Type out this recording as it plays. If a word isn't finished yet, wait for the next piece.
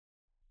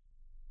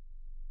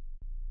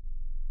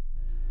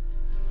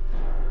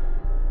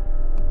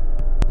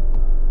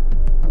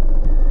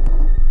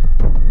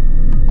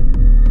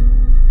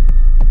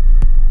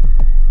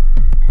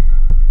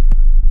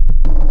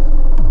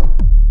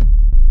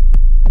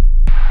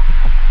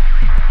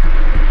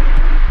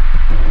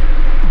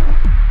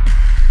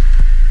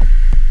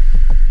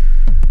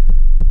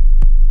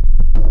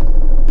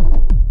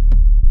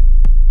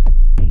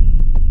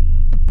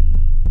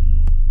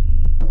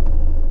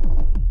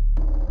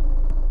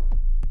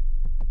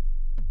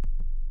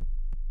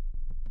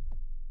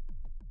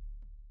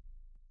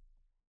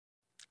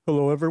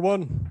Hello,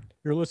 everyone.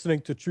 You're listening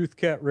to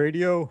TruthCat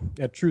Radio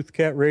at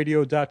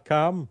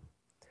truthcatradio.com.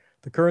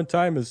 The current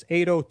time is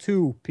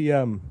 8:02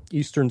 p.m.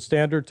 Eastern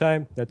Standard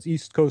Time. That's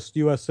East Coast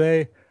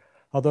USA,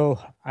 although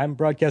I'm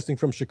broadcasting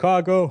from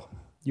Chicago,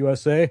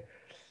 USA.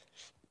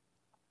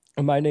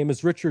 And my name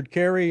is Richard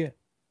Carey,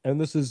 and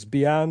this is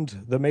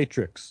Beyond the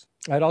Matrix.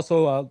 I'd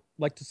also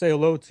like to say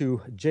hello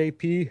to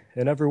JP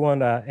and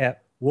everyone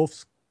at Wolf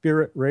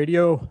Spirit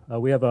Radio.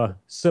 We have a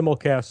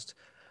simulcast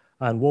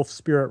on Wolf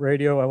Spirit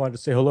Radio. I wanted to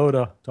say hello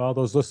to all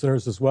those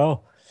listeners as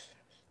well.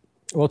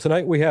 Well,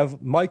 tonight we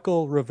have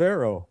Michael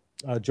Rivero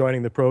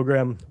joining the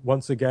program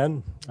once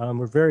again.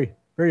 We're very,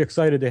 very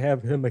excited to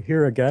have him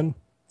here again.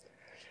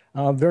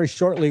 Very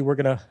shortly, we're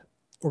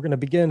gonna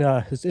begin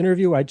his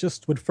interview. I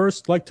just would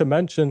first like to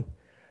mention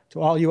to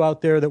all you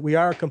out there that we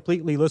are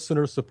completely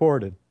listener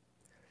supported.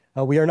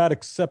 We are not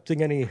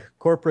accepting any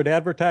corporate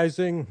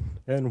advertising,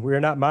 and we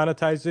are not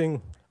monetizing.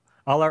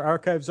 All our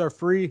archives are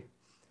free.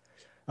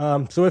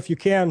 So if you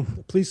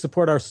can, please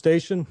support our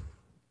station.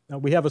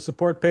 We have a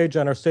support page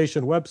on our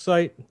station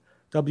website,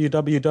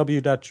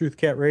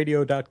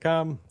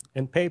 www.truthcatradio.com,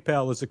 and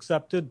PayPal is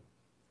accepted.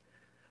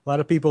 A lot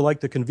of people like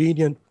the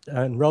convenient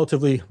and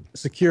relatively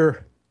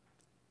secure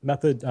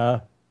method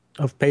of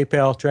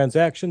PayPal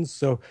transactions.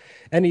 So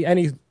any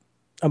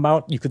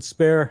amount you could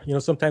spare,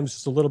 sometimes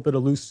just a little bit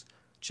of loose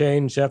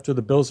change after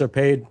the bills are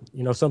paid,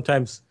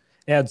 sometimes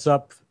adds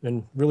up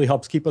and really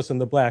helps keep us in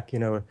the black,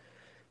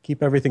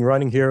 keep everything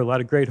running here. A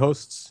lot of great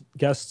hosts,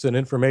 guests, and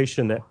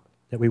information that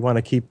we want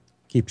to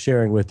keep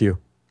sharing with you.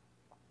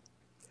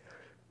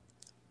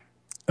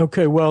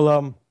 Okay,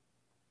 well,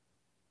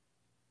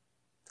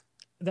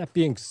 that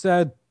being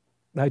said,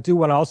 I do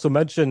want to also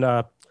mention,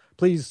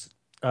 please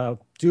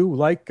do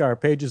like our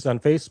pages on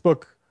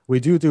Facebook.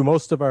 We do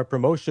most of our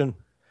promotion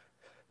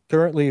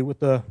currently with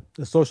the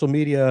social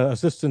media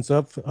assistance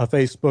of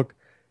Facebook.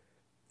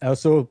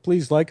 So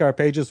please like our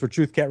pages for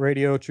TruthCat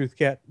Radio,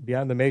 TruthCat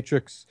Beyond the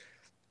Matrix.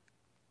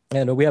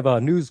 And we have a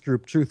news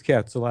group, Truth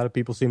Cats, a lot of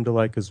people seem to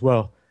like as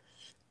well.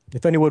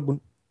 If anyone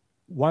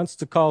wants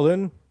to call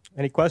in,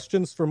 any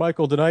questions for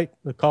Michael tonight,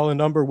 the call-in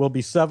number will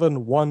be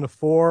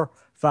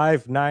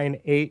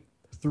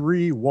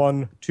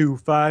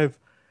 714-598-3125.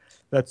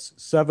 That's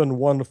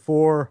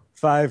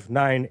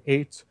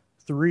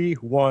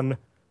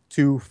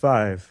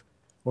 714-598-3125.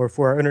 Or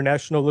for our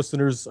international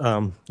listeners,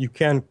 you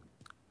can,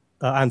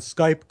 on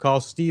Skype,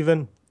 call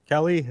Stephen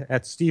Kelly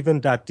at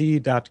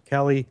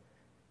stephen.d.kelly,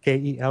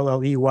 Kelley,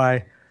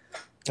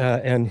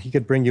 and he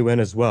could bring you in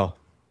as well.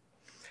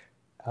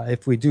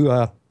 If we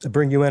do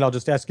bring you in, I'll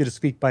just ask you to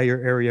speak by your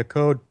area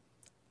code.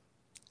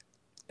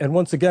 And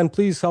once again,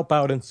 please help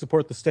out and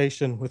support the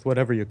station with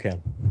whatever you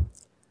can.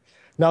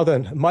 Now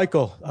then,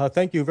 Michael,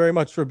 thank you very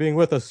much for being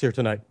with us here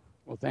tonight.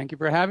 Well, thank you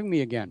for having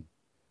me again.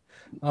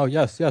 Oh,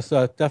 yes,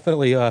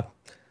 definitely.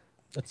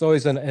 It's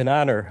always an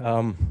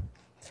honor.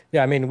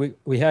 Yeah, I mean,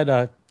 we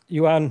had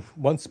you on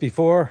once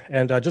before,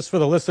 and just for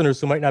the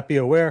listeners who might not be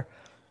aware,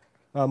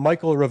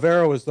 Michael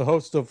Rivero is the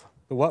host of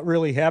the What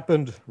Really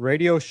Happened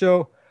radio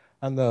show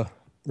on the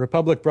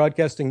Republic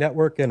Broadcasting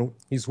Network, and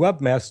he's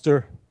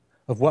webmaster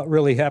of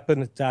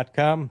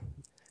whatreallyhappened.com,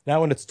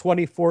 now in its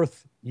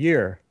 24th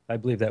year, I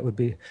believe that would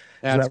be.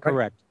 That's that right?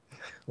 Correct.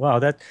 Wow,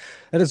 that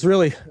is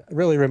really,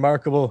 really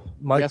remarkable,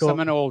 Michael. Yes, I'm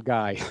an old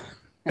guy.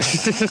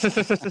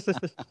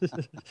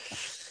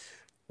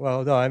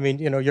 Well, no, I mean,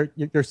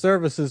 your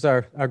services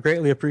are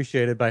greatly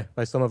appreciated by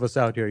some of us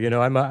out here.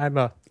 I'm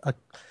a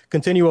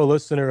continual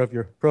listener of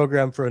your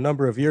program for a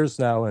number of years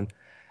now, and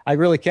I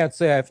really can't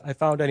say I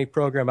found any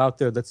program out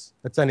there that's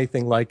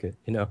anything like it.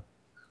 Well,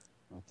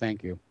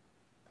 thank you.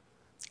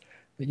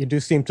 But you do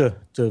seem to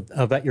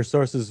vet your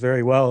sources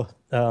very well,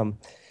 and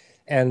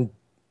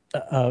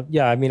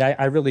yeah, I mean,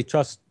 I really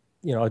trust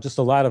just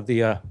a lot of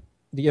the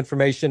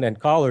information and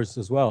callers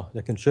as well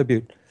that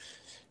contribute.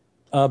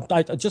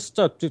 I just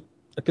to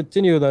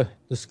continue the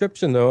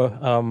description,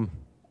 though,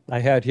 I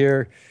had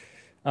here,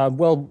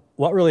 well,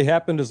 what really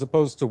happened as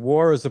opposed to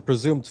war is a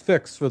presumed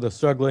fix for the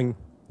struggling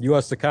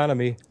U.S.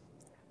 economy,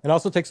 and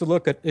also takes a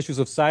look at issues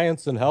of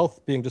science and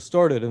health being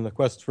distorted in the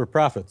quest for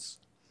profits.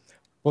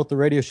 Both the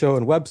radio show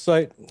and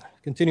website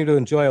continue to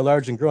enjoy a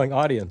large and growing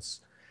audience.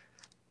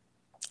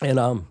 And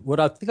what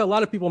I think a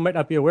lot of people might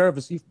not be aware of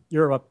is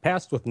you're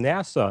past with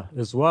NASA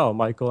as well,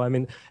 Michael. I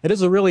mean, it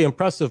is a really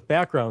impressive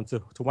background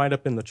to wind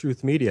up in the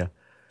truth media.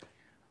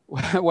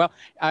 Well,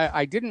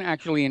 I didn't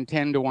actually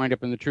intend to wind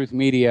up in the truth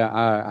media.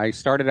 I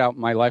started out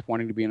my life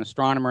wanting to be an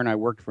astronomer, and I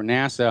worked for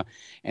NASA.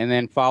 And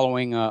then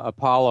following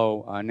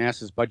Apollo,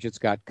 NASA's budgets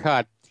got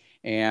cut,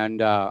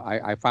 and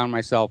I found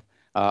myself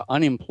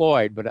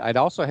unemployed, but I'd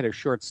also had a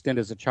short stint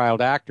as a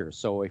child actor.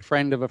 So a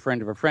friend of a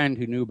friend of a friend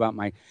who knew about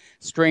my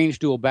strange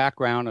dual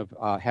background of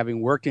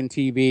having worked in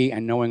TV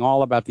and knowing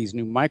all about these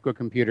new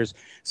microcomputers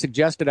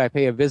suggested I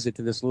pay a visit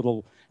to this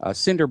little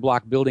cinder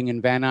block building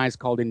in Van Nuys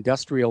called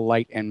Industrial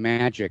Light and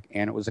Magic.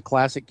 And it was a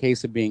classic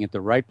case of being at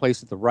the right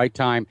place at the right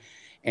time.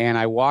 And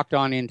I walked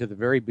on into the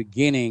very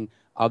beginning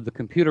of the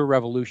computer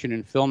revolution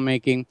in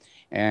filmmaking.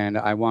 And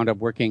I wound up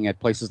working at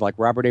places like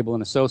Robert Abel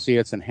and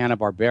Associates and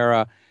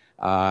Hanna-Barbera.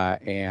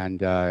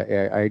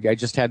 I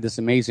just had this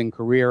amazing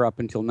career up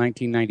until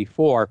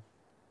 1994,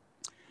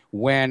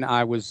 when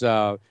I was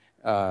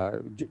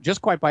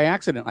just quite by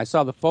accident, I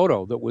saw the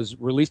photo that was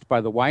released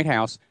by the White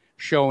House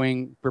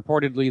showing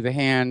purportedly the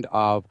hand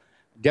of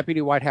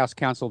Deputy White House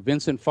Counsel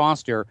Vincent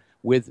Foster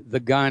with the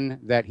gun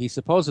that he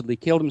supposedly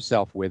killed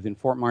himself with in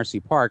Fort Marcy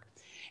Park.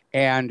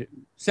 And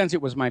since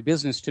it was my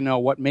business to know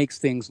what makes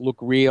things look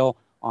real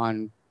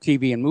on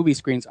TV and movie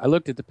screens, I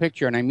looked at the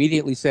picture and I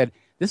immediately said,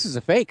 this is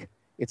a fake.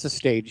 It's a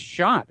staged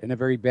shot, and a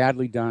very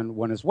badly done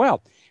one as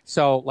well.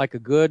 So like a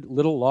good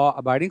little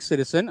law-abiding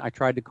citizen, I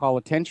tried to call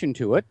attention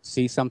to it,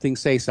 see something,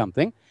 say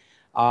something.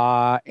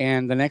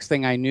 And the next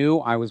thing I knew,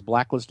 I was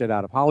blacklisted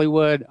out of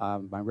Hollywood.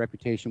 My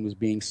reputation was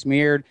being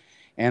smeared.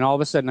 And all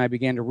of a sudden, I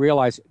began to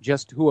realize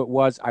just who it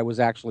was I was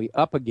actually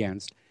up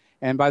against.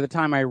 And by the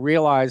time I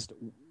realized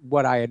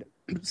what I had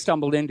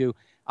stumbled into,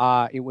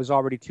 it was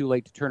already too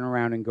late to turn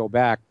around and go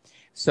back.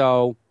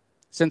 So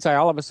since I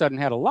all of a sudden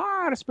had a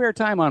lot of spare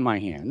time on my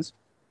hands,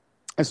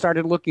 I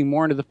started looking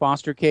more into the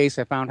Foster case.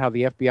 I found how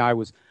the FBI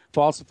was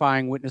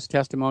falsifying witness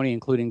testimony,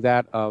 including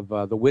that of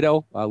the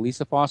widow,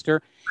 Lisa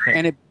Foster.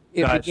 And it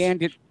began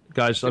to...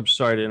 Guys, I'm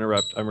sorry to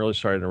interrupt. I'm really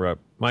sorry to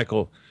interrupt.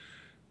 Michael,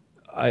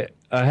 I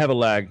have a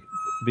lag,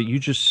 but you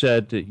just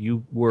said that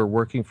you were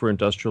working for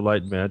Industrial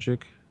Light and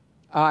Magic?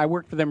 I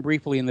worked for them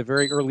briefly in the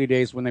very early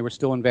days when they were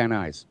still in Van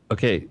Nuys.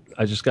 Okay,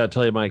 I just got to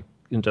tell you my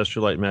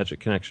Industrial Light and Magic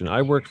connection.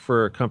 I worked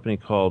for a company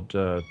called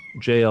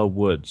J.L.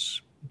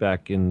 Woods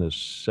back in the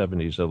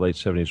 70s, late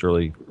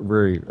 70s,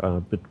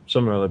 but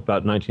somewhere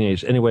about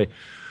 1980s. Anyway,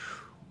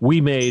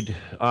 we made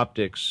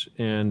optics,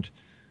 and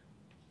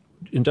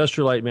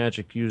Industrial Light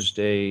Magic used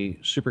a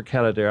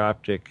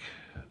supercalidarioptic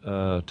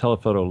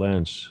telephoto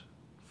lens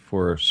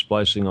for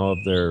splicing all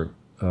of their,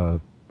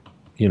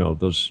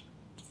 those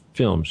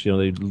films,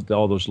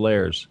 all those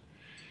layers.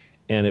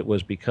 And it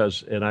was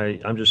because, and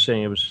I'm just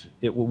saying,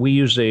 we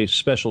use a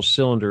special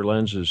cylinder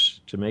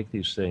lenses to make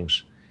these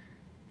things.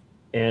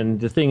 And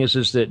the thing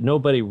is that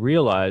nobody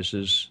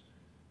realizes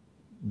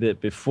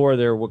that before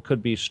there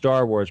could be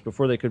Star Wars,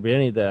 before there could be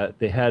any of that,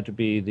 they had to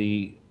be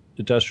the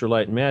Industrial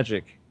Light and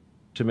Magic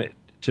to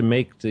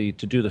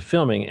do the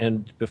filming.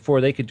 And before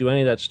they could do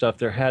any of that stuff,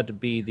 there had to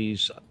be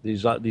these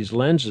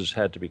lenses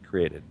had to be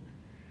created.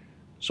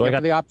 So I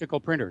got the optical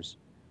printers.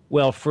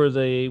 Well,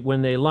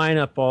 when they line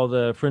up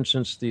all for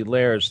instance, the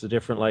layers, the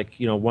different,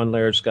 one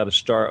layer's got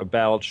a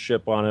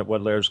battleship on it,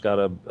 one layer's got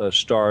a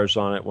stars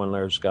on it, one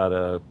layer's got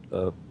a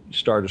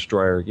Star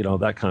Destroyer,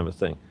 that kind of a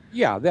thing.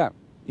 Yeah, that.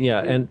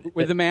 Yeah, and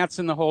with the mats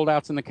and the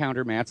holdouts and the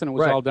counter mats, and it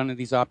was all done in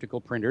these optical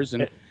printers.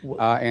 And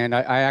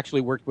I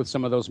actually worked with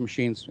some of those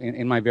machines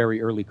in my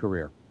very early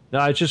career. No,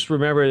 I just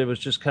remember it was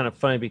just kind of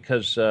funny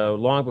because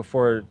long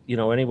before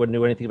anyone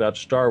knew anything about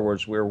Star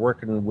Wars, we were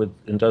working with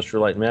Industrial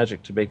Light and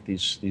Magic to make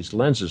these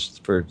lenses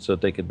so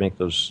that they could make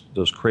those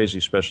crazy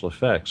special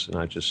effects.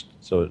 And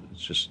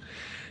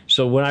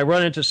so when I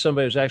run into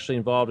somebody who's actually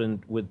involved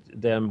with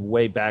them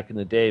way back in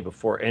the day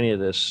before any of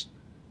this,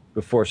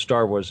 before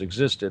Star Wars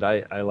existed,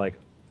 I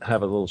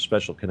have a little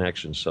special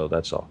connection. So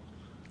that's all.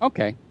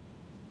 Okay.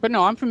 But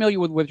no, I'm familiar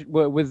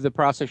with the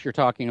process you're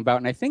talking about,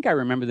 and I think I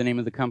remember the name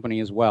of the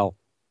company as well.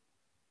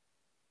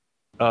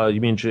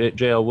 You mean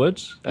J.L.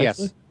 Woods? Actually?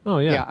 Yes. Oh,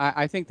 yeah. Yeah,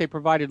 I think they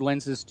provided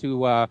lenses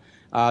to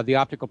the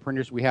optical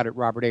printers we had at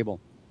Robert Abel.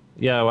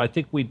 Yeah, well, I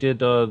think we did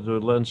the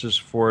lenses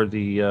for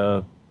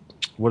the,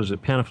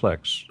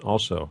 Panaflex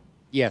also.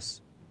 Yes.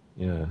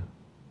 Yeah.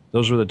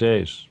 Those were the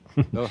days.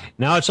 Oh.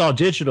 Now it's all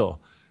digital.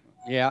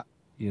 Yeah.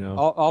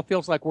 All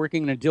feels like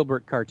working in a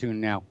Dilbert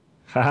cartoon now.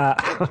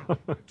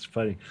 It's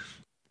funny.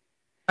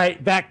 All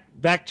right,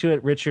 back to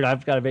it, Richard.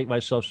 I've got to make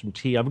myself some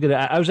tea.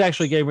 I was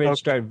actually getting ready to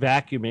start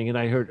vacuuming, and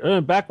I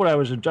heard back when I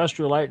was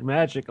Industrial Light and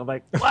Magic. I'm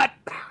like, what?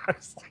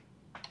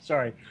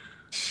 Sorry.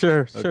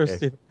 Sure,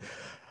 Steve.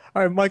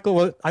 All right,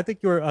 Michael. I think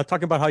you were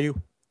talking about how you,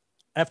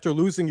 after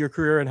losing your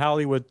career in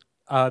Hollywood,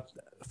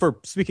 for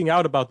speaking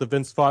out about the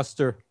Vince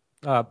Foster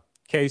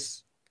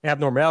case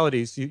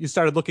abnormalities, you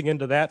started looking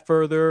into that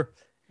further.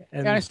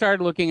 And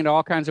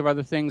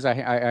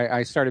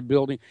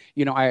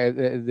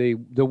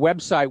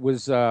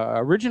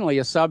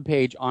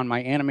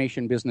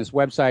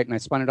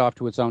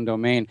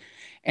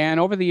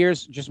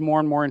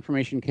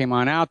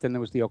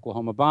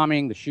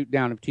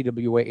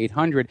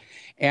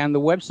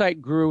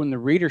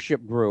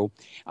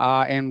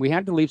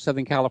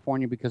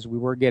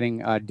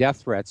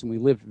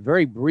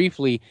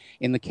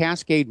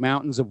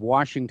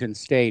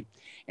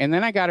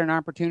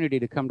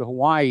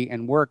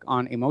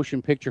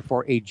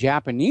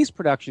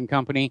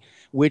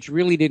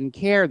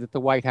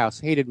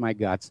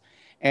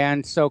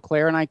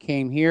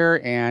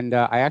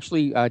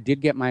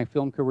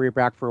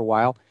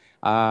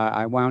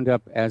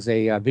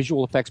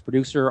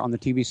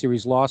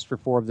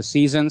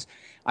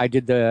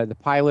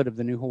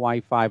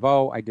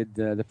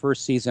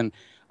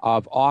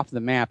of off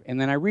the map.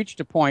 And then I reached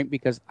a point,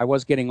 because I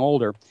was getting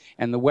older,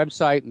 and the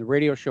website and the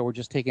radio show were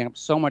just taking up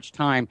so much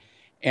time,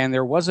 and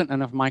there wasn't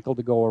enough Michael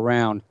to go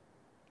around.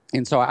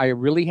 And so I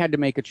really had to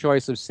make a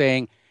choice of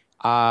saying,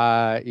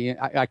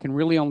 I can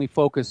really only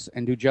focus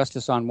and do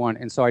justice on one.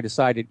 And so I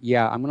decided,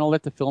 I'm going to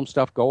let the film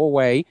stuff go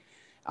away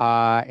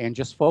and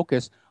just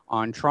focus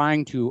on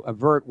trying to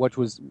avert what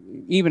was,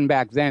 even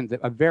back then,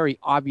 a very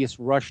obvious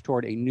rush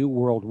toward a new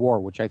world war,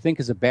 which I think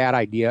is a bad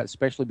idea,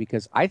 especially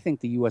because I think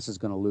the U.S. is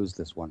going to lose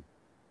this one.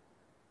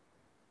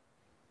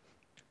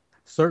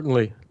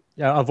 Certainly.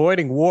 Yeah,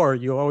 avoiding war,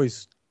 you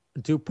always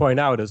do point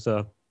out, is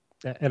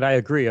and I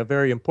agree, a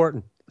very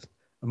important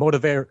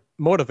motivator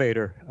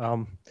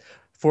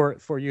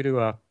for you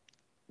to,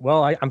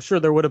 I'm sure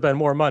there would have been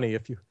more money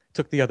if you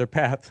took the other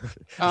path.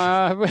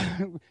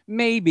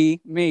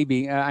 Maybe.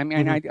 I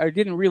mean, I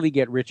didn't really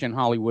get rich in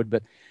Hollywood,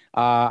 but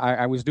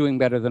I was doing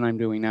better than I'm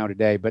doing now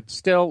today. But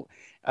still,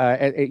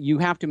 you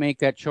have to make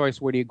that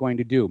choice. What are you going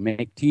to do?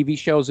 Make TV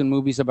shows and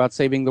movies about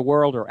saving the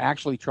world, or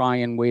actually try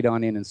and wade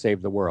on in and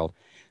save the world?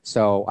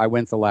 So I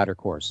went the latter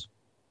course.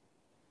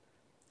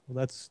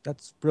 Well,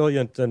 that's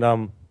brilliant.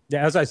 And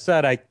as I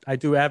said, I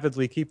do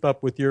avidly keep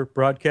up with your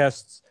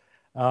broadcasts.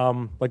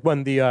 Like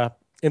when the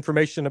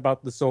information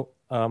about the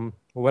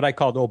what I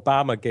called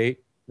Obamagate,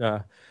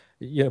 but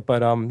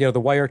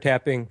the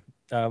wiretapping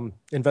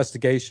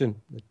investigation,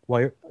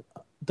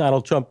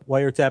 Donald Trump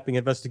wiretapping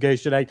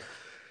investigation.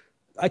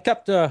 I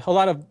kept a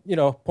lot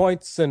of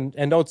points and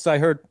notes I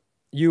heard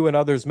you and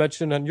others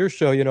mention on your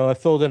show. I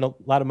filled in a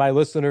lot of my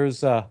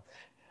listeners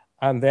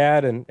on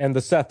that, and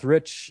the Seth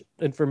Rich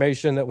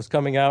information that was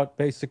coming out.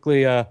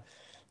 Basically,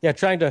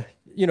 trying to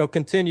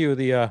continue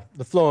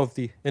the flow of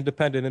the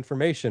independent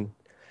information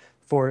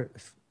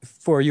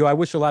for you. I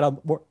wish a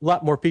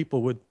lot more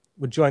people would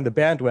join the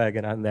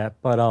bandwagon on that,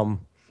 but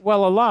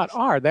well, a lot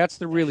are. That's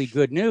the really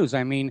good news.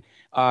 I mean,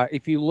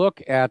 if you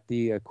look at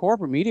the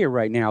corporate media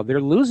right now, they're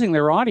losing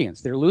their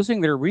audience. They're losing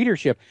their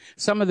readership.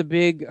 Some of the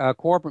big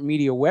corporate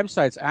media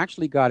websites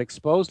actually got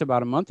exposed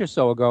about a month or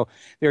so ago.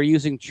 They're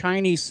using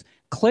Chinese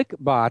click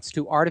bots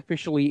to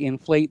artificially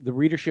inflate the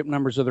readership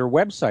numbers of their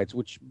websites,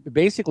 which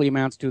basically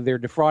amounts to they're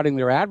defrauding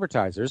their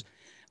advertisers,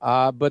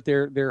 but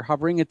they're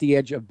hovering at the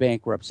edge of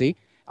bankruptcy.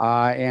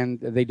 And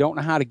they don't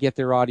know how to get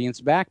their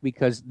audience back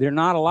because they're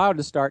not allowed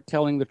to start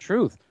telling the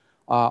truth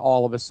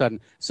all of a sudden.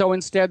 So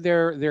instead,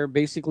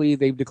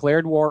 they've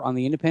declared war on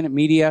the independent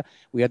media.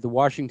 We had the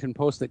Washington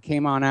Post that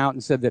came on out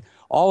and said that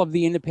all of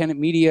the independent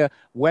media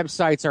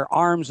websites are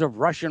arms of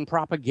Russian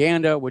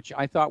propaganda, which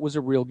I thought was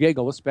a real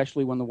giggle,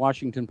 especially when the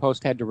Washington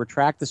Post had to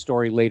retract the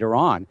story later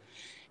on.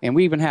 And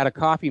we even had a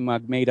coffee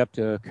mug made up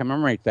to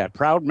commemorate that.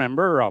 Proud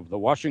member of the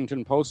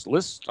Washington Post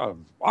list of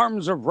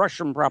arms of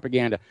Russian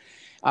propaganda.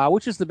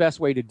 Which is the best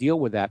way to deal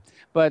with that.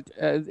 But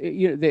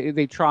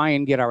they try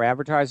and get our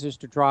advertisers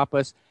to drop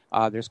us.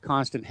 There's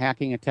constant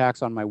hacking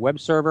attacks on my web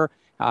server,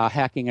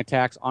 hacking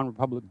attacks on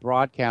Republic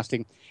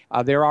Broadcasting.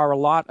 There are a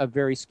lot of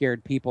very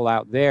scared people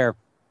out there,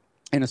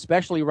 and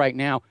especially right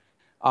now,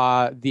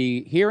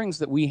 the hearings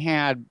that we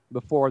had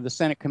before the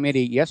Senate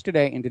committee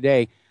yesterday and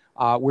today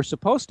were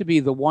supposed to be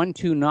the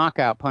 1-2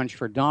 knockout punch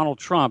for Donald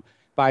Trump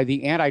by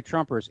the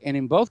anti-Trumpers. And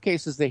in both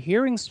cases, the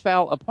hearings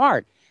fell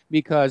apart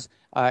because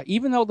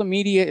even though the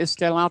media is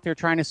still out there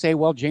trying to say,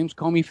 well, James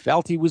Comey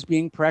felt he was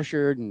being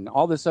pressured and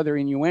all this other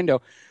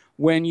innuendo,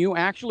 when you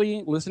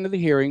actually listen to the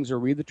hearings or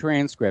read the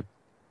transcript,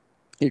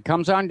 it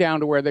comes on down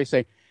to where they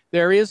say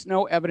there is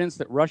no evidence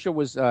that Russia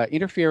was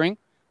interfering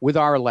with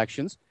our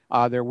elections.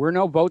 There were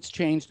no votes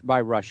changed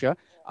by Russia.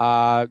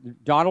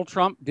 Donald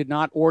Trump did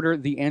not order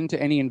the end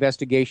to any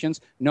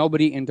investigations.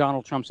 Nobody in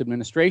Donald Trump's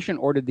administration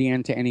ordered the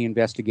end to any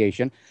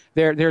investigation.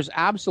 There's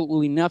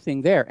absolutely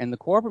nothing there. And the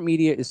corporate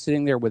media is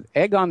sitting there with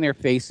egg on their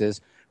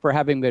faces for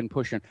having been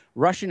pushing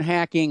Russian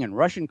hacking and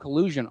Russian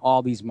collusion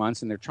all these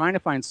months, and they're trying to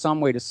find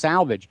some way to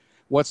salvage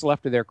what's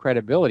left of their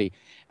credibility.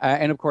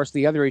 And, of course,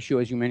 the other issue,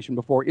 as you mentioned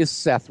before, is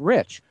Seth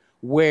Rich,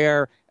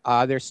 where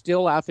they're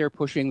still out there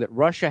pushing that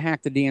Russia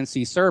hacked the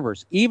DNC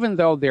servers, even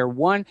though their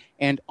one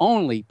and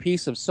only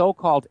piece of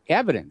so-called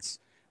evidence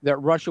that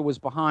Russia was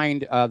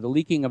behind the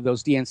leaking of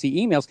those DNC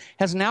emails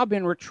has now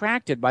been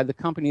retracted by the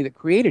company that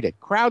created it,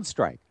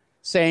 CrowdStrike,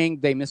 saying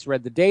they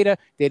misread the data,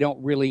 they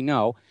don't really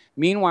know.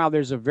 Meanwhile,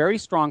 there's a very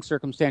strong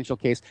circumstantial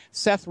case.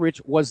 Seth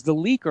Rich was the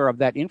leaker of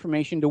that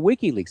information to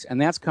WikiLeaks,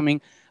 and that's coming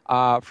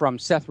from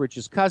Seth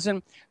Rich's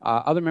cousin,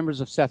 other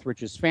members of Seth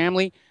Rich's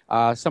family,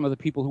 some of the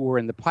people who were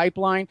in the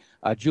pipeline.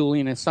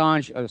 Julian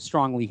Assange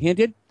strongly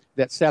hinted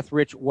that Seth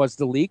Rich was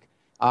the leak.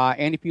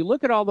 And if you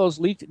look at all those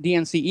leaked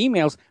DNC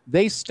emails,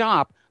 they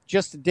stop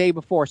just a day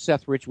before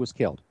Seth Rich was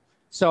killed.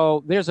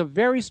 So there's a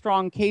very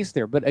strong case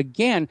there. But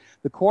again,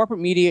 the corporate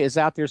media is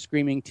out there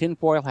screaming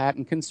tinfoil hat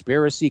and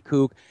conspiracy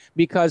kook,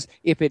 because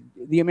if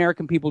the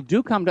American people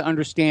do come to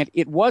understand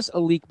it was a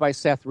leak by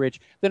Seth Rich,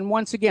 then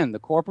once again, the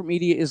corporate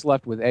media is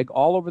left with egg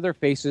all over their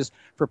faces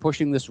for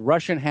pushing this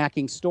Russian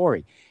hacking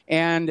story.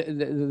 And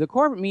the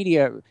corporate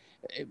media,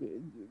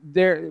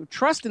 their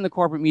trust in the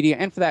corporate media,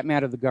 and for that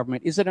matter, the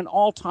government, is at an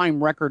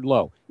all-time record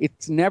low.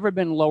 It's never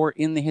been lower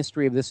in the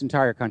history of this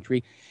entire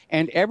country.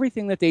 And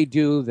everything that they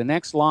do, the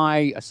next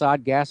lie,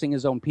 Assad gassing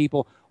his own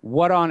people,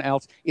 what on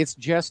else, it's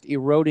just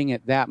eroding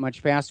it that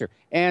much faster.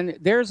 And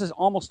there's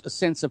almost a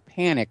sense of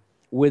panic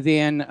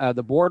within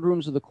the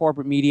boardrooms of the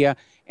corporate media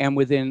and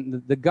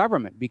within the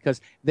government, because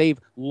they've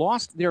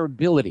lost their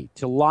ability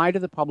to lie to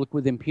the public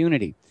with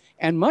impunity.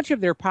 And much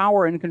of their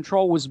power and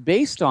control was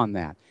based on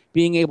that,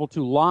 being able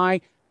to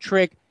lie,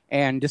 trick,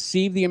 and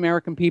deceive the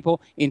American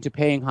people into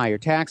paying higher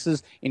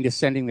taxes, into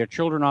sending their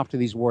children off to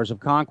these wars of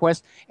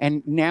conquest.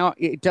 And now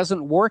it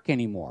doesn't work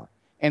anymore.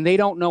 And they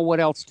don't know what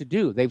else to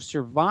do. They've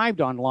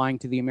survived on lying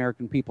to the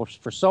American people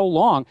for so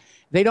long,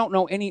 they don't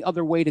know any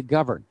other way to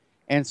govern.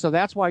 And so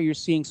that's why you're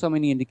seeing so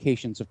many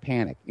indications of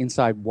panic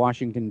inside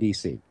Washington,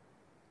 D.C.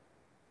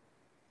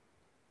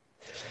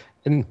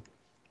 And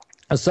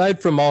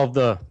aside from all of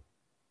the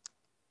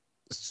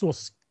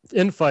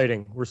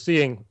infighting we're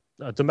seeing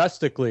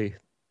domestically,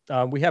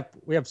 we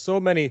have so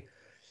many,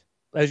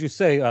 as you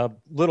say,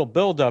 little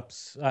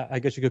buildups. I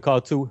guess you could call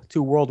it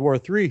to World War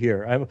III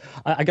here.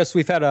 I guess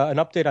we've had an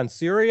update on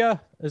Syria.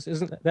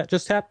 Isn't that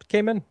just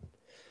came in?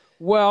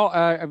 Well,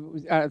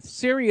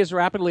 Syria is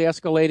rapidly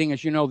escalating.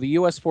 As you know, the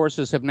U.S.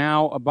 forces have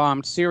now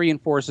bombed Syrian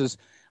forces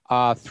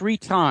 3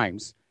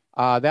 times.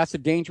 That's a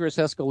dangerous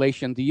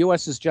escalation. The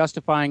U.S. is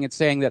justifying it,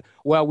 saying that,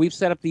 well, we've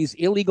set up these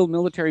illegal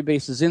military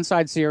bases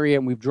inside Syria,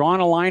 and we've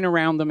drawn a line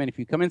around them, and if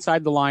you come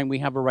inside the line, we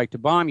have a right to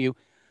bomb you,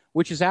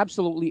 which is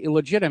absolutely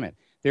illegitimate.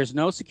 There's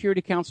no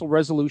Security Council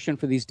resolution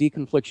for these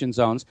deconfliction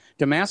zones.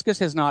 Damascus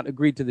has not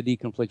agreed to the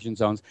deconfliction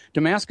zones.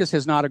 Damascus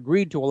has not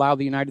agreed to allow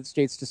the United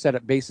States to set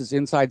up bases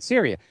inside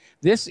Syria.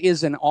 This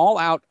is an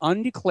all-out,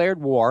 undeclared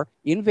war,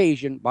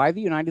 invasion by the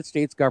United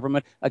States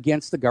government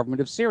against the government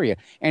of Syria.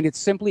 And it's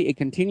simply a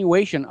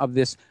continuation of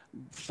this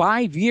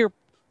 5-year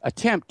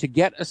attempt to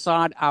get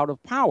Assad out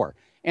of power.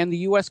 And the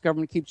U.S.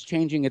 government keeps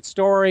changing its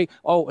story.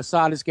 Oh,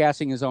 Assad is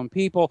gassing his own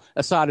people.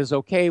 Assad is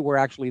okay. We're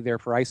actually there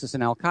for ISIS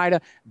and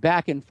Al-Qaeda,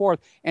 back and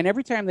forth. And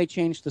every time they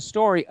change the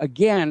story,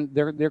 again,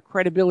 their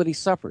credibility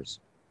suffers.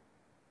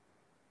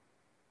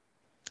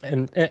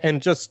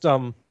 And just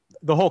the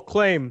whole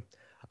claim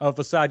of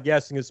Assad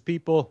gassing his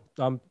people,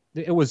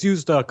 it was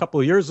used a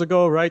couple of years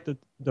ago, right?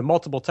 The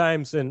multiple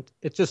times, and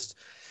it just,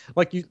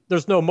 like,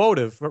 there's no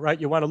motive, right?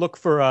 You want to look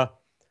for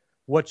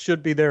what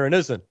should be there and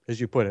isn't, as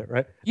you put it,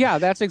 right? Yeah,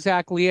 that's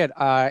exactly it.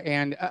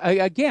 And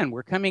again,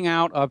 we're coming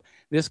out of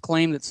this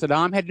claim that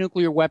Saddam had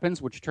nuclear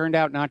weapons, which turned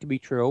out not to be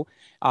true.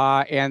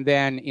 And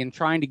then in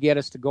trying to get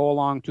us to go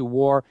along to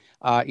war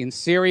in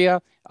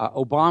Syria,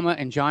 Obama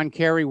and John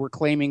Kerry were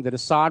claiming that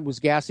Assad was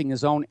gassing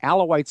his own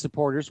Alawite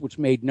supporters, which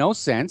made no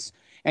sense.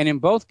 And in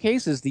both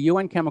cases, the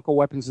UN chemical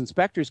weapons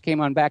inspectors came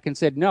on back and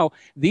said, no,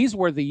 these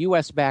were the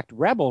U.S.-backed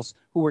rebels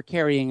who were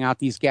carrying out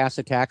these gas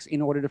attacks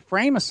in order to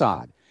frame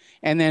Assad.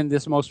 And then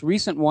this most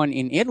recent one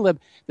in Idlib,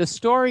 the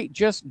story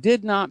just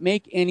did not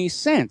make any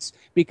sense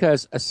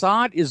because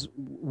Assad is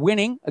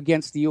winning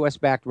against the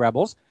U.S.-backed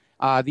rebels.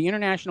 The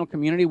international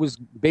community was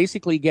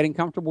basically getting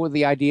comfortable with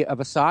the idea of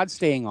Assad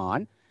staying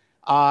on.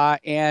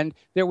 And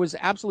there was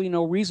absolutely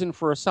no reason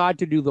for Assad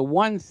to do the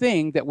one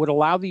thing that would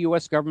allow the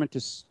U.S. government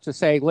to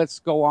say, let's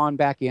go on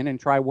back in and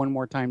try one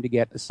more time to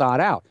get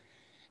Assad out.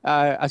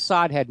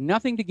 Assad had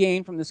nothing to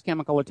gain from this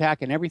chemical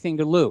attack and everything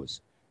to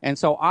lose. And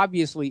so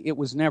obviously it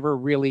was never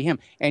really him.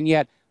 And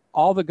yet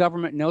all the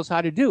government knows how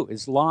to do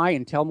is lie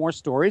and tell more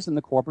stories. And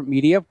the corporate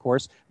media, of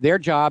course, their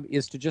job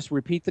is to just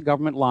repeat the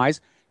government lies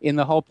in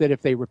the hope that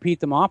if they repeat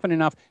them often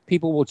enough,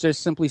 people will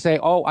just simply say,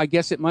 oh, I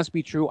guess it must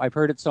be true. I've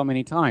heard it so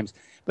many times.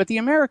 But the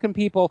American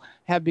people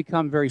have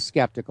become very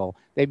skeptical.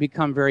 They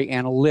become very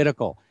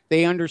analytical.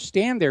 They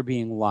understand they're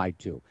being lied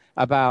to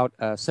about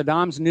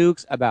Saddam's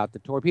nukes, about the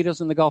torpedoes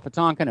in the Gulf of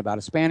Tonkin, about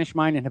a Spanish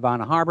mine in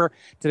Havana Harbor.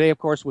 Today, of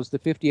course, was the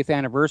 50th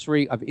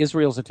anniversary of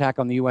Israel's attack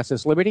on the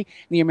USS Liberty.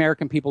 The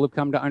American people have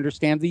come to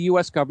understand the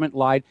U.S. government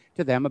lied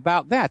to them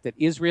about that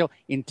Israel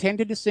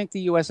intended to sink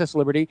the USS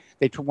Liberty.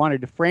 They wanted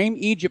to frame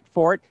Egypt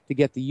for it to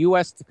get the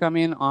U.S. to come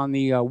in on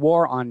the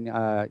war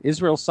on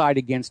Israel's side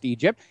against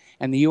Egypt,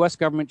 and the U.S.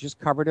 government just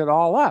covered it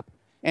all up.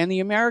 And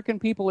the American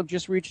people have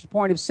just reached the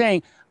point of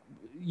saying,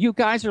 you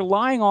guys are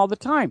lying all the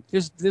time.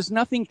 There's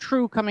nothing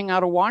true coming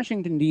out of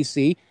Washington,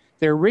 D.C.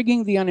 They're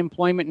rigging the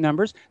unemployment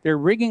numbers. They're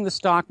rigging the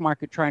stock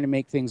market, trying to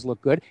make things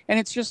look good. And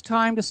it's just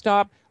time to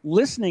stop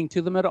listening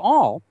to them at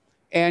all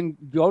and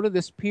go to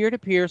this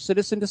peer-to-peer,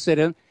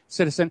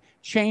 citizen-to-citizen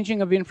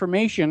changing of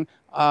information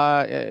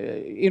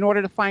in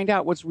order to find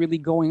out what's really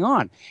going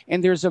on.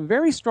 And there's a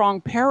very strong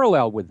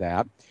parallel with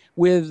that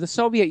with the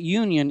Soviet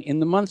Union in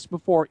the months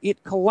before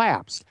it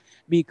collapsed.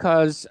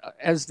 Because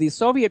as the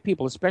Soviet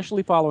people,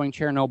 especially following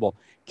Chernobyl,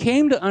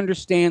 came to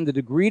understand the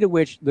degree to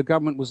which the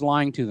government was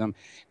lying to them,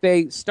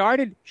 they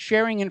started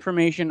sharing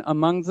information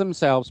among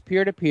themselves,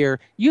 peer-to-peer,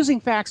 using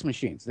fax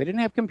machines. They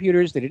didn't have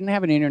computers, they didn't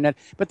have an internet,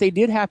 but they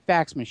did have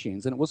fax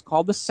machines, and it was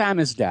called the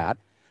samizdat,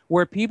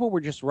 where people were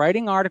just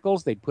writing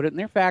articles. They'd put it in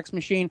their fax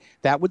machine.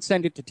 That would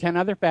send it to 10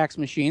 other fax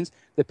machines.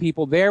 The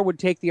people there would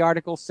take the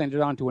article, send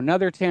it on to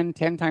another 10,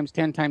 10 times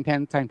 10 times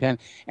 10 times 10,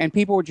 and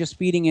people were just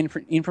feeding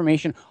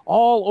information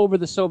all over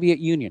the Soviet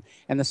Union.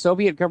 And the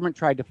Soviet government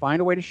tried to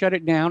find a way to shut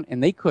it down,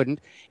 and they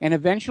couldn't. And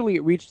eventually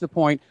it reached the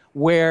point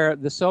where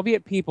the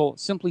Soviet people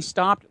simply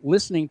stopped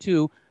listening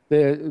to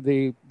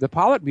the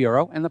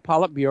Politburo, and the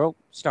Politburo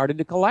started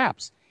to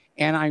collapse.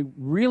 And I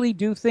really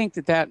do think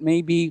that that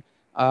may be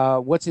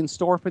what's in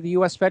store for the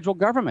U.S. federal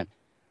government.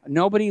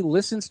 Nobody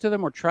listens to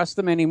them or trusts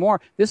them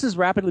anymore. This is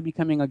rapidly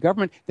becoming a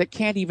government that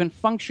can't even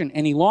function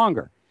any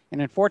longer.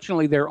 And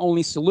unfortunately, their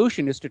only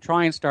solution is to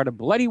try and start a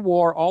bloody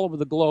war all over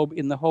the globe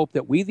in the hope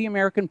that we, the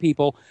American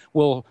people,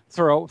 will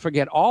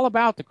forget all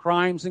about the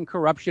crimes and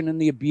corruption and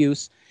the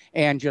abuse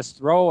and just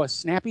throw a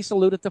snappy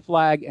salute at the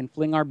flag and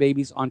fling our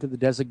babies onto the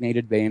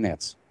designated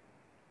bayonets.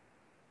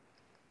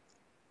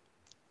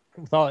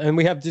 And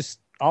we have just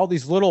all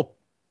these little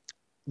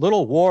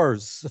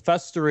wars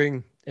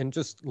festering and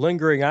just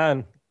lingering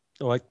on,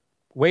 like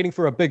waiting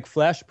for a big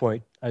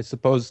flashpoint, I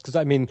suppose. Because,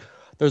 I mean,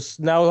 there's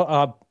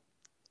now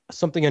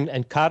something in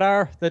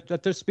Qatar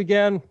that just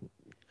began.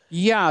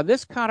 Yeah,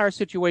 this Qatar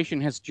situation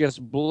has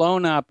just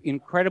blown up,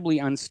 incredibly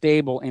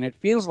unstable, and it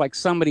feels like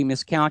somebody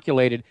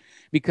miscalculated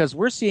because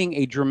we're seeing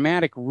a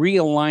dramatic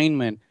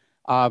realignment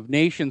of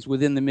nations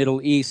within the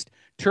Middle East.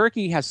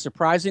 Turkey has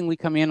surprisingly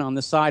come in on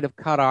the side of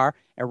Qatar.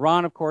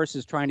 Iran, of course,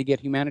 is trying to get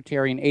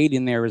humanitarian aid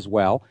in there as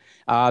well.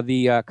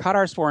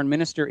 Qatar's foreign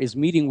minister is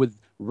meeting with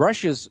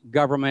Russia's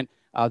government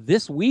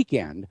this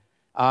weekend,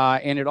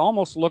 and it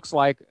almost looks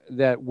like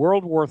that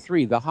World War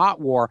III, the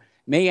hot war,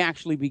 may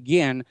actually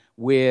begin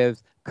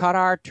with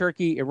Qatar,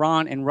 Turkey,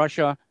 Iran, and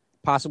Russia,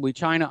 possibly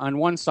China on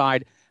one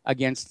side,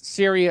 against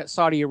Syria,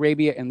 Saudi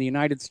Arabia, and the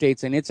United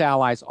States and its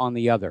allies on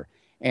the other.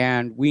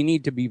 And we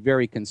need to be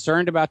very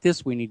concerned about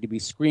this. We need to be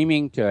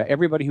screaming to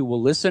everybody who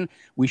will listen.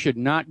 We should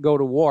not go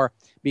to war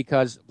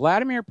because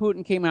Vladimir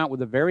Putin came out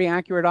with a very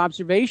accurate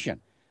observation.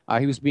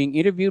 He was being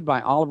interviewed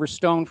by Oliver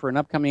Stone for an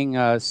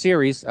upcoming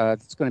series.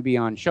 It's going to be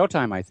on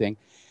Showtime, I think.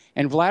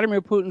 And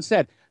Vladimir Putin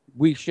said,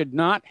 we should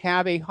not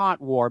have a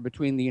hot war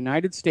between the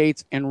United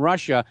States and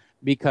Russia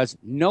because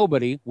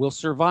nobody will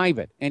survive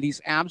it. And he's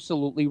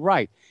absolutely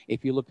right.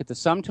 If you look at the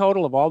sum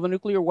total of all the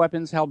nuclear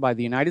weapons held by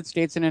the United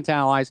States and its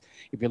allies,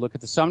 if you look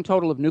at the sum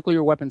total of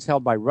nuclear weapons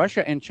held by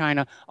Russia and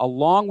China,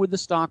 along with the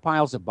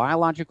stockpiles of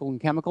biological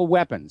and chemical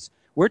weapons,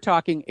 we're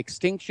talking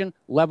extinction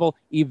level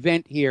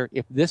event here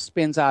if this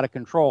spins out of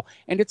control.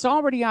 And it's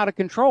already out of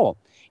control.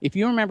 If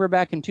you remember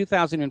back in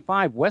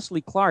 2005,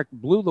 Wesley Clark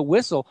blew the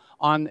whistle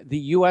on the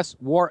U.S.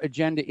 war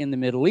agenda in the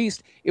Middle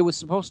East. It was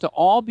supposed to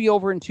all be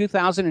over in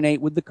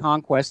 2008 with the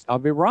conquest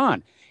of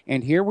Iran.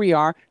 And here we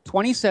are,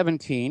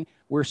 2017.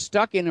 We're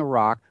stuck in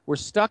Iraq. We're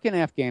stuck in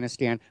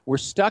Afghanistan. We're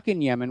stuck in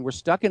Yemen. We're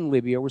stuck in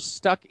Libya. We're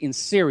stuck in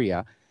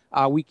Syria.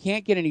 We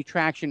can't get any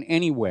traction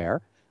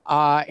anywhere.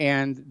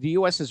 And the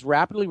U.S. is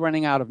rapidly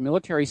running out of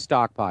military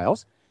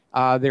stockpiles.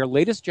 Their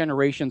latest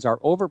generations are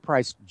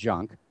overpriced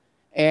junk.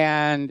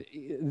 And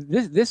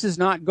this is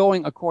not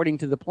going according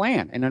to the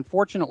plan. And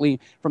unfortunately,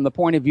 from the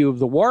point of view of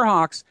the war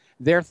hawks,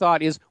 their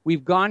thought is,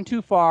 we've gone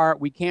too far,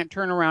 we can't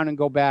turn around and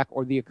go back,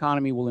 or the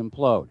economy will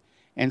implode.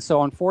 And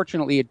so,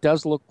 unfortunately, it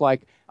does look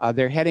like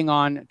they're heading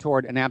on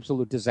toward an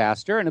absolute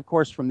disaster. And, of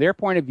course, from their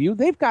point of view,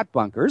 they've got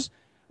bunkers.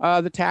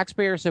 The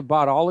taxpayers have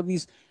bought all of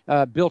these,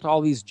 built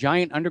all these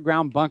giant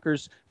underground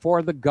bunkers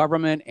for the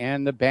government,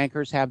 and the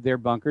bankers have their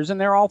bunkers,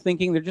 and they're all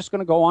thinking they're just going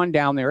to go on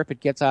down there if it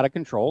gets out of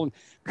control and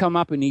come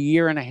up in a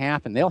year and a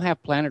half, and they'll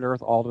have planet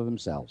Earth all to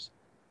themselves.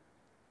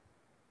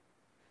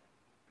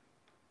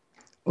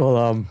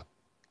 Well,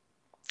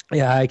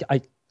 yeah,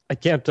 I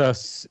can't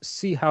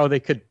see how they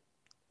could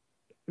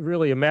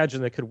really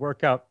imagine they could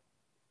work out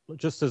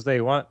just as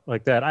they want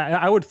like that.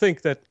 I would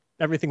think that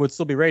everything would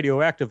still be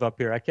radioactive up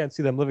here. I can't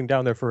see them living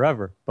down there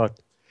forever, but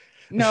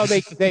no,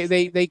 they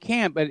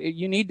can't. But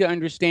you need to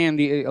understand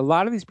a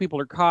lot of these people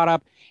are caught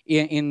up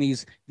in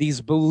these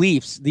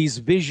beliefs, these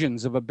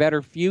visions of a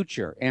better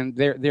future, and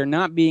they're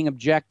not being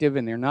objective,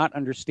 and they're not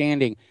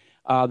understanding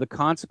the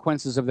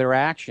consequences of their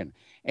action.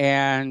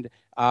 And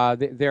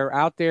they're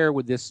out there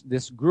with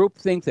this group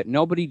think that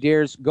nobody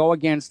dares go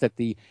against, that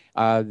the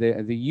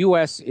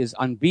U.S. is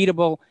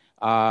unbeatable,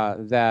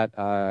 that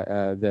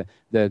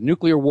the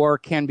nuclear war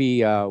can be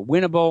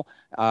winnable,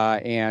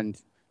 and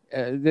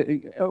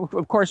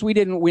of course, we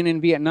didn't win in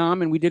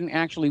Vietnam, and we didn't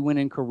actually win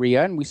in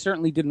Korea, and we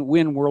certainly didn't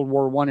win World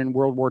War I and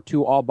World War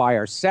II all by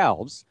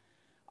ourselves.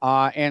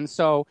 And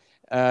so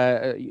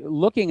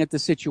looking at the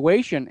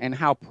situation and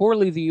how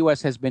poorly the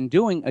U.S. has been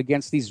doing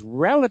against these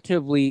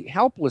relatively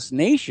helpless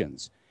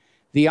nations,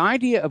 the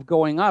idea of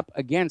going up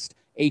against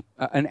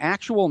an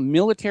actual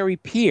military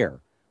peer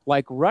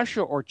like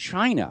Russia or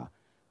China,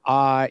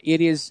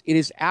 it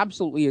is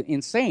absolutely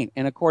insane.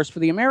 And of course, for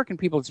the American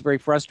people, it's very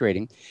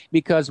frustrating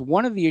because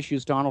one of the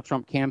issues Donald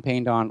Trump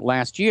campaigned on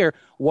last year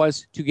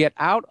was to get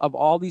out of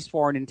all these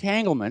foreign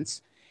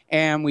entanglements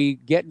And we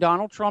get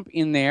Donald Trump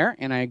in there,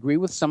 and I agree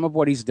with some of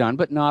what he's done,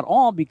 but not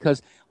all,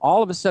 because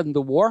all of a sudden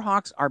the war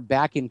hawks are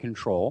back in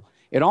control.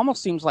 It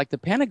almost seems like the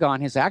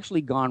Pentagon has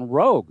actually gone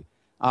rogue,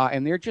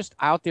 and they're just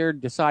out there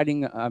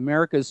deciding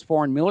America's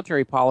foreign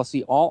military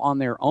policy all on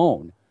their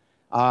own.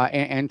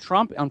 And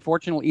Trump,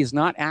 unfortunately, is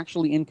not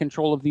actually in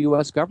control of the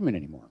U.S. government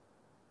anymore.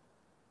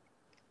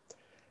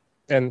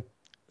 And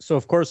so,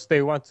 of course,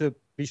 they want to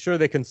be sure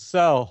they can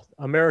sell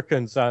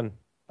Americans on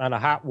a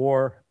hot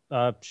war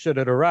should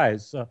it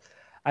arise.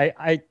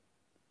 I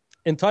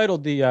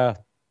entitled the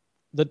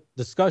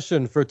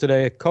discussion for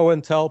today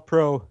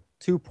COINTELPRO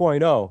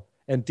 2.0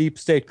 and deep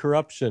state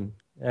corruption.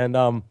 And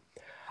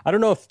I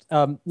don't know if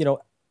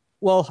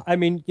well, I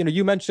mean,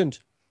 you mentioned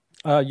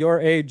your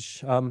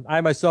age.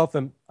 I myself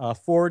am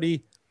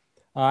 40.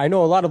 I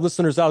know a lot of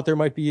listeners out there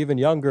might be even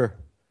younger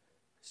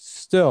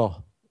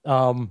still,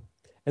 and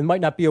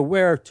might not be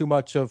aware too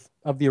much of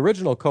the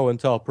original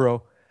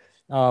COINTELPRO.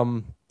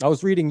 I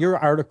was reading your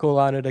article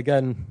on it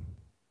again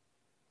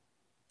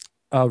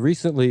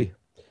recently,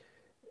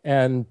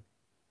 and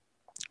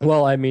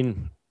well, I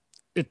mean,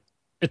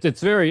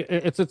 it's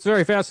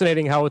very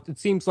fascinating how it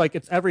seems like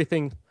it's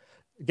everything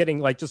getting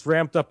like just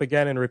ramped up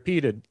again and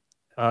repeated.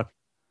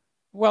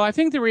 Well, I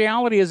think the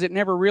reality is it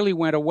never really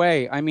went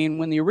away. I mean,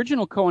 when the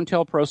original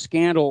COINTELPRO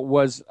scandal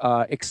was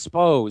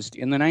exposed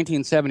in the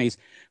 1970s,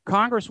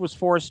 Congress was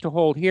forced to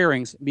hold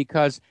hearings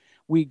because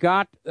we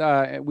got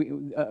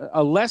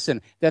a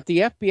lesson that the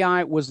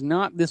FBI was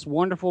not this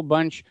wonderful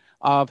bunch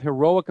of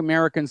heroic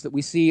Americans that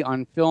we see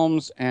on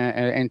films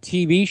and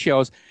TV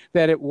shows,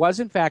 that it was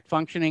in fact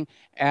functioning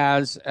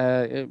as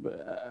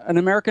an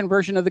American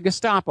version of the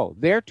Gestapo,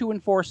 there to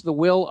enforce the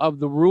will of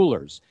the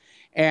rulers.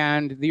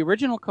 And the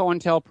original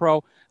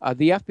COINTELPRO,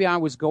 the FBI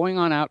was going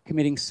on out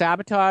committing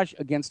sabotage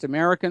against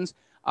Americans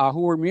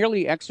who were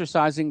merely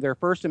exercising their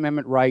First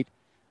Amendment right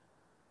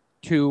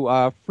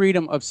to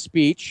freedom of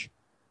speech.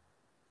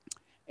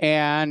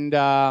 And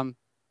there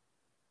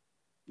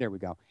we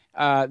go.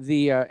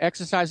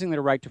 Exercising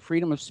their right to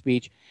freedom of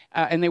speech.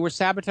 And they were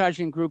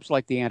sabotaging groups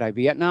like the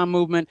anti-Vietnam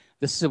movement,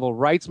 the civil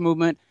rights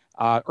movement,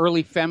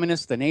 early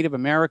feminists, the Native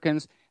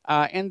Americans.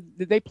 And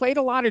they played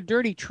a lot of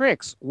dirty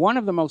tricks, one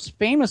of the most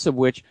famous of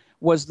which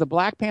was the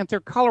Black Panther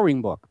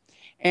coloring book.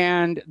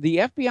 And the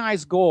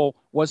FBI's goal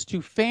was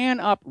to fan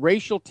up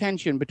racial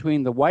tension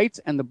between the whites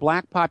and the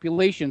black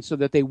population so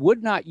that they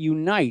would not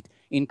unite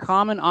in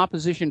common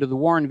opposition to the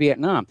war in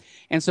Vietnam.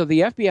 And so the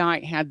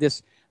FBI had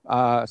this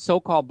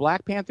so-called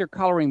Black Panther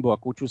coloring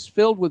book, which was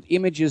filled with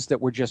images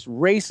that were just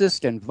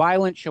racist and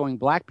violent, showing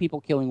black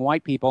people killing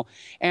white people,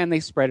 and they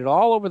spread it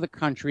all over the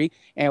country.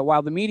 And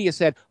while the media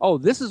said, "Oh,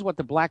 this is what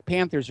the Black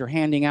Panthers are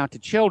handing out to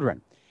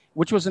children,"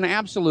 which was an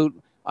absolute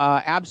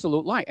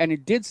lie, and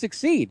it did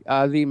succeed.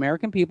 The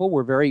American people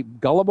were very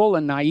gullible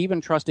and naive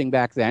and trusting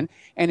back then,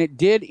 and it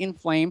did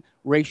inflame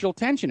racial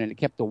tension, and it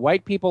kept the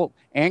white people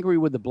angry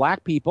with the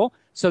black people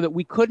so that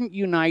we couldn't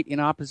unite in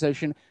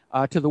opposition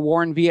to the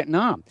war in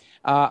Vietnam.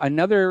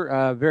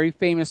 Another very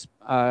famous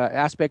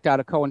aspect out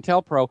of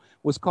COINTELPRO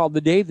was called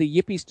the day the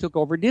Yippies took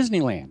over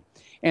Disneyland.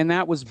 And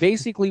that was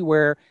basically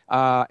where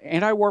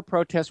anti-war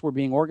protests were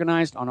being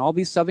organized on all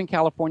these Southern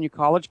California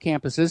college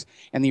campuses.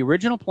 And the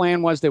original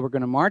plan was they were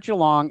going to march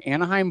along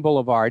Anaheim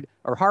Boulevard,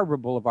 or Harbor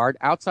Boulevard,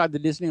 outside the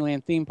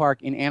Disneyland theme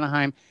park in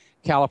Anaheim,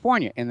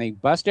 California. And they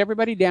bust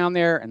everybody down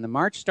there, and the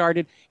march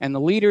started, and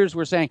the leaders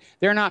were saying,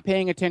 "They're not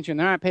paying attention,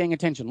 they're not paying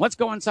attention. Let's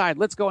go inside,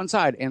 let's go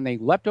inside." And they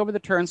leapt over the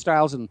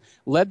turnstiles and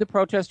led the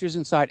protesters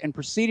inside and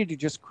proceeded to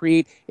just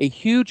create a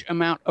huge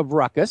amount of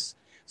ruckus.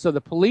 So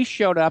the police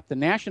showed up, the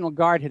National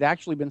Guard had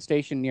actually been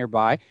stationed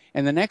nearby,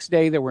 and the next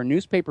day there were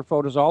newspaper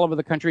photos all over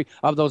the country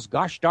of those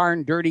gosh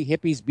darn dirty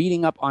hippies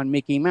beating up on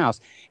Mickey Mouse.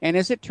 And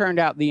as it turned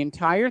out, the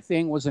entire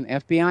thing was an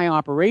FBI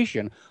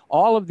operation.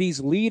 All of these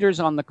leaders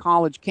on the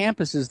college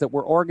campuses that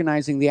were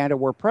organizing the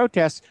anti-war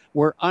protests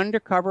were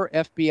undercover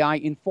FBI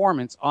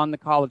informants on the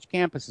college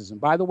campuses.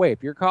 And by the way,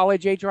 if you're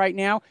college age right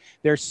now,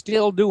 they're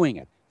still doing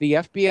it. The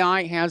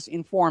FBI has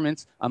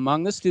informants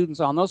among the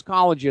students on those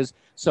colleges,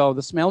 so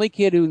the smelly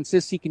kid who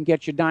insists he can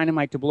get you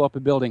dynamite to blow up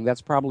a building,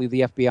 that's probably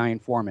the FBI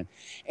informant.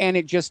 And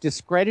it just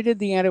discredited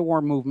the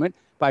anti-war movement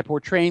by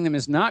portraying them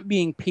as not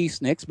being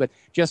peaceniks, but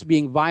just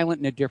being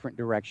violent in a different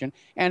direction,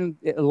 and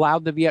it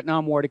allowed the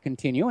Vietnam War to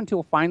continue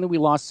until finally we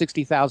lost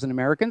 60,000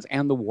 Americans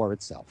and the war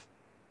itself.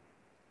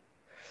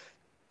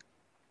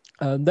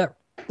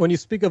 When you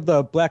speak of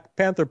the Black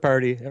Panther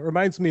Party, it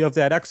reminds me of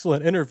that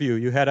excellent interview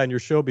you had on your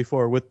show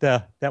before with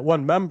that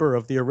one member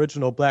of the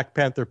original Black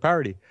Panther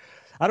Party.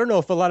 I don't know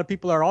if a lot of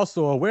people are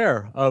also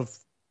aware of,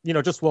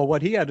 just, well,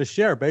 what he had to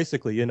share,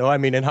 basically, I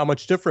mean, and how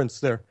much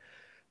difference there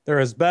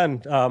has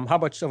been, how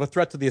much of a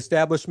threat to the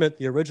establishment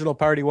the original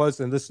party was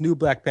and this new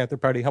Black Panther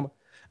Party.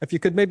 If you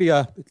could maybe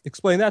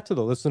explain that to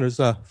the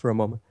listeners for a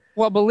moment.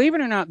 Well, believe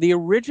it or not, the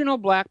original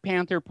Black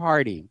Panther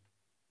Party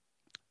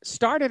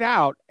started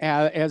out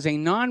as a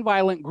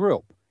nonviolent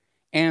group,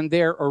 and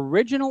their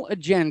original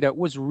agenda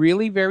was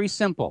really very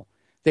simple.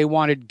 They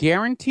wanted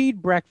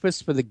guaranteed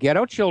breakfast for the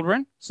ghetto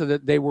children so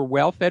that they were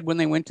well fed when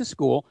they went to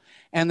school.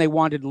 And they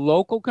wanted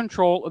local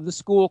control of the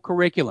school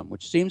curriculum,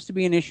 which seems to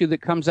be an issue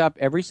that comes up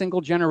every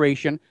single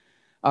generation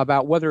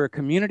about whether a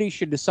community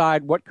should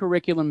decide what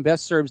curriculum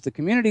best serves the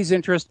community's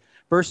interest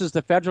versus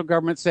the federal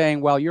government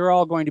saying, well, you're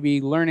all going to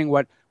be learning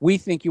what we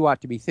think you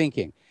ought to be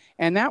thinking.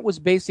 And that was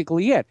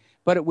basically it.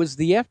 But it was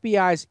the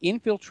FBI's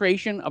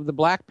infiltration of the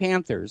Black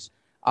Panthers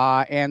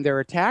and their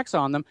attacks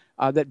on them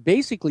that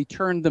basically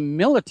turned them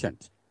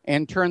militant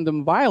and turned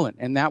them violent.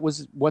 And that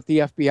was what the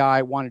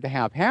FBI wanted to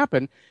have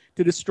happen,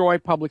 to destroy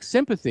public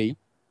sympathy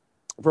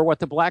for what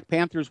the Black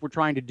Panthers were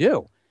trying to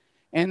do.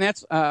 And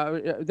that's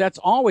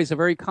always a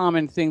very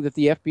common thing that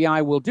the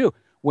FBI will do.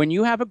 When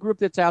you have a group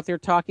that's out there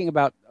talking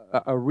about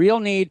a real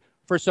need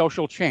for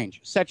social change,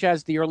 such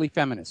as the early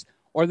feminists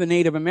or the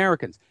Native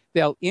Americans,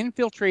 they'll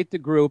infiltrate the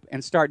group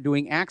and start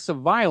doing acts of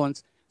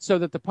violence so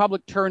that the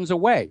public turns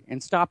away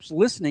and stops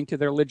listening to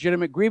their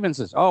legitimate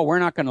grievances. Oh, we're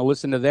not going to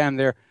listen to them.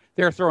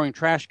 They're throwing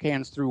trash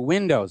cans through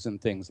windows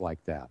and things like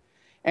that.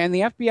 And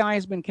the FBI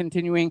has been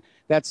continuing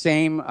that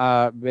same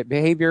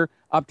behavior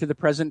up to the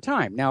present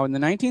time. Now, in the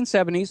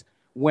 1970s,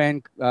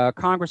 when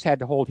Congress had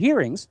to hold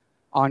hearings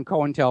on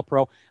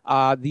COINTELPRO,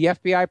 the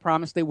FBI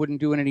promised they wouldn't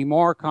do it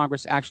anymore.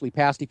 Congress actually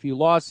passed a few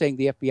laws saying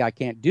the FBI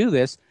can't do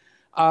this.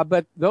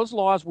 But those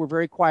laws were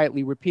very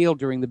quietly repealed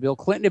during the Bill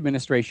Clinton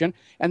administration.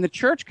 And the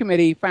Church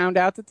Committee found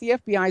out that the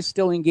FBI is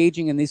still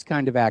engaging in these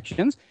kind of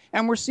actions.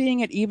 And we're seeing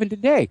it even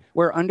today,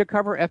 where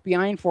undercover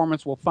FBI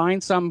informants will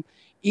find some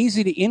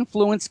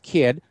easy-to-influence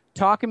kid,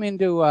 talk him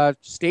into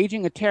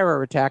staging a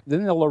terror attack,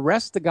 then they'll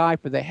arrest the guy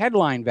for the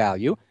headline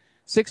value.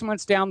 6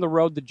 months down the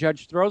road, the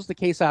judge throws the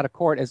case out of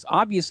court as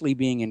obviously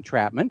being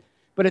entrapment.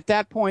 But at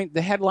that point,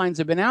 the headlines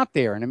have been out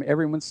there, and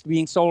everyone's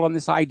being sold on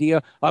this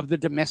idea of the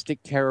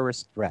domestic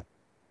terrorist threat.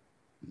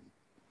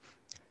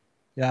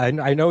 Yeah,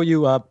 I know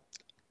you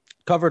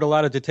covered a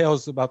lot of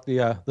details about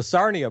the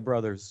Sarnia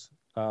brothers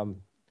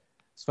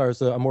as far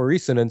as a more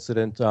recent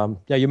incident.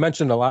 Yeah, you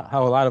mentioned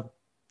how a lot of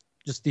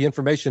just the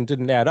information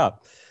didn't add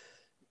up.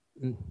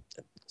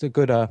 It's a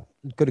good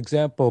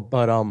example,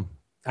 but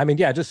I mean,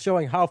 yeah, just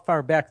showing how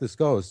far back this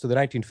goes to the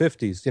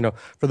 1950s. You know,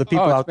 for the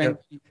people out there.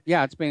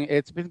 Yeah,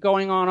 it's been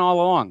going on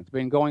all along. It's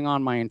been going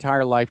on my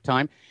entire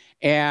lifetime,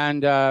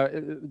 and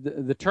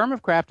the term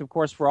of craft, of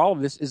course, for all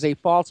of this is a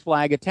false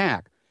flag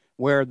attack,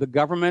 where the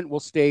government will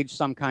stage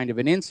some kind of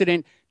an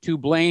incident to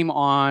blame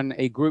on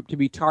a group to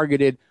be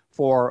targeted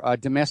for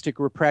domestic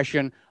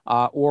repression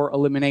or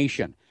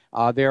elimination.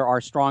 There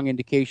are strong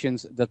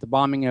indications that the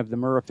bombing of the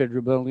Murrah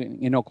Federal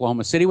Building in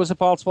Oklahoma City was a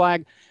false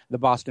flag. The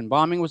Boston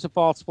bombing was a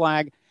false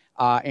flag.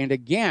 And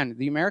again,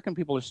 the American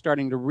people are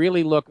starting to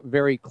really look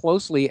very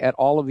closely at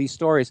all of these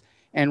stories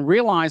and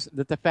realize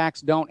that the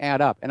facts don't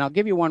add up. And I'll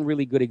give you one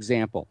really good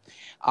example.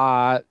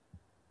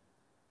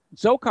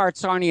 Dzhokhar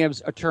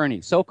Tsarnaev's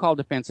attorney, so-called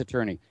defense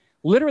attorney,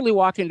 literally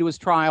walked into his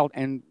trial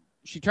and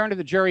she turned to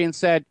the jury and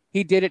said,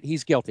 he did it,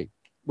 he's guilty,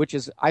 which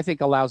is, I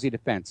think, a lousy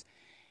defense.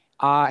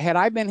 Had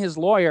I been his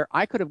lawyer,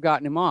 I could have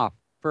gotten him off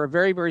for a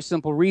very, very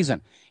simple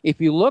reason. If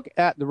you look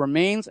at the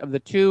remains of the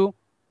two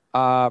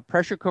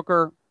pressure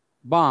cooker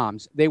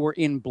bombs, they were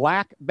in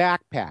black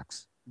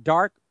backpacks,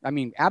 dark, I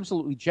mean,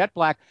 absolutely jet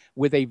black,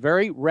 with a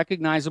very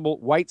recognizable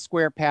white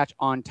square patch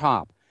on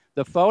top.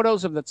 The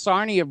photos of the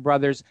Tsarnaev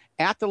brothers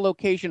at the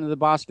location of the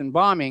Boston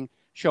bombing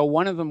show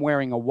one of them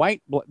wearing a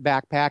white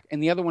backpack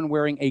and the other one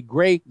wearing a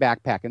gray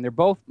backpack, and they're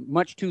both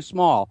much too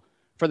small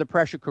for the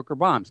pressure cooker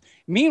bombs.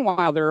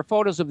 Meanwhile, there are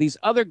photos of these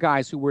other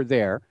guys who were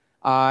there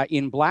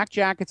in black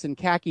jackets and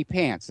khaki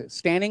pants,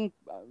 standing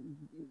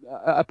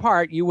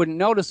apart. You wouldn't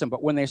notice them,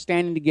 but when they're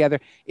standing together,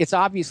 it's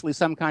obviously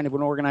some kind of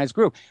an organized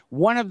group.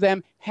 One of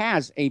them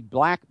has a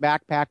black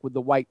backpack with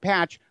the white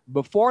patch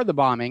before the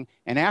bombing,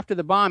 and after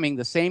the bombing,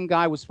 the same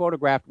guy was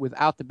photographed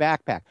without the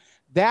backpack.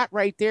 That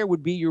right there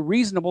would be your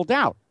reasonable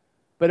doubt,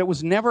 but it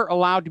was never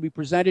allowed to be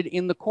presented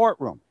in the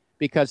courtroom,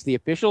 because the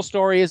official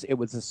story is it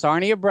was the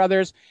Tsarnaev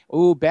brothers.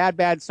 Ooh, bad,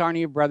 bad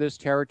Tsarnaev brothers,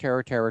 terror,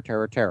 terror, terror,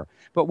 terror, terror.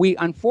 But we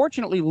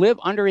unfortunately live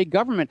under a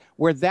government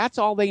where that's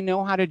all they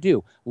know how to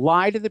do,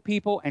 lie to the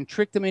people and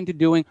trick them into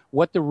doing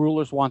what the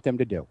rulers want them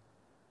to do.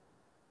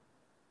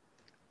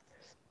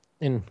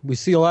 And we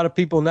see a lot of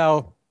people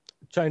now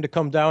trying to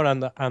come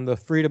down on the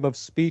freedom of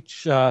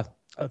speech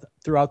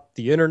throughout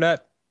the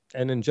internet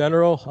and in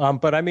general.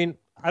 But I mean,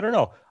 I don't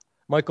know.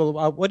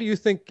 Michael, what do you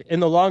think in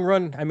the long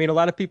run? I mean, a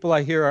lot of people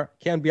I hear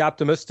can be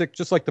optimistic,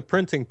 just like the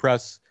printing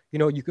press. You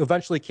know, you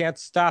eventually can't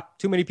stop.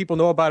 Too many people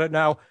know about it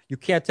now. You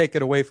can't take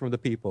it away from the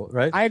people,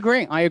 right? I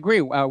agree.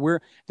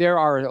 There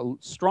are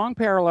strong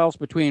parallels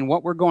between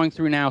what we're going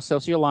through now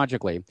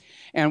sociologically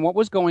and what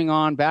was going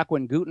on back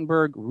when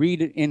Gutenberg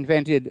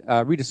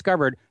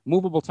rediscovered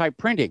movable type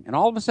printing. And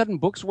all of a sudden,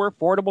 books were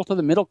affordable to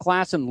the middle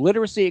class and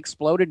literacy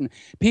exploded, and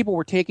people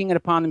were taking it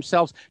upon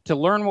themselves to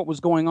learn what was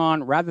going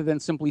on rather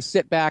than simply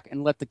sit back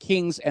and let the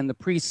kings and the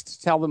priests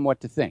tell them what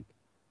to think.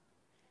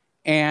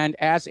 And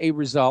as a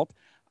result,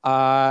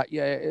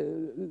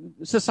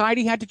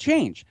 society had to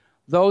change.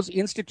 Those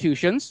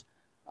institutions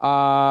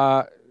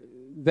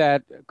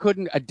that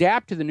couldn't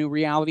adapt to the new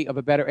reality of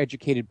a better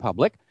educated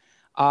public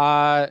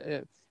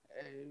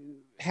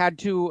had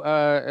to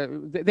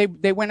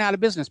they went out of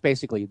business.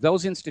 Basically,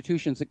 those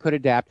institutions that could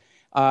adapt,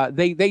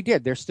 they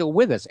did. They're still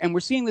with us, and we're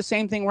seeing the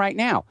same thing right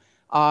now.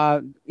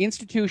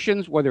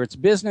 Institutions, whether it's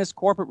business,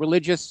 corporate,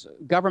 religious,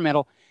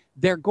 governmental,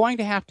 they're going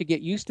to have to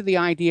get used to the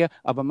idea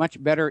of a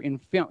much better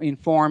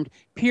informed,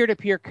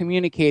 peer-to-peer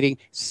communicating,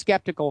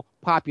 skeptical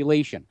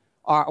population,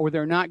 or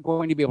they're not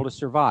going to be able to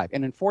survive.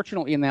 And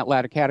unfortunately, in that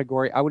latter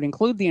category, I would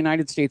include the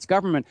United States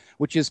government,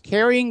 which is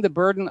carrying the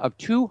burden of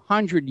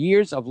 200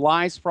 years of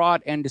lies,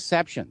 fraud, and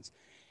deceptions.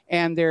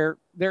 And they're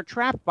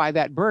trapped by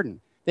that burden.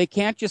 They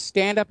can't just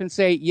stand up and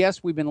say,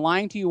 yes, we've been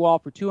lying to you all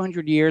for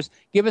 200 years.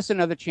 Give us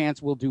another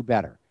chance. We'll do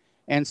better.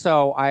 And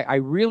so I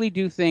really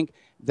do think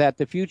that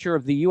the future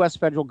of the U.S.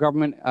 federal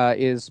government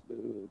is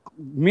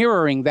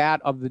mirroring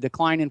that of the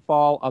decline and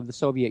fall of the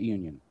Soviet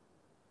Union.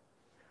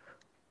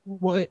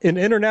 Well, in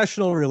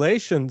international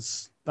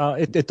relations,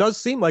 it does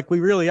seem like we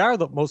really are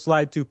the most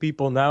lied to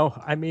people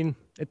now. I mean,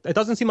 it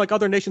doesn't seem like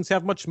other nations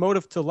have much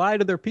motive to lie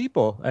to their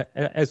people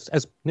as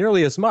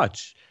nearly as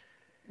much.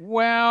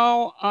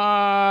 Well,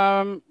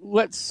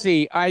 let's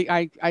see.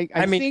 I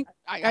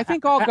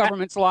think all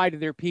governments lie to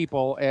their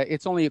people.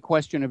 It's only a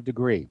question of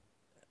degree.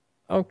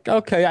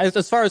 Okay.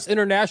 As far as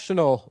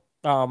international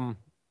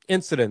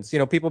incidents,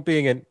 people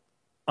being in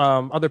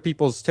other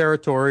people's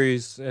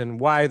territories and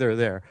why they're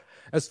there.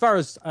 As far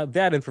as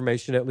that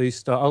information, at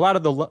least, a lot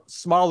of the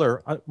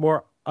smaller,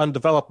 more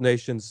undeveloped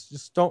nations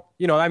just don't,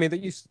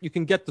 you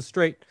can get the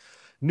straight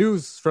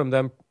news from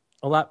them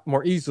a lot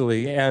more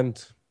easily.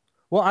 And,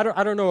 well,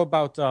 I don't know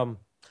about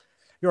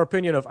your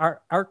opinion of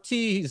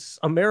RT's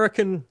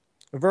American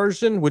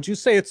version. Would you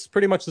say it's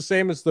pretty much the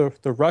same as the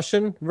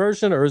Russian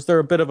version, or is there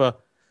a bit of a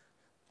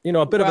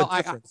a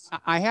difference?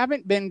 I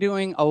haven't been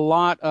doing a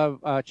lot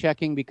of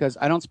checking because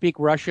I don't speak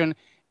Russian,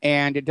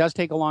 and it does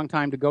take a long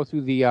time to go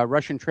through the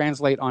Russian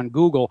translate on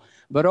Google.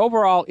 But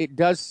overall, it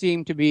does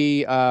seem to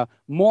be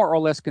more or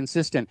less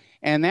consistent.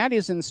 And that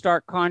is in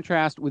stark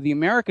contrast with the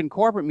American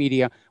corporate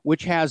media,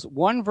 which has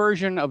one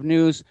version of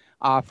news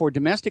for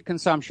domestic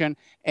consumption,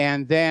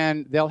 and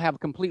then they'll have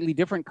completely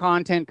different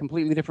content,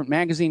 completely different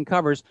magazine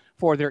covers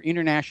for their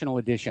international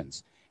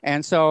editions.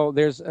 And so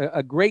there's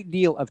a great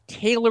deal of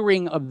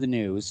tailoring of the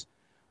news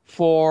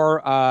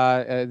for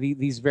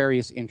these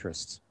various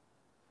interests.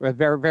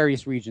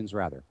 Various regions,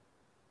 rather.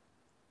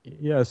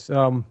 Yes.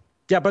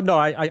 Yeah, but no,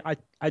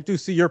 I do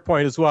see your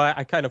point as well.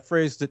 I kind of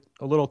phrased it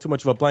a little too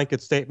much of a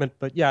blanket statement.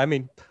 But yeah, I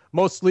mean,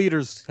 most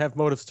leaders have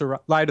motives to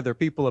lie to their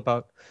people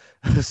about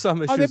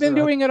some issues. Oh, they've been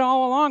doing it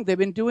all along. They've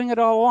been doing it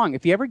all along.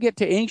 If you ever get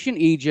to ancient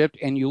Egypt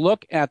and you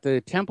look at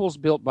the temples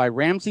built by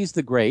Ramses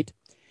the Great,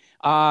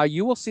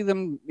 you will see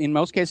them, in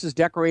most cases,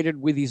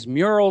 decorated with these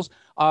murals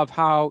of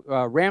how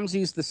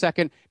Ramses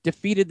II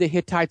defeated the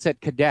Hittites at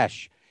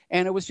Kadesh.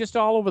 And it was just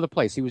all over the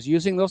place. He was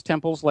using those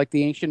temples like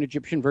the ancient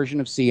Egyptian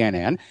version of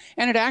CNN.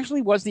 And it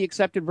actually was the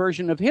accepted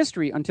version of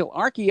history until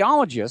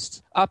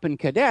archaeologists up in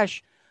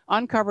Kadesh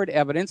uncovered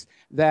evidence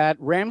that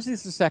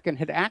Ramses II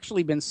had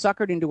actually been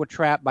suckered into a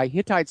trap by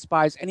Hittite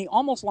spies, and he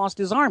almost lost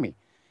his army.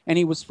 And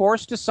he was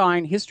forced to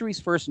sign history's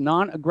first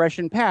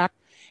non-aggression pact,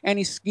 and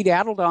he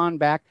skedaddled on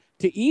back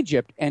to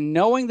Egypt, and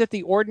knowing that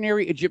the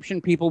ordinary Egyptian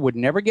people would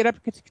never get up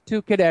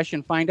to Kadesh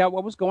and find out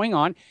what was going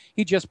on,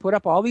 he just put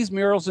up all these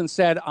murals and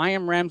said, I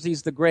am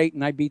Ramses the Great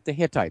and I beat the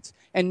Hittites.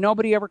 And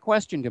nobody ever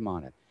questioned him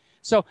on it.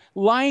 So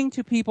lying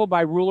to people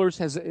by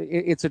rulers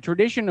it's a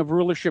tradition of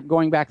rulership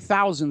going back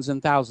thousands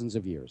and thousands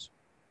of years.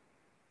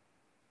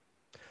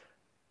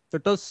 There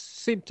does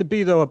seem to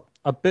be, though,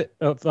 a bit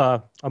of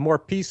a more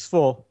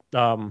peaceful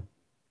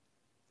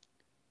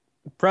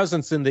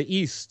presence in the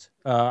east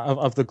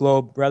of the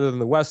globe rather than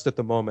the west at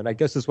the moment, I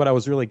guess is what I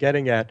was really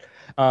getting at.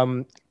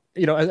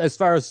 As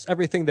far as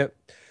everything that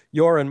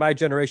your and my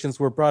generations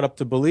were brought up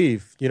to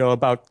believe,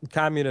 about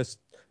communist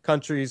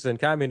countries and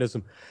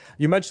communism.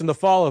 You mentioned the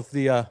fall of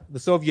the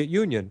Soviet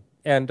Union.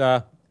 And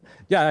I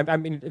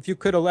mean, if you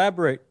could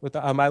elaborate with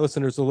my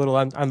listeners a little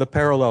on the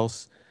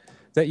parallels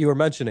that you were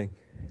mentioning.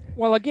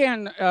 Well,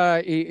 again,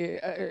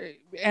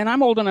 and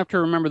I'm old enough to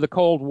remember the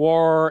Cold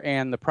War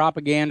and the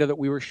propaganda that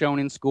we were shown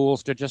in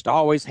schools to just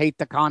always hate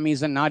the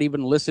commies and not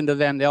even listen to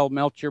them. They'll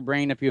melt your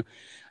brain if you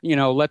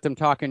let them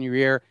talk in your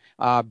ear.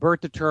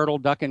 Bert the Turtle,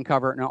 duck and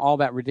cover, and all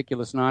that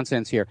ridiculous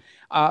nonsense here.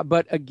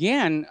 But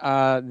again,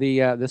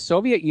 the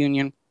Soviet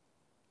Union,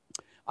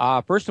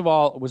 first of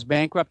all, was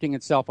bankrupting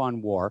itself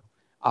on war.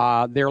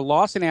 Their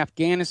loss in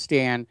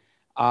Afghanistan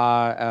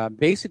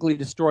basically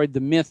destroyed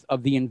the myth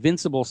of the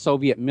invincible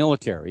Soviet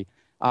military.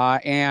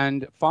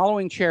 And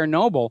following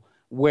Chernobyl,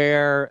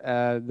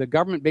 where the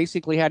government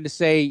basically had to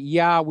say,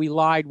 yeah, we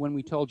lied when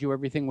we told you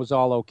everything was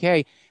all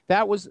okay,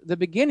 that was the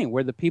beginning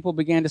where the people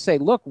began to say,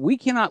 look, we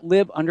cannot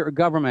live under a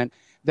government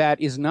that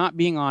is not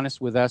being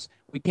honest with us.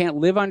 We can't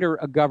live under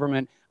a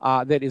government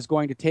that is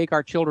going to take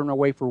our children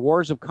away for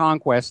wars of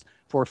conquest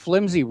for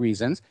flimsy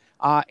reasons.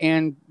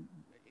 And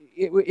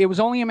it was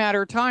only a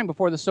matter of time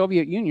before the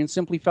Soviet Union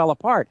simply fell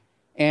apart.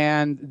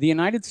 And the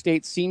United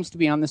States seems to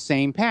be on the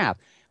same path.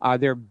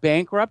 They're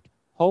bankrupt,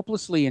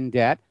 hopelessly in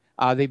debt.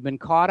 They've been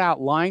caught out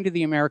lying to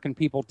the American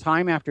people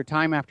time after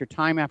time after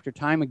time after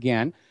time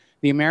again.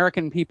 The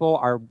American people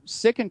are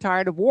sick and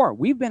tired of war.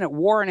 We've been at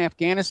war in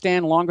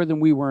Afghanistan longer than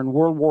we were in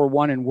World War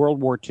I and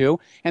World War II,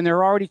 and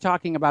they're already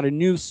talking about a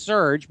new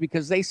surge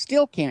because they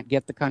still can't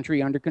get the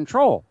country under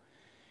control.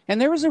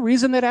 And there is a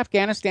reason that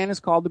Afghanistan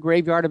is called the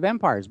graveyard of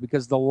empires,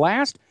 because the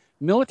last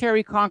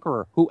military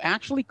conqueror who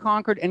actually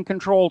conquered and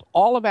controlled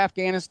all of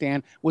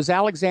Afghanistan was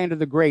Alexander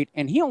the Great,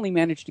 and he only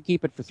managed to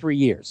keep it for 3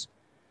 years.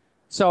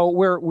 So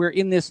we're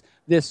in this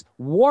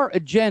war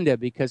agenda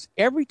because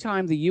every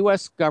time the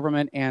U.S.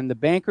 government and the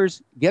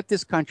bankers get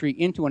this country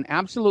into an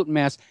absolute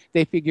mess,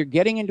 they figure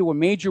getting into a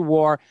major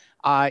war,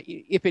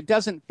 if it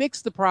doesn't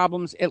fix the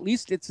problems, at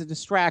least it's a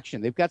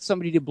distraction. They've got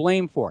somebody to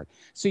blame for it.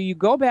 So you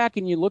go back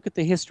and you look at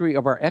the history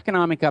of our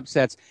economic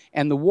upsets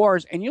and the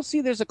wars, and you'll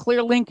see there's a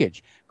clear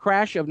linkage.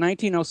 Crash of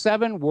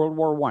 1907, World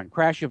War I.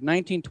 Crash of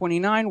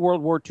 1929,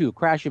 World War II.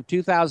 Crash of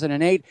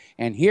 2008.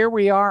 And here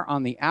we are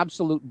on the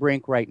absolute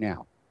brink right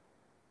now.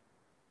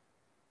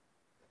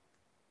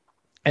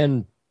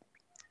 And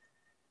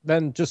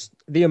then just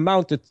the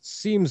amount, it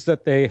seems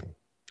that they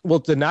will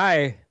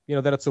deny,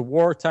 that it's a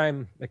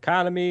wartime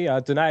economy,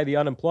 deny the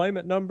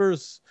unemployment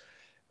numbers,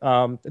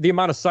 the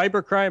amount of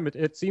cybercrime.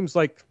 It seems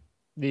like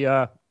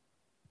the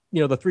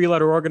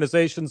three-letter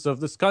organizations of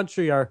this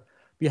country are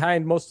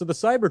behind most of the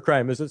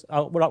cybercrime. Is this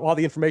what all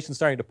the information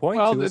starting to point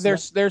to? Well,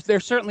 they're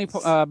certainly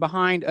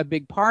behind a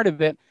big part of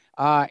it.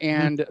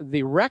 And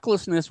the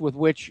recklessness with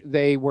which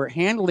they were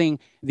handling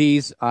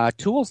these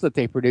tools that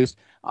they produced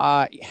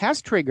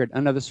has triggered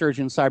another surge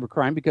in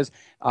cybercrime because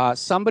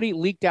somebody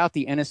leaked out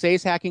the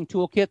NSA's hacking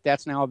toolkit.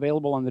 That's now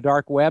available on the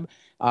dark web.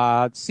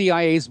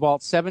 CIA's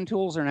Vault 7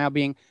 tools are now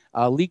being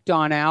leaked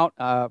on out.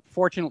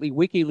 Fortunately,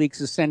 WikiLeaks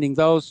is sending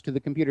those to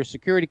the computer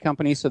security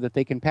companies so that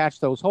they can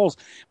patch those holes.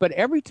 But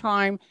every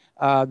time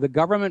the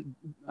government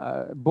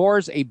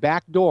bores a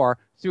back door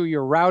through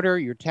your router,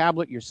 your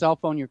tablet, your cell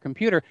phone, your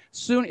computer,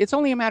 soon it's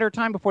only a matter of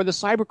time before the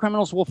cyber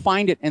criminals will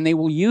find it and they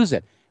will use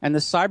it. And the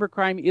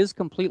cybercrime is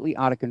completely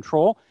out of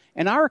control.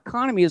 And our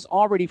economy is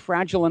already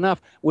fragile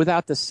enough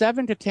without the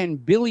 $7 to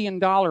 $10 billion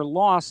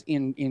loss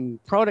in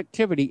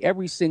productivity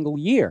every single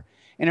year.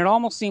 And it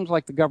almost seems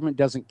like the government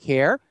doesn't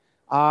care.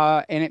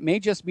 And it may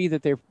just be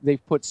that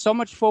they've put so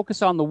much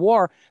focus on the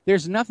war,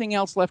 there's nothing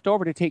else left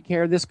over to take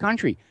care of this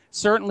country.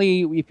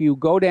 Certainly, if you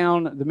go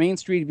down the main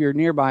street of your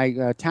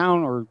nearby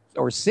town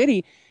or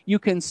city, you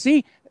can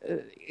see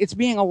it's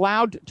being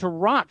allowed to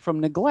rot from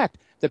neglect.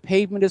 The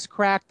pavement is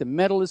cracked, the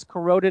metal is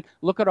corroded.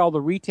 Look at all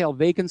the retail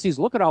vacancies.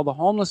 Look at all the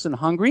homeless and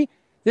hungry.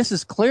 This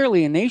is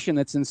clearly a nation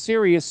that's in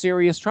serious,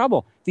 serious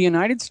trouble. The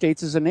United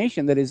States is a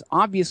nation that is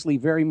obviously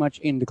very much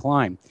in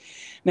decline.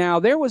 Now,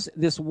 there was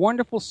this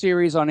wonderful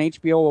series on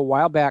HBO a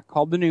while back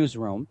called The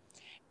Newsroom,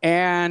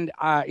 and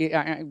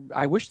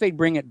I wish they'd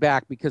bring it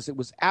back because it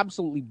was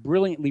absolutely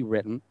brilliantly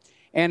written.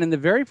 And in the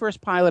very first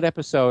pilot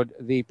episode,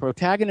 the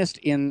protagonist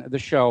in the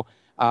show,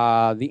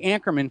 the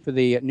anchorman for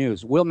the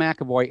news, Will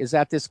McAvoy, is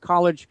at this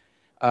college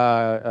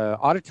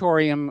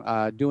auditorium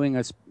doing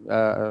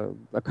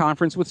a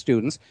conference with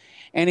students,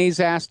 and he's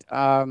asked,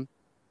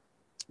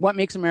 what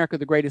makes America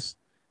the greatest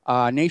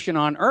nation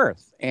on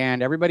earth?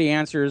 And everybody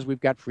answers, we've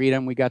got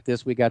freedom, we got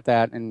this, we got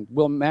that. And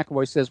Will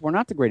McAvoy says, we're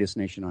not the greatest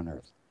nation on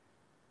earth.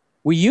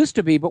 We used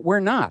to be, but we're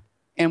not.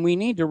 And we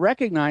need to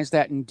recognize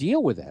that and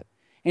deal with it.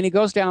 And he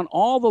goes down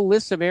all the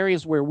lists of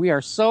areas where we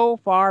are so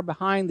far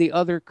behind the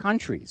other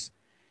countries.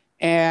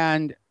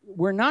 And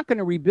we're not going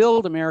to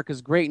rebuild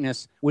America's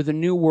greatness with a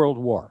new world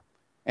war.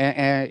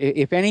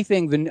 If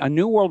anything, a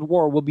new world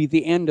war will be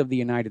the end of the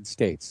United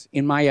States,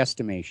 in my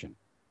estimation.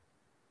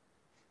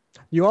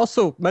 You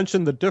also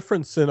mentioned the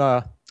difference in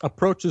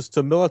approaches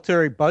to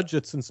military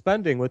budgets and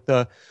spending with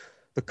the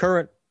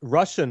current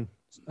Russian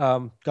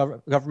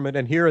government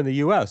and here in the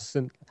U.S.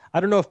 And I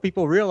don't know if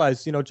people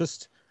realize,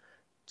 just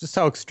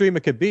how extreme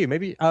it could be.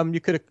 Maybe you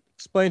could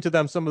explain to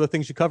them some of the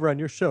things you cover on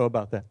your show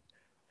about that.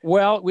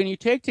 Well, when you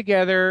take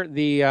together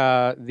the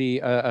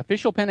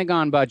official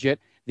Pentagon budget,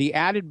 the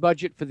added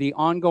budget for the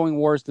ongoing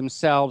wars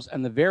themselves,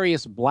 and the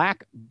various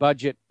black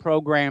budget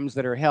programs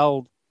that are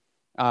held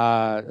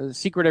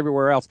secret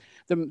everywhere else,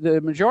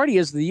 the majority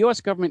is the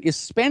U.S. government is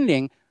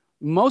spending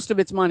most of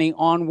its money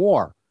on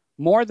war.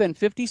 More than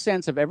 50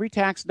 cents of every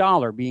tax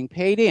dollar being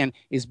paid in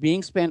is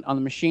being spent on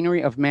the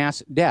machinery of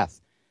mass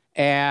death.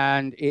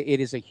 And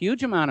it is a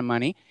huge amount of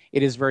money.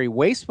 It is very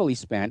wastefully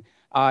spent.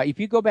 If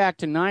you go back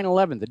to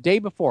 9/11, the day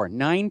before,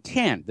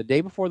 9/10, the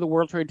day before the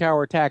World Trade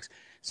Tower attacks,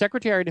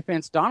 Secretary of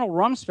Defense Donald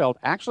Rumsfeld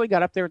actually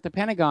got up there at the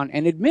Pentagon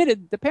and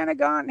admitted the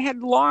Pentagon had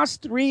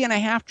lost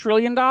 $3.5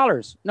 trillion.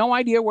 No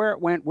idea where it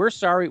went. We're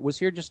sorry. It was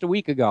here just a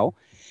week ago.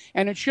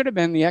 And it should have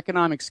been the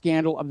economic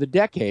scandal of the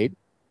decade.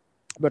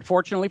 But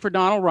fortunately for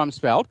Donald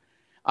Rumsfeld,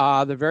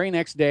 the very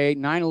next day,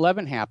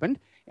 9/11 happened.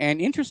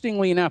 And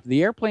interestingly enough,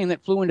 the airplane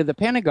that flew into the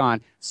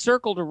Pentagon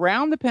circled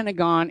around the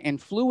Pentagon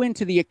and flew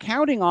into the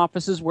accounting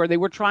offices where they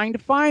were trying to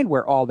find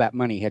where all that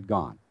money had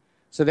gone.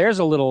 So there's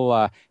a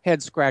little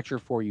head scratcher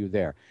for you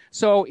there.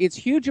 So it's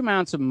huge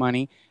amounts of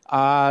money.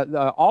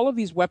 All of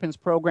these weapons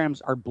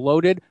programs are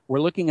bloated.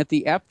 We're looking at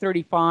the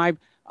F-35,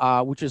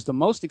 which is the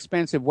most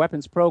expensive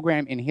weapons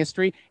program in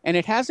history, and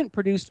it hasn't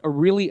produced a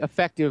really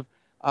effective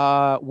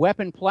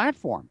weapon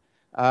platform.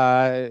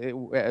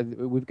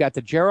 We've got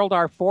the Gerald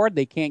R. Ford.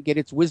 They can't get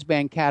its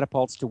whiz-bang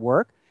catapults to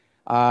work.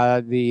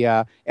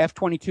 The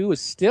F-22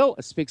 is still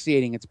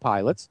asphyxiating its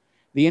pilots.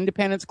 The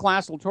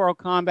Independence-class littoral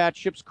combat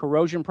ships,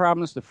 corrosion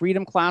problems. The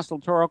Freedom-class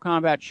littoral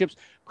combat ships,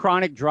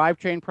 chronic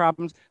drivetrain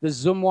problems. The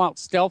Zumwalt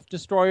stealth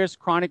destroyers,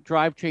 chronic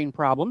drivetrain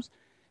problems.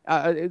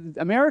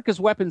 America's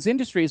weapons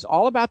industry is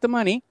all about the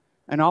money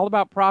and all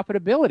about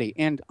profitability.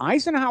 And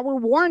Eisenhower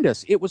warned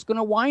us it was going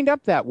to wind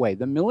up that way.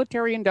 The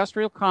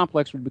military-industrial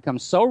complex would become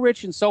so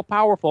rich and so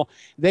powerful,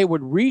 they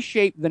would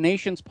reshape the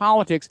nation's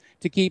politics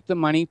to keep the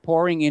money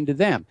pouring into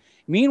them.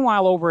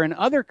 Meanwhile, over in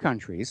other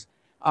countries,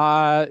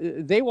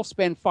 they will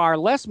spend far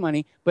less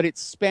money, but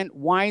it's spent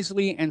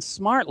wisely and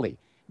smartly,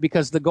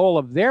 because the goal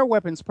of their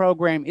weapons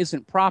program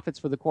isn't profits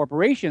for the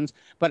corporations,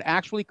 but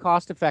actually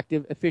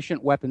cost-effective,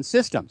 efficient weapon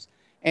systems.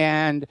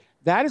 And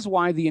that is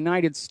why the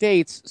United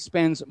States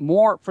spends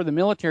more for the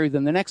military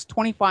than the next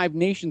 25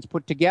 nations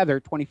put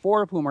together,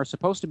 24 of whom are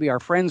supposed to be our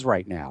friends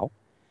right now.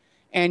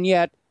 And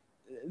yet,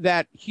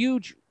 that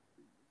huge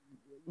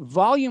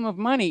volume of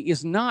money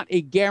is not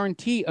a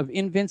guarantee of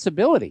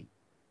invincibility.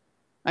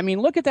 I mean,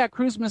 look at that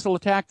cruise missile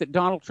attack that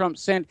Donald Trump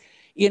sent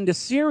into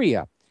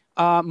Syria.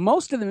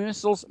 Most of the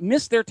missiles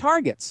missed their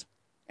targets,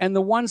 and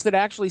the ones that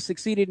actually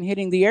succeeded in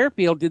hitting the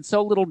airfield did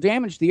so little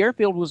damage, the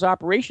airfield was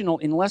operational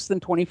in less than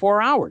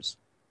 24 hours.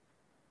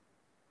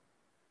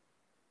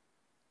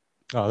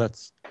 Oh,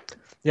 that's,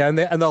 yeah, and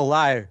they'll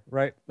lie,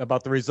 right,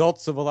 about the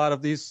results of a lot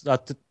of these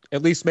to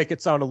at least make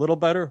it sound a little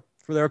better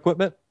for their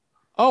equipment.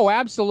 Oh,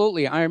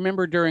 absolutely. I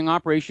remember during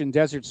Operation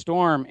Desert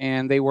Storm,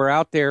 and they were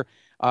out there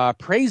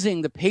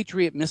praising the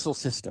Patriot missile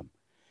system.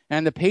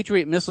 And the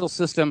Patriot missile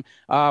system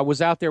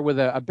was out there with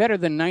a better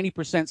than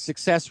 90%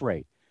 success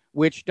rate,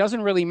 which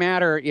doesn't really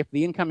matter if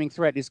the incoming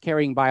threat is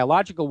carrying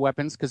biological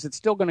weapons, because it's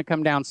still going to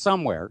come down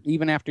somewhere,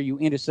 even after you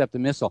intercept the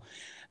missile.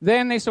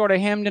 Then they sort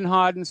of hemmed and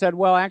hawed and said,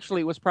 well,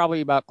 actually, it was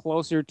probably about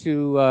closer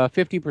to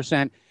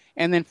 50%.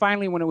 And then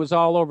finally, when it was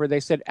all over, they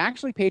said,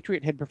 actually,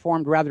 Patriot had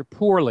performed rather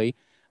poorly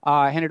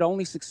and had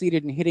only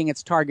succeeded in hitting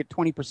its target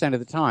 20% of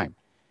the time.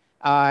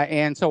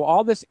 And so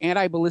all this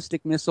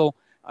anti-ballistic missile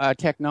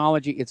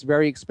technology, it's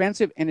very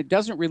expensive, and it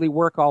doesn't really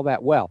work all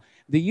that well.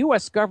 The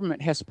U.S.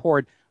 government has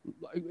poured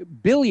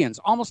billions,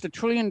 almost $1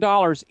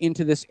 trillion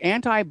into this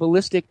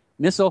anti-ballistic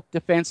missile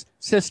defense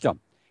system,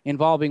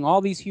 involving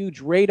all these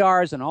huge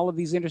radars and all of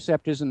these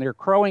interceptors, and they're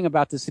crowing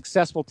about the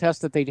successful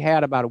test that they'd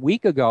had about a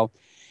week ago.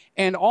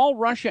 And all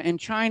Russia and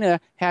China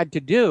had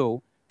to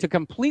do to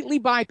completely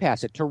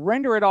bypass it, to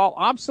render it all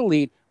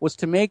obsolete, was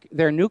to make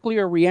their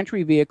nuclear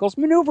reentry vehicles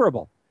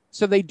maneuverable.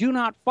 So they do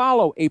not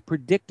follow a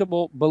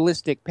predictable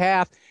ballistic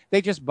path.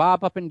 They just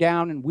bob up and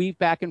down and weave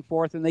back and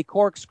forth, and they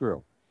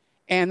corkscrew.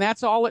 And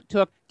that's all it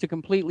took to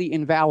completely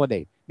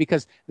invalidate,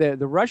 because the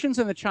Russians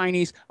and the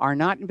Chinese are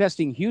not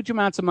investing huge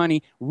amounts of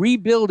money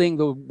rebuilding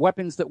the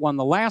weapons that won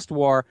the last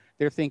war.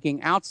 They're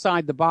thinking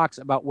outside the box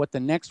about what the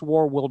next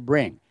war will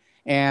bring.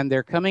 And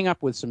they're coming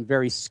up with some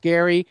very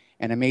scary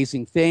and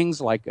amazing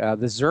things, like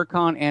the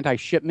Zircon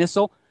anti-ship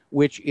missile,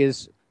 which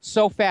is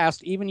so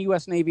fast, even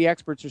U.S. Navy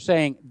experts are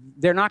saying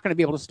they're not going to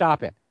be able to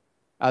stop it.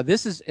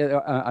 This is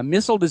a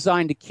missile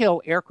designed to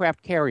kill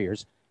aircraft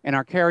carriers, and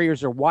our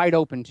carriers are wide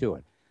open to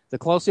it. The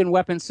close-in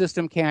weapon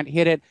system can't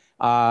hit it.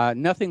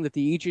 Nothing that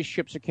the Aegis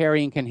ships are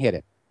carrying can hit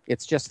it.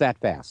 It's just that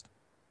fast.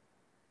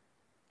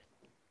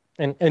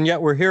 And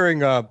yet we're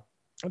hearing all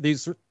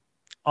these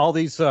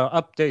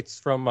updates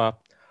from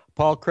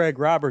Paul Craig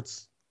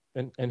Roberts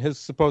and his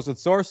supposed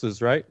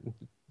sources, right?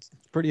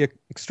 It's pretty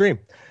extreme.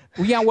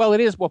 Well, yeah, well, it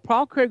is. Well,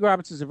 Paul Craig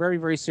Roberts is a very,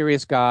 very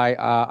serious guy.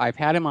 I've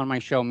had him on my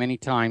show many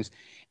times.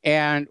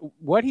 And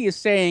what he is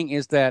saying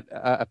is that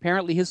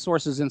apparently his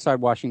sources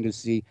inside Washington,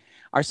 D.C.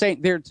 are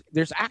saying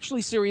there's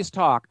actually serious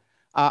talk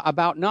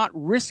about not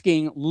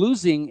risking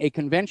losing a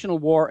conventional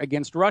war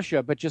against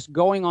Russia, but just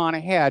going on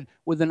ahead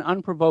with an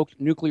unprovoked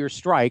nuclear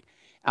strike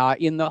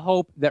in the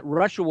hope that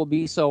Russia will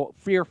be so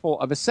fearful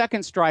of a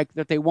second strike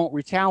that they won't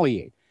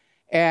retaliate.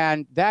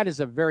 And that is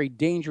a very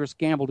dangerous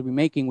gamble to be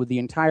making with the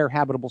entire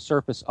habitable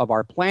surface of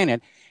our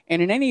planet.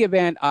 And in any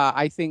event,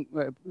 I think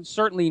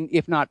certainly,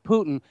 if not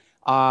Putin,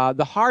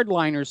 the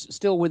hardliners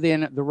still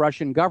within the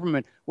Russian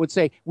government would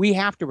say, we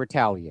have to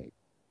retaliate.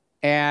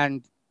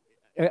 And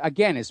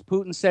again, as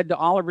Putin said to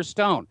Oliver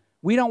Stone,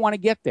 we don't want to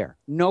get there.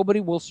 Nobody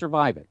will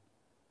survive it.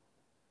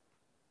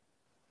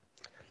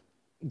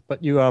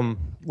 But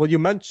you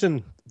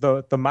mentioned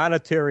the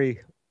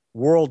monetary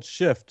world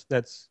shift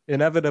that's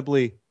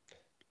inevitably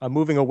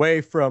moving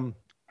away from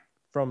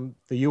the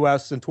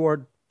U.S. and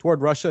toward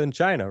Russia and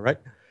China, right?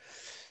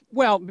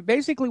 Well,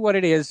 basically what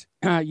it is,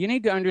 you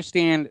need to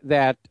understand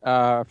that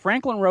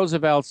Franklin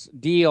Roosevelt's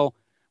deal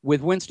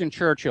with Winston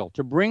Churchill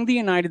to bring the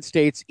United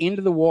States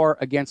into the war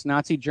against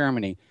Nazi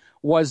Germany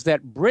was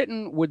that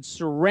Britain would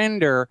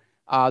surrender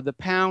the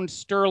pound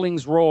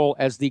sterling's role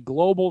as the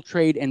global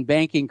trade and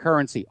banking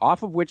currency,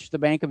 off of which the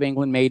Bank of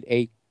England made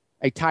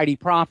a tidy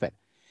profit.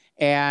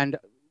 And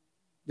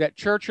that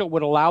Churchill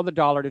would allow the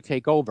dollar to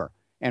take over.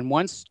 And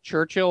once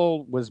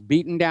Churchill was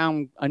beaten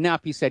down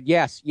enough, he said,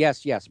 yes,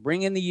 yes, yes,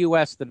 bring in the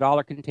U.S., the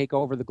dollar can take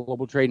over the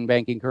global trade and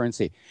banking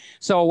currency.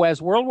 So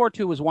as World War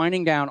II was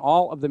winding down,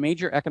 all of the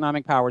major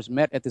economic powers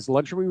met at this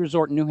luxury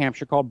resort in New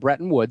Hampshire called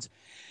Bretton Woods,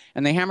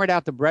 and they hammered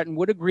out the Bretton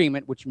Woods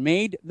Agreement, which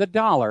made the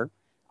dollar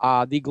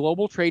the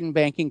global trade and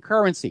banking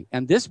currency.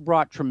 And this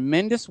brought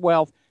tremendous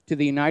wealth to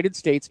the United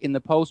States in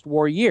the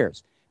post-war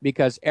years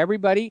because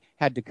everybody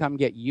had to come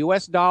get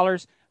U.S.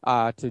 dollars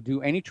to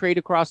do any trade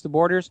across the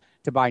borders,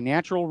 to buy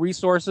natural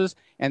resources,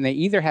 and they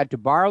either had to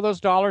borrow those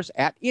dollars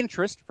at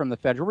interest from the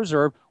Federal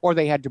Reserve, or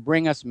they had to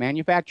bring us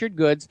manufactured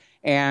goods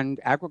and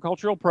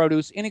agricultural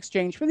produce in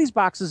exchange for these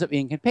boxes of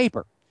ink and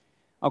paper.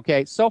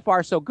 Okay, so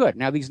far so good.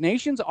 Now, these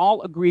nations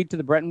all agreed to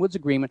the Bretton Woods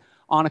Agreement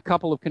on a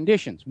couple of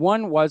conditions.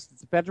 One was that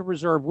the Federal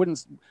Reserve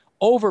wouldn't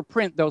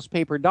overprint those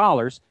paper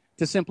dollars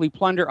to simply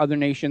plunder other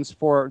nations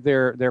for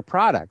their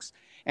products.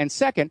 And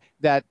second,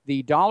 that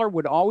the dollar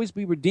would always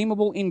be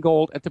redeemable in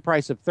gold at the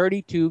price of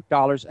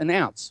 $32 an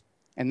ounce.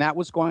 And that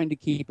was going to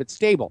keep it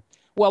stable.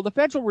 Well, the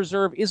Federal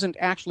Reserve isn't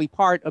actually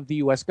part of the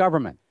U.S.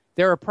 government.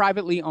 They're a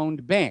privately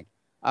owned bank.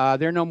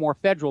 They're no more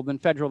federal than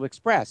Federal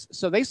Express.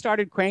 So they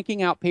started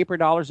cranking out paper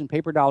dollars and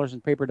paper dollars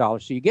and paper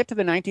dollars. So you get to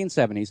the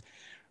 1970s,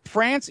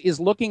 France is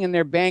looking in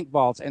their bank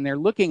vaults, and they're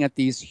looking at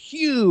these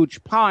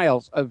huge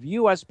piles of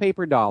U.S.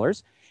 paper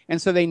dollars.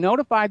 And so they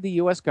notified the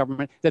U.S.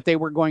 government that they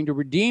were going to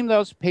redeem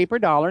those paper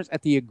dollars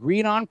at the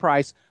agreed-on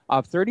price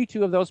of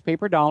 32 of those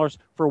paper dollars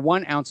for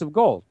 1 ounce of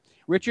gold.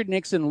 Richard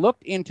Nixon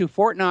looked into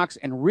Fort Knox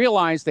and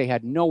realized they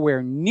had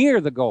nowhere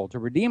near the gold to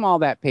redeem all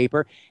that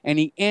paper, and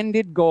he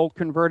ended gold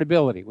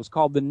convertibility. It was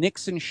called the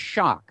Nixon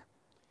shock.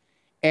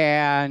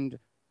 And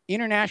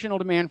international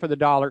demand for the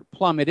dollar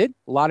plummeted.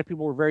 A lot of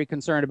people were very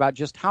concerned about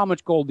just how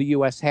much gold the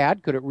U.S.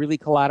 had. Could it really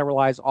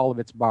collateralize all of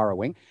its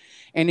borrowing?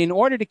 And in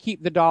order to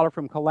keep the dollar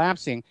from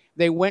collapsing,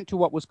 they went to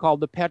what was called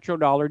the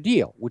petrodollar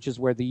deal, which is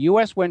where the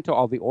U.S. went to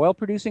all the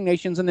oil-producing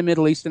nations in the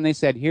Middle East, and they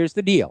said, here's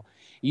the deal.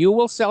 You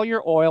will sell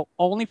your oil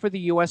only for the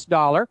U.S.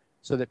 dollar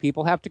so that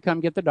people have to come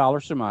get the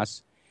dollars from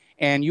us,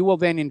 and you will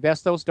then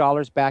invest those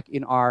dollars back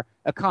in our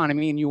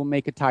economy, and you will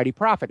make a tidy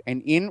profit.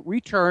 And in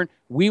return,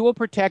 we will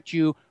protect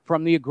you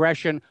from the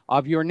aggression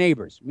of your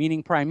neighbors,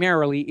 meaning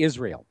primarily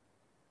Israel.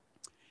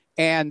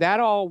 And that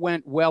all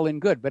went well and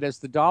good. But as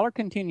the dollar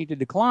continued to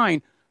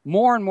decline,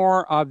 more and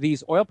more of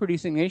these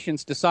oil-producing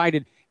nations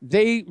decided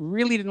they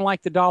really didn't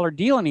like the dollar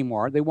deal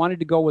anymore. They wanted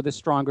to go with a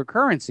stronger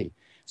currency.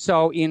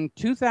 So in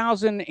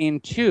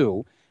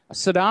 2002,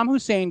 Saddam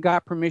Hussein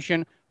got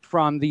permission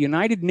from the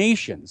United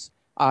Nations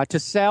to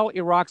sell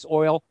Iraq's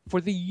oil for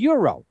the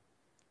euro.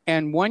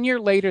 And 1 year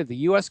later, the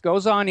U.S.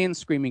 goes on in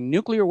screaming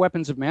nuclear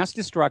weapons of mass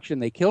destruction.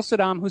 They kill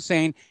Saddam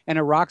Hussein, and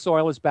Iraq's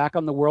oil is back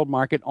on the world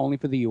market only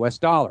for the U.S.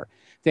 dollar.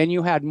 Then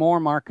you had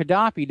Muammar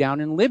Gaddafi down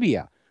in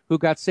Libya, who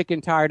got sick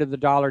and tired of the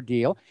dollar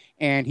deal,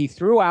 and he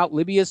threw out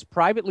Libya's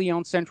privately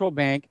owned central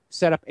bank,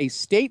 set up a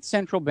state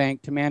central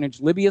bank to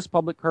manage Libya's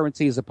public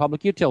currency as a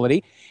public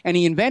utility, and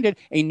he invented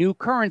a new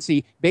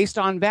currency based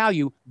on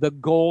value, the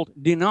gold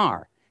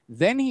dinar.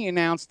 Then he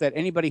announced that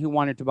anybody who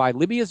wanted to buy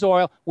Libya's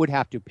oil would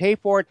have to pay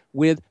for it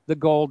with the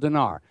gold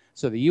dinar.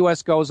 So the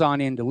U.S. goes on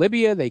into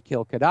Libya. They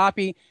kill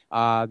Gaddafi.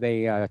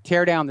 They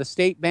tear down the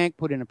state bank,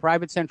 put in a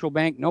private central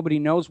bank. Nobody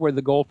knows where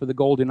the gold for the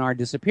gold dinar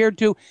disappeared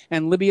to,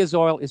 and Libya's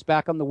oil is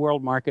back on the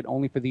world market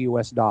only for the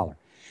U.S. dollar.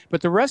 But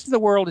the rest of the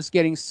world is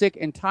getting sick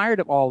and tired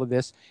of all of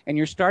this, and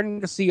you're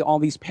starting to see all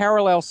these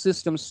parallel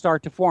systems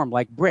start to form,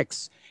 like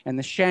BRICS and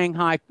the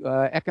Shanghai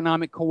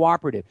Economic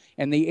Cooperative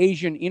and the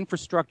Asian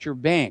Infrastructure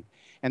Bank.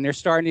 And they're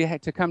starting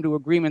to come to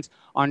agreements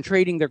on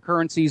trading their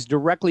currencies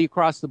directly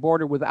across the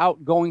border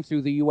without going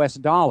through the U.S.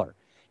 dollar.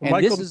 And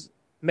Michael, this is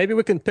maybe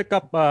we can pick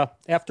up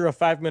after a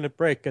 5-minute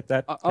break at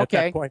that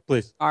point,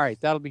 please. All right,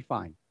 that'll be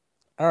fine.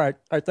 All right,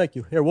 thank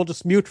you. Here, we'll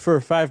just mute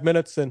for 5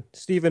 minutes, and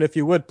Stephen, if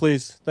you would,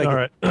 please. Thank you. All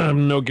right,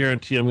 no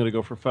guarantee I'm going to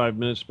go for 5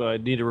 minutes, but I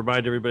need to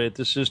remind everybody that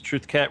this is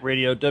Truth Cat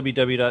Radio,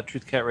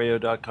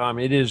 www.truthcatradio.com.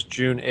 It is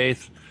June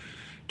 8th,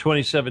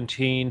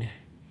 2017.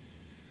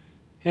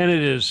 And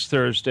it is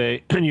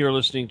Thursday, and you're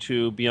listening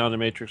to Beyond the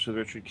Matrix with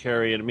Richard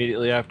Carey, and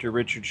immediately after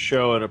Richard's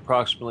show in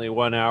approximately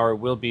 1 hour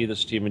will be the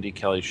Stephen D.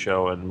 Kelly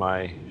Show, and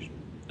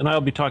I'll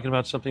be talking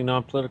about something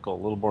non-political,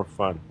 a little more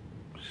fun.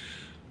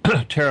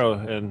 Tarot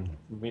and,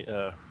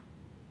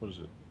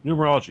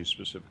 numerology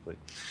specifically.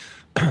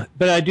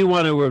 But I do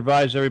want to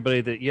advise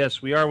everybody that,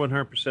 yes, we are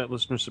 100%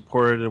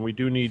 listener-supported, and we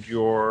do need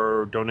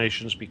your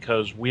donations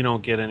because we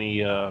don't get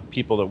any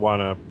people that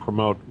want to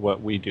promote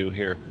what we do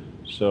here.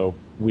 So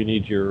we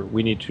need to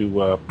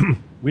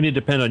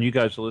depend on you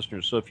guys, the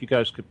listeners. So if you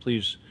guys could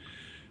please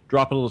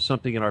drop a little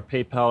something in our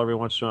PayPal every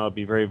once in a while, it'd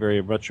be very,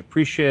 very much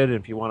appreciated.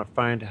 And if you want to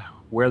find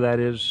where that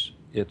is,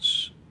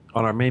 it's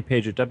on our main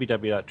page at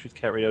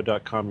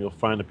www.truthcatradio.com. You'll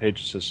find a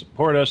page that says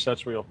support us.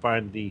 That's where you'll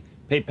find the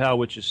PayPal,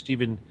 which is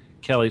Stephen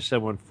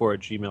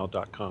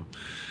Kelly714@gmail.com.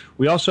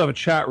 We also have a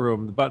chat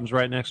room. The button's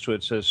right next to it.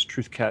 It says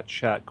TruthCat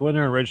Chat. Go in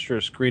there and register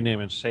a screen name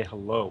and say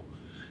hello.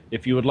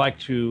 If you would like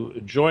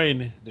to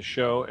join the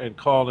show and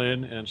call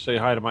in and say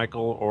hi to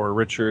Michael or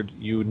Richard,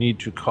 you need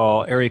to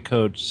call area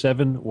code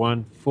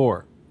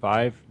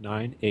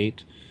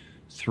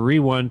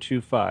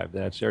 714-598-3125.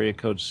 That's area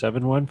code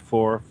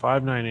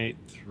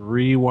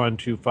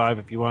 714-598-3125.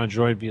 If you want to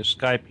join via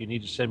Skype, you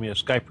need to send me a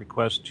Skype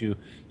request to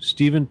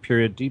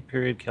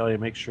Stephen.D.Kelly and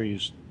make sure you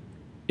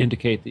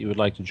indicate that you would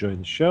like to join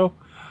the show.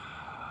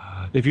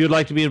 If you would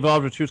like to be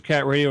involved with Truth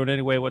Cat Radio in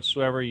any way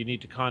whatsoever, you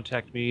need to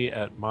contact me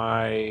at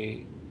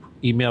my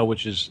email,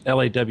 which is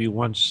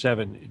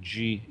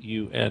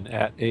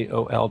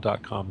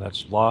law17gun@aol.com.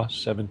 That's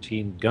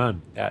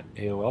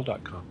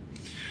law17gun@aol.com.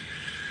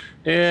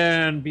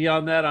 And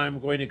beyond that,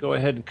 I'm going to go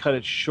ahead and cut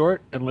it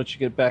short and let you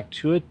get back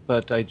to it.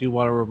 But I do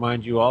want to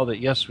remind you all that,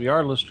 yes, we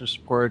are listener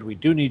supported. We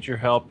do need your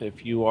help.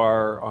 If you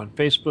are on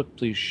Facebook,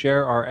 please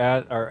share our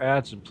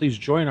ads, and please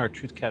join our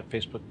TruthCat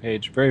Facebook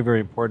page. Very, very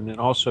important. And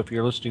also, if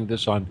you're listening to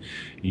this on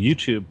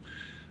YouTube,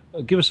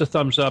 give us a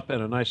thumbs up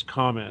and a nice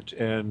comment.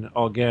 And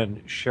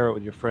again, share it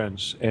with your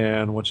friends.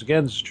 And once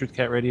again, this is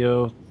TruthCat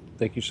Radio.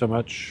 Thank you so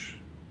much.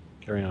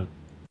 Carry on.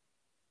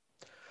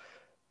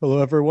 Hello,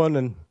 everyone.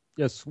 And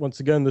yes, once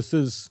again, this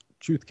is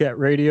TruthCat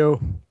Radio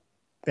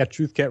at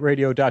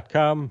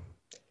truthcatradio.com.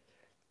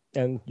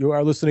 And you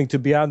are listening to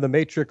Beyond the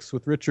Matrix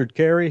with Richard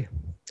Carey.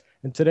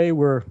 And today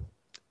we're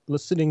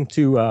listening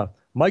to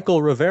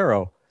Michael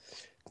Rivero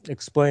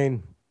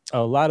explain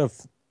a lot of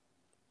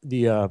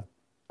the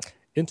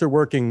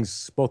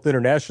interworkings, both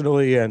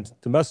internationally and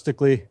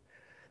domestically.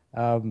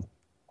 And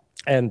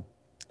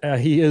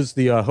he is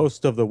the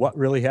host of the What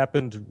Really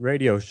Happened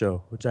radio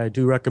show, which I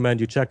do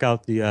recommend you check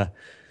out the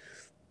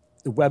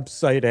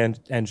website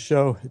and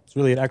show. It's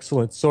really an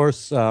excellent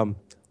source where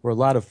a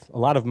lot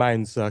of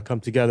minds come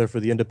together for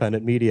the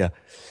independent media.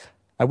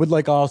 I would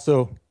like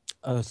also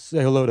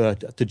say hello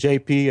to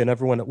JP and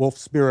everyone at Wolf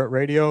Spirit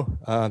Radio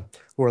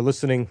who are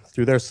listening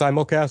through their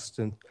simulcast,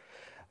 and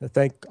I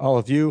thank all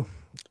of you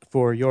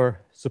for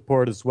your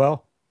support as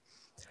well.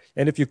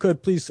 And if you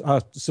could, please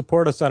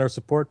support us on our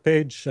support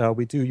page.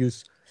 We do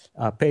use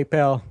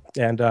PayPal,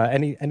 and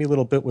any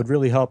little bit would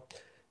really help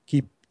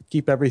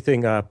keep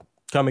everything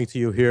coming to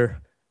you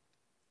here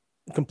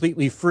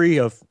completely free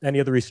of any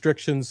of the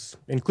restrictions,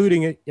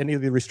 including any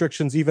of the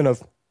restrictions even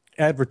of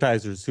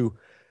advertisers who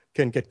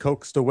can get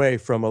coaxed away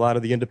from a lot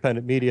of the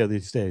independent media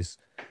these days.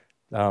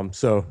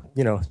 So,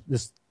 you know,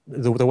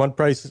 the one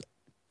price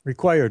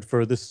required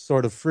for this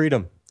sort of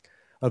freedom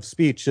of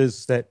speech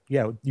is that,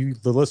 yeah, you,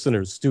 the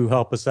listeners, do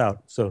help us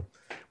out. So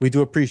we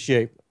do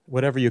appreciate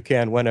whatever you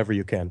can, whenever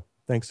you can.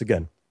 Thanks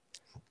again.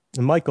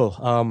 And Michael,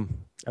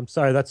 I'm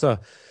sorry, that's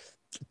a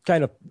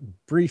kind of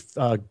brief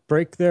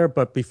break there,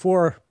 but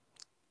before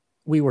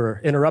we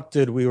were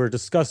interrupted, we were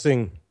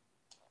discussing,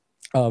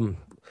 the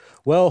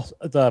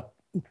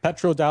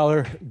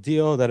petrodollar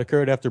deal that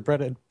occurred after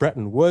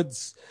Bretton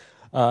Woods,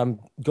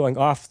 going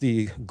off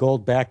the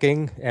gold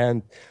backing,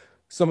 and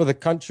some of the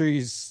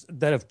countries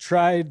that have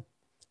tried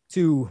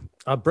to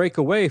break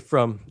away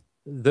from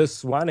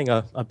this, wanting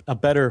a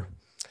better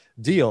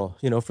deal,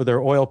 you know, for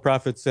their oil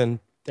profits and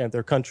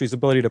their country's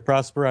ability to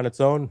prosper on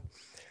its own.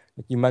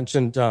 You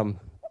mentioned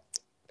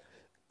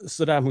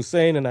Saddam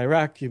Hussein in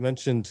Iraq. You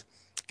mentioned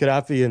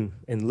Gaddafi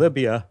in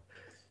Libya,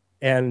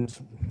 and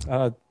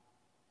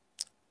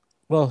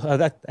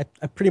that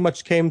pretty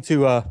much came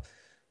to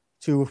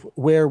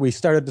where we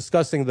started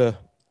discussing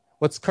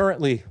what's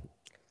currently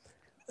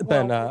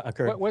been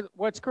occurring.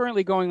 What's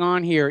currently going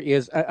on here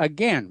is,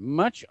 again,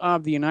 much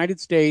of the United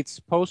States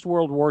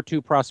post-World War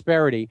II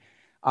prosperity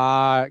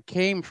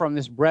came from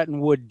this Bretton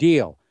Woods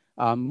deal.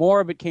 More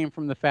of it came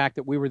from the fact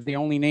that we were the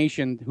only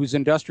nation whose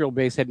industrial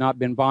base had not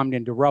been bombed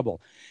into rubble.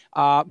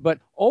 But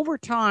over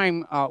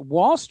time,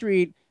 Wall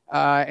Street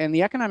and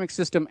the economic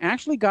system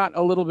actually got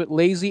a little bit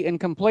lazy and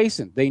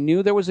complacent. They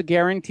knew there was a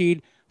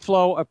guaranteed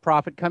flow of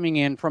profit coming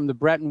in from the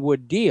Bretton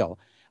Woods deal.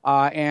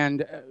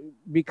 And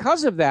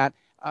because of that,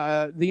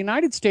 the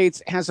United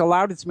States has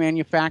allowed its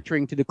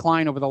manufacturing to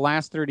decline over the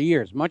last 30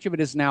 years. Much of it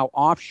is now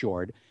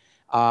offshored.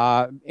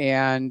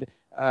 And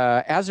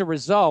as a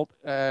result,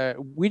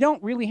 we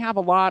don't really have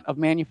a lot of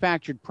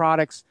manufactured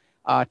products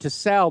to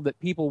sell that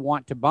people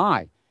want to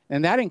buy.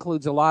 And that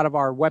includes a lot of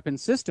our weapon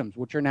systems,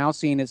 which are now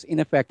seen as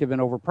ineffective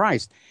and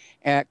overpriced.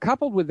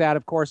 Coupled with that,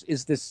 of course,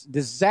 is this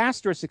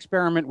disastrous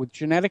experiment with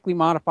genetically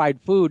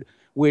modified food,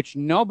 which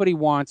nobody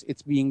wants.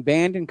 It's being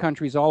banned in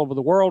countries all over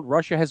the world.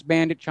 Russia has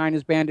banned it,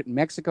 China's banned it,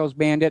 Mexico's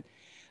banned it.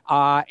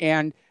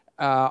 And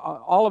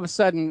all of a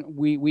sudden,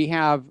 we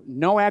have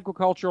no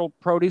agricultural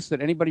produce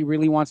that anybody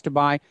really wants to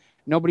buy.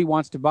 Nobody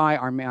wants to buy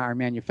our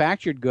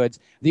manufactured goods.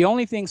 The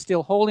only thing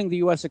still holding the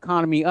U.S.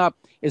 economy up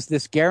is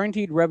this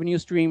guaranteed revenue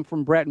stream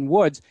from Bretton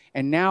Woods.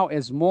 And now,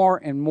 as more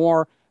and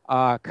more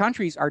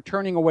countries are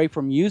turning away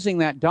from using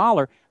that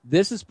dollar,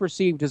 this is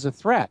perceived as a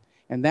threat.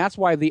 And that's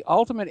why the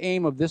ultimate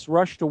aim of this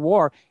rush to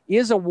war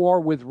is a war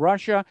with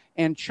Russia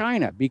and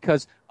China,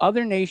 because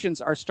other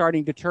nations are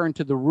starting to turn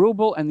to the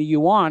ruble and the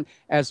yuan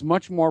as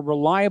much more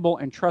reliable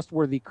and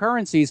trustworthy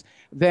currencies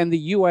than the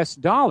U.S.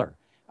 dollar.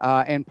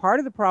 And part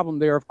of the problem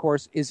there, of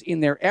course, is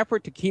in their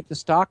effort to keep the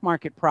stock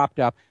market propped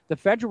up, the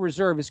Federal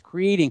Reserve is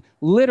creating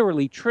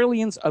literally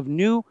trillions of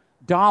new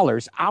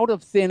dollars out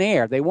of thin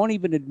air. They won't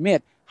even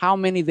admit how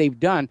many they've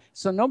done.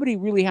 So nobody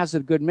really has a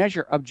good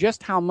measure of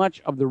just how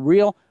much of the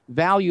real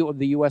value of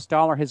the U.S.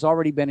 dollar has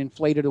already been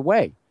inflated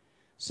away.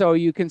 So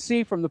you can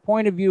see from the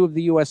point of view of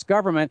the U.S.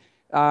 government,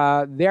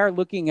 they're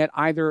looking at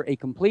either a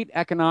complete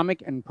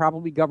economic and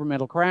probably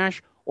governmental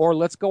crash, or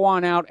let's go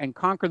on out and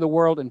conquer the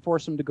world and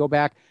force them to go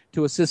back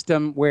to a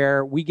system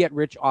where we get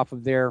rich off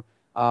of their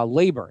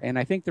labor. And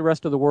I think the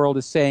rest of the world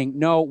is saying,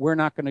 no, we're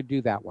not going to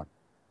do that one.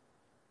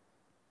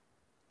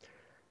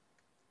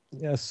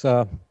 Yes,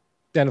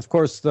 and of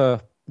course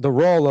the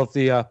role of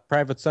the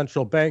private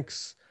central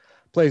banks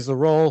plays a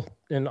role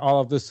in all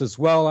of this as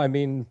well. I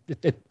mean,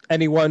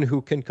 anyone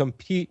who can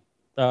compete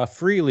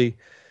freely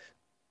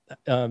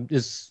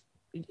is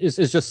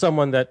just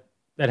someone that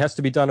has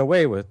to be done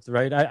away with,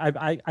 right?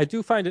 I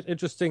do find it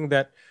interesting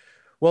that,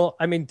 well,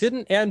 I mean,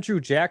 didn't Andrew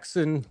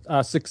Jackson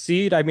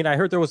succeed? I mean, I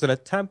heard there was an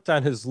attempt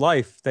on his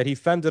life that he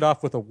fended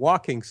off with a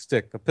walking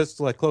stick, a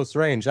pistol at close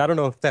range. I don't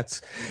know if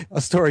that's a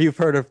story you've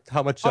heard of,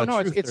 how much Oh,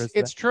 no, truth there is.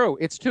 it's true.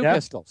 It's two Yeah?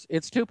 pistols.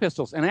 It's two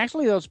pistols. And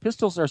actually, those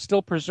pistols are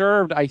still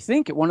preserved, I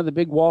think, at one of the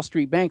big Wall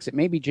Street banks. It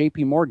may be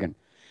J.P. Morgan.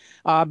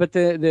 But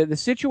the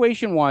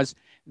situation was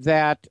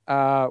that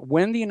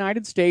when the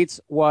United States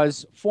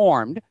was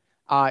formed,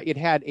 it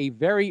had a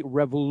very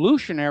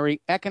revolutionary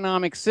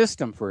economic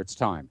system for its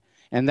time.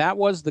 And that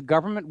was the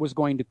government was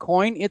going to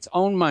coin its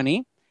own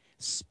money,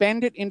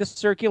 spend it into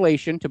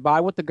circulation to buy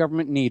what the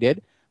government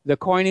needed. The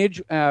coinage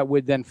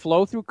would then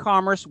flow through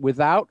commerce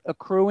without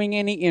accruing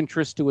any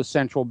interest to a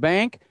central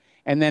bank,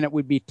 and then it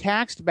would be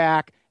taxed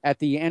back at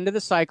the end of the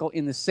cycle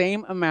in the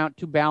same amount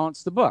to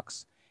balance the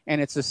books.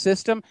 And it's a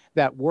system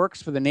that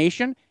works for the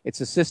nation.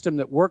 It's a system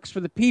that works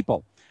for the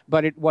people.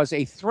 But it was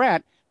a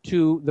threat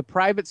to the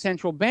private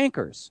central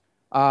bankers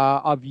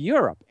of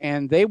Europe,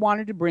 and they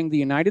wanted to bring the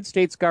United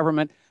States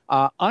government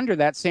under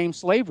that same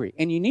slavery.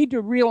 And you need to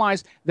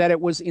realize that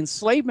it was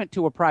enslavement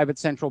to a private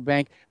central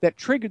bank that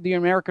triggered the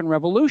American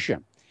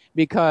Revolution,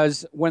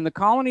 because when the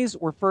colonies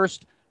were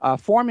first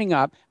forming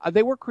up,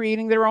 they were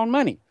creating their own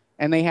money.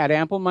 And they had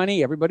ample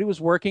money. Everybody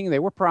was working. They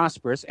were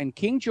prosperous. And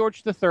King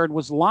George III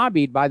was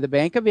lobbied by the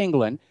Bank of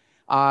England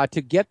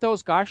to get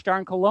those gosh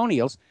darn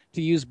colonials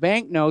to use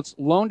banknotes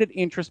loaned at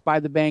interest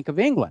by the Bank of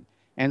England.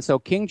 And so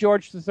King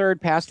George III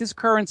passed his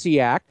Currency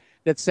Act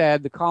that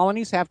said the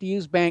colonies have to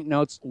use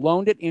banknotes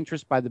loaned at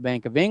interest by the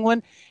Bank of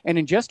England. And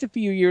in just a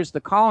few years,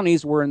 the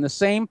colonies were in the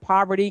same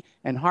poverty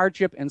and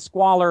hardship and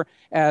squalor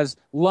as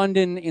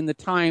London in the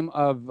time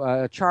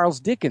of Charles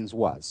Dickens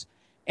was.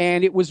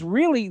 And it was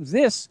really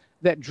this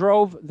that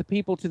drove the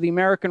people to the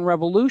American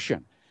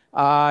Revolution.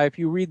 If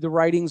you read the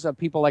writings of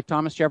people like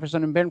Thomas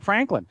Jefferson and Ben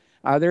Franklin,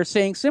 they're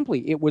saying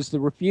simply it was the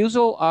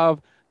refusal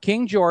of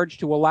King George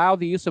to allow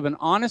the use of an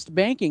honest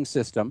banking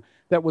system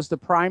that was the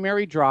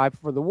primary drive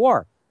for the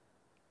war.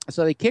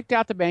 So they kicked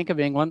out the Bank of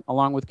England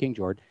along with King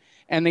George,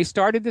 and they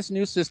started this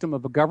new system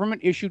of a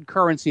government-issued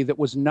currency that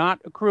was not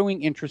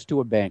accruing interest to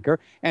a banker,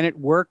 and it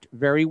worked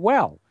very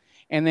well.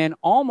 And then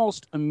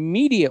almost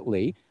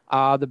immediately,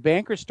 the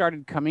bankers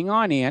started coming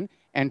on in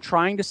and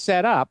trying to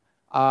set up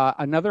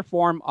another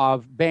form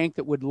of bank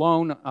that would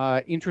loan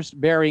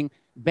interest-bearing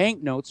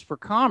banknotes for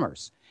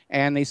commerce.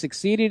 And they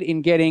succeeded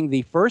in getting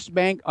the first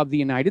bank of the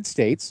United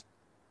States,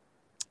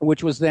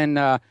 which was then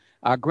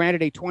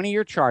granted a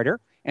 20-year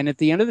charter. And at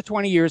the end of the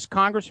 20 years,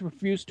 Congress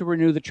refused to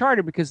renew the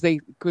charter because they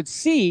could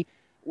see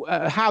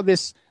how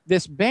this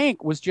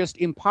bank was just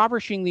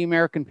impoverishing the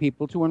American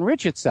people to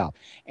enrich itself.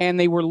 And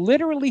they were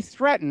literally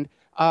threatened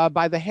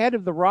by the head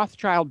of the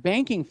Rothschild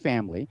banking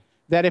family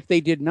that if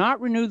they did not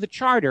renew the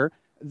charter,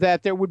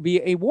 that there would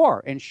be a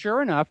war. And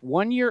sure enough,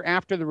 1 year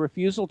after the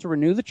refusal to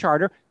renew the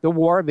charter, the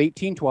War of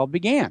 1812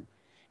 began.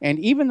 And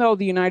even though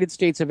the United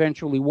States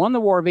eventually won the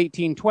War of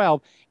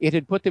 1812, it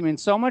had put them in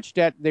so much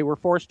debt they were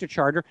forced to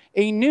charter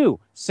a new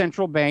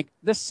central bank,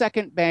 the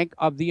second bank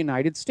of the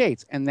United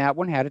States. And that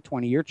one had a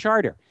 20-year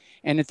charter.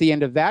 And at the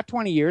end of that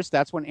 20 years,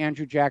 that's when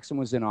Andrew Jackson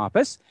was in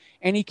office.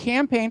 And he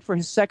campaigned for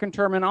his second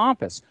term in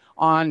office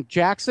on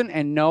Jackson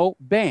and no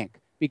bank,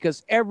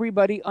 because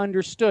everybody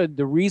understood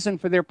the reason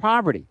for their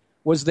poverty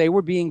was they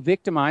were being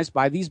victimized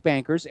by these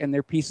bankers and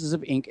their pieces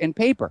of ink and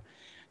paper.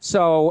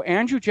 So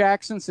Andrew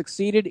Jackson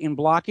succeeded in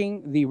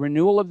blocking the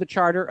renewal of the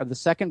charter of the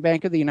Second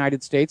Bank of the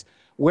United States,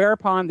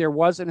 whereupon there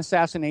was an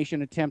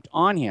assassination attempt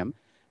on him,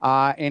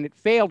 and it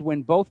failed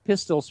when both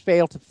pistols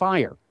failed to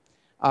fire.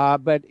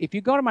 But if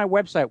you go to my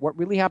website,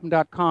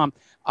 whatreallyhappened.com,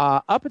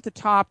 up at the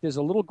top there's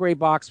a little gray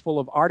box full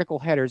of article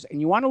headers,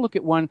 and you want to look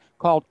at one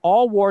called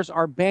All Wars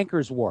Are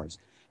Bankers' Wars,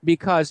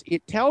 because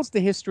it tells the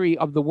history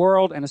of the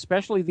world, and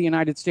especially the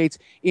United States,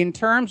 in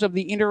terms of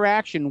the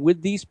interaction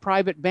with these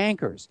private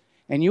bankers.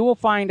 And you will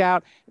find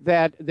out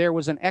that there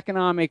was an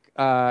economic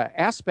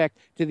aspect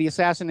to the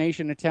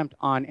assassination attempt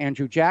on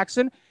Andrew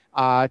Jackson,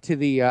 to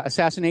the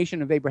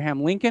assassination of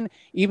Abraham Lincoln,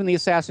 even the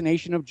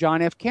assassination of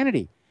John F.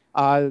 Kennedy.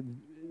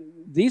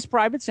 These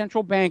private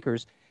central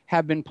bankers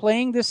have been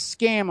playing this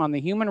scam on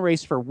the human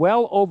race for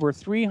well over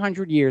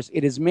 300 years.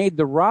 It has made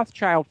the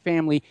Rothschild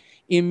family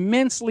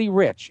immensely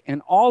rich,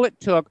 and all it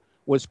took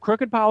was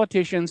crooked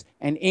politicians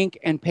and ink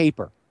and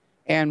paper.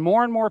 And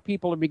more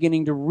people are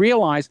beginning to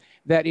realize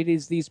that it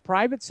is these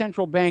private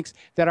central banks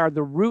that are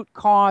the root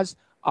cause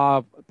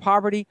of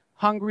poverty,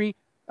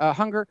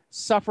 hunger,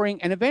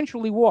 suffering, and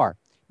eventually war,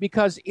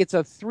 because it's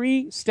a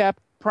three-step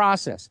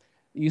process.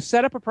 You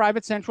set up a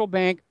private central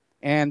bank,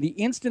 and the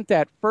instant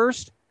that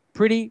first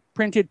pretty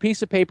printed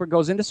piece of paper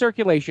goes into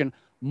circulation,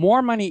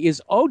 more money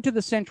is owed to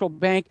the central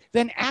bank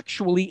than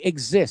actually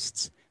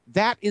exists.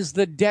 That is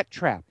the debt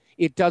trap.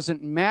 It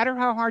doesn't matter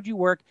how hard you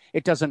work.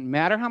 It doesn't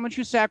matter how much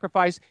you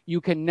sacrifice.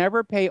 You can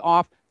never pay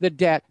off the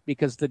debt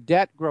because the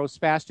debt grows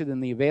faster than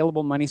the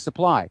available money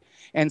supply.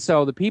 And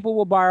so the people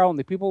will borrow and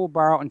the people will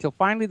borrow until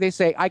finally they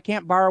say, I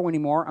can't borrow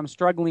anymore. I'm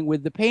struggling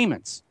with the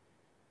payments.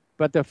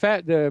 But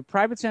the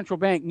private central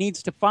bank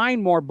needs to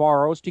find more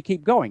borrowers to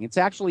keep going. It's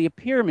actually a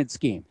pyramid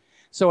scheme.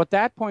 So at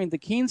that point, the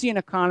Keynesian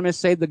economists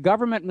say the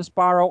government must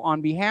borrow on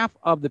behalf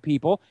of the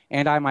people,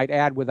 and I might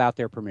add without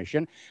their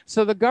permission.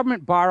 So the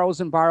government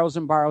borrows and borrows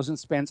and borrows and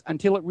spends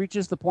until it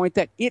reaches the point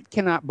that it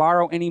cannot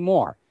borrow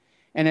anymore.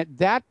 And at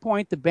that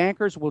point, the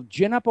bankers will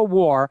gin up a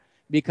war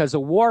because a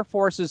war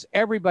forces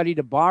everybody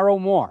to borrow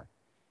more.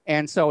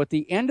 And so at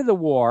the end of the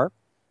war,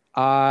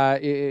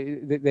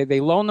 they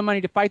loan the money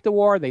to fight the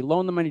war, they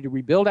loan the money to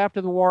rebuild after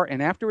the war,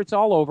 and after it's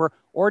all over,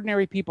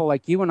 ordinary people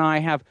like you and I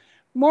have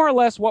more or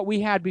less what we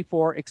had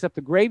before, except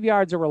the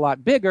graveyards are a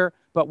lot bigger,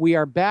 but we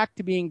are back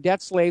to being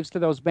debt slaves to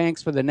those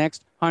banks for the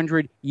next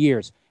 100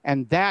 years.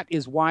 And that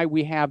is why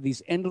we have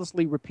these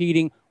endlessly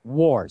repeating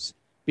wars,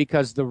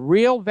 because the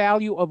real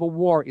value of a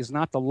war is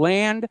not the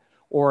land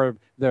or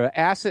the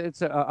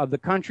assets of the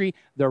country.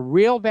 The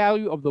real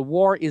value of the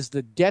war is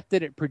the debt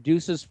that it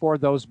produces for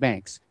those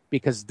banks,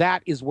 because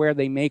that is where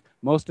they make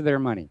most of their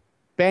money.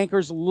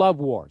 Bankers love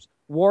wars.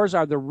 Wars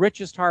are the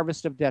richest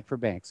harvest of debt for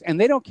banks,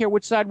 and they don't care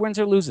which side wins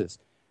or loses.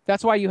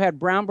 That's why you had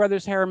Brown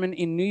Brothers Harriman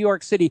in New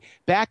York City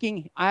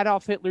backing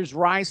Adolf Hitler's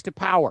rise to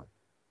power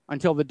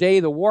until the day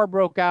the war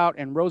broke out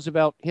and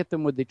Roosevelt hit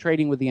them with the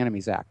Trading with the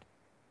Enemies Act.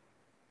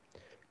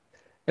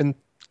 And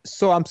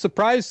so I'm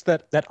surprised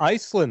that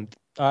Iceland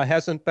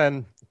hasn't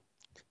been,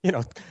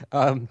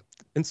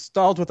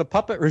 installed with a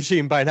puppet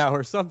regime by now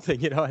or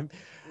something.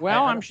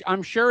 Well,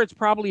 I'm sure it's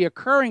probably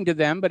occurring to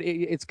them, but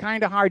it's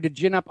kind of hard to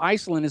gin up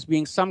Iceland as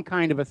being some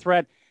kind of a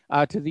threat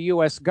to the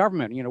U.S.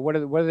 government. What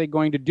are they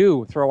going to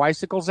do? Throw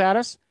icicles at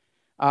us?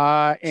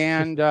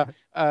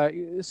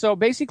 So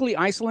basically,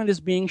 Iceland is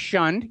being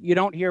shunned. You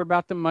don't hear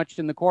about them much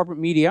in the corporate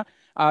media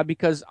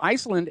because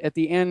Iceland, at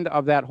the end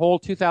of that whole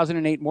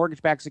 2008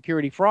 mortgage-backed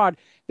security fraud,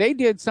 they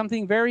did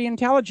something very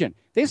intelligent.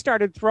 They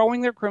started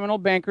throwing their criminal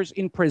bankers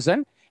in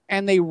prison,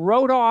 and they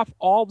wrote off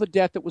all the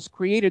debt that was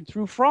created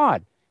through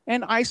fraud.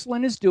 And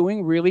Iceland is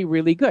doing really,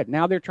 really good.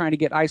 Now they're trying to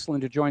get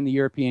Iceland to join the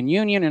European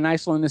Union, and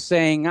Iceland is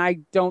saying, I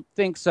don't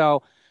think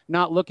so,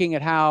 not looking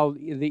at how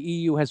the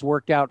EU has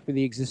worked out for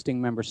the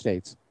existing member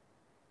states.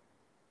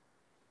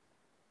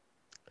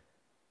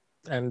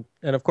 And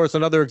of course,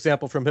 another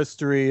example from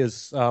history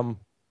is,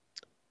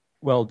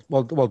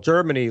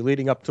 Germany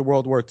leading up to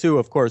World War II,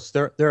 of course,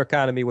 their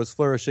economy was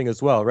flourishing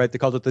as well, right? They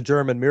called it the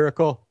German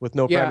miracle with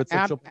no private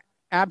central.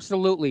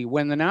 Absolutely.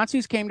 When the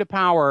Nazis came to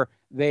power,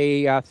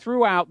 they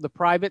threw out the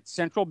private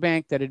central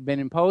bank that had been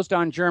imposed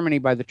on Germany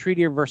by the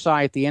Treaty of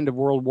Versailles at the end of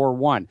World War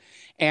I.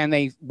 And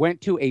they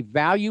went to a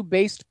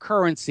value-based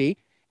currency.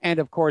 And,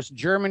 of course,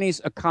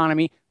 Germany's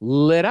economy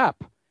lit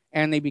up.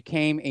 And they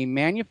became a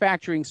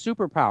manufacturing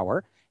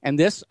superpower. And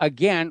this,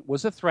 again,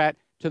 was a threat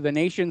to the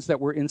nations that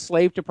were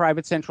enslaved to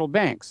private central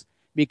banks.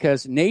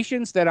 Because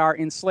nations that are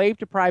enslaved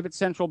to private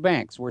central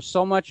banks, where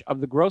so much of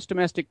the gross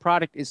domestic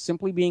product is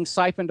simply being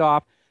siphoned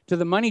off to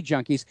the money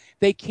junkies,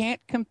 they can't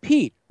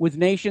compete with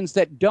nations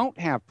that don't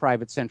have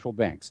private central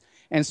banks.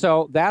 And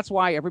so that's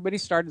why everybody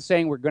started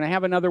saying we're going to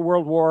have another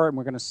world war and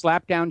we're going to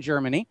slap down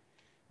Germany,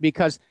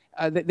 because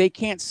they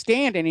can't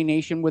stand any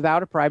nation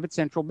without a private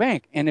central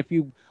bank. And if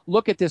you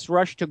look at this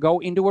rush to go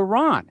into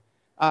Iran,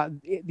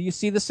 you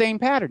see the same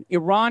pattern.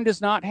 Iran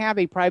does not have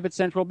a private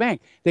central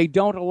bank. They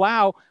don't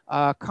allow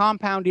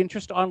compound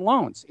interest on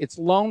loans. It's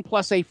loan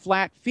plus a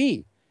flat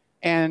fee.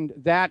 And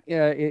that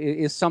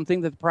is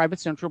something that the private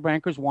central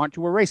bankers want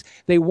to erase.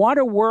 They want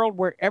a world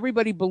where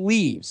everybody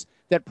believes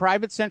that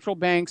private central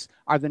banks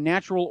are the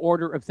natural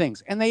order of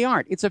things. And they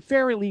aren't. It's a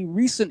fairly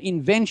recent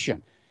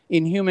invention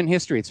in human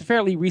history. It's a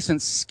fairly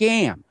recent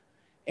scam.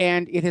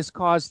 And it has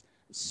caused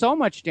so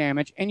much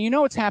damage. And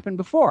it's happened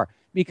before.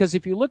 Because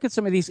if you look at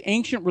some of these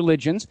ancient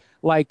religions,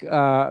 like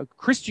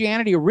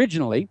Christianity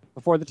originally,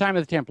 before the time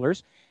of the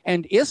Templars,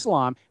 and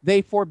Islam,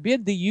 they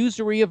forbid the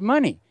usury of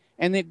money.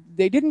 And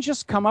they didn't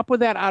just come up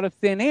with that out of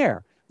thin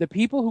air. The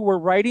people who were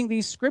writing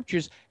these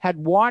scriptures had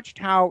watched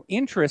how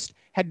interest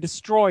had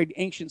destroyed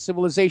ancient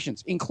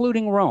civilizations,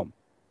 including Rome.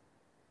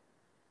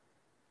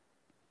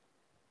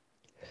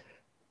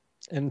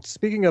 And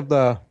speaking of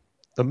the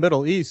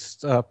Middle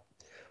East,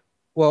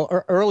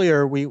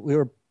 earlier we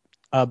were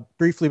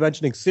briefly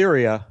mentioning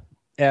Syria,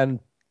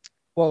 and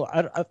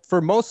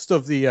for most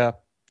of the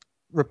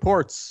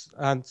reports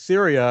on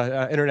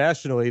Syria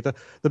internationally,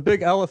 the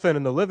big elephant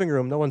in the living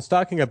room no one's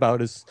talking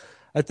about is,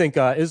 I think,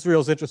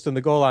 Israel's interest in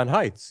the Golan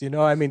Heights.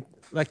 I mean,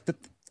 like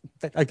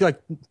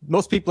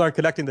most people aren't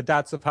connecting the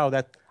dots of how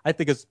that, I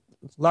think, is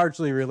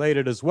largely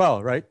related as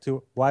well, right,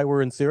 to why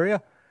we're in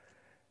Syria.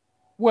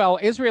 Well,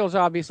 Israel is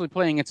obviously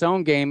playing its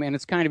own game, and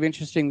it's kind of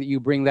interesting that you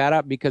bring that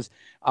up because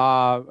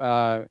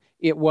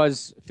it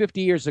was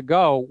 50 years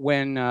ago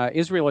when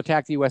Israel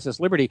attacked the USS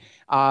Liberty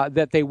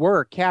that they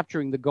were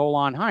capturing the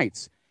Golan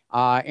Heights,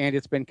 and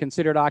it's been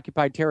considered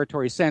occupied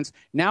territory since.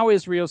 Now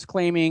Israel's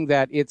claiming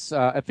that it's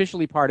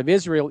officially part of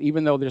Israel,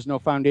 even though there's no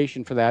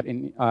foundation for that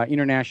in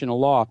international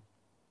law.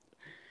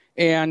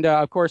 And,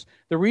 of course,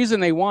 the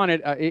reason they want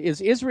it is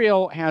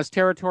Israel has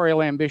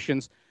territorial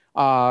ambitions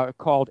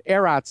called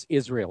Eretz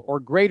Israel, or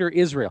Greater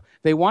Israel.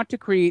 They want to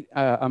create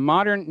a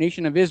modern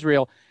nation of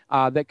Israel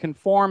that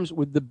conforms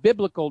with the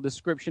biblical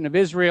description of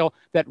Israel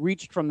that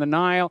reached from the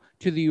Nile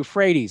to the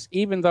Euphrates,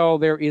 even though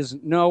there is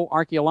no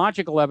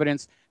archaeological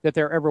evidence that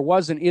there ever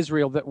was an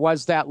Israel that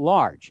was that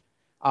large.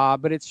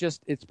 But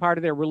it's part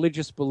of their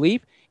religious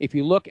belief. If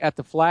you look at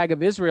the flag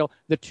of Israel,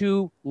 the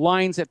two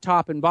lines at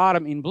top and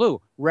bottom in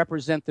blue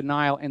represent the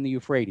Nile and the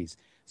Euphrates.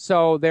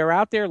 So they're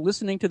out there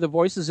listening to the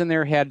voices in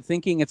their head,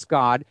 thinking it's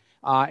God,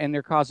 and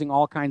they're causing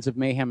all kinds of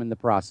mayhem in the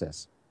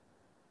process.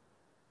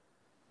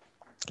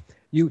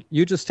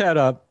 You just had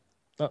a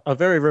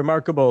very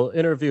remarkable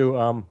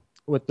interview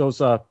with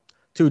those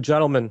two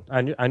gentlemen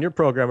on your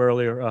program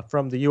earlier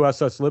from the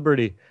USS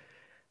Liberty,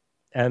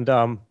 and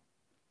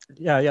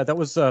that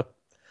was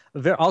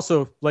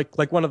also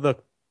like one of the,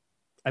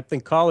 I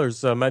think,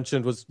 callers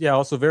mentioned was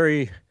also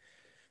very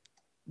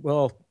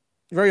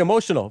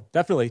emotional,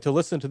 definitely, to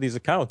listen to these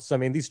accounts. I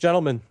mean, these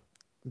gentlemen,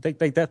 they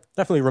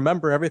definitely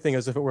remember everything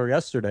as if it were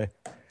yesterday.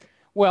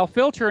 Well,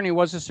 Phil Turney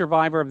was a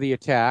survivor of the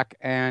attack,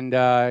 and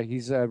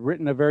he's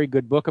written a very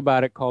good book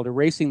about it called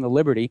Erasing the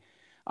Liberty,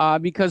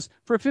 because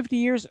for 50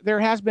 years there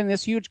has been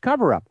this huge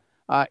cover-up.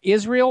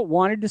 Israel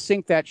wanted to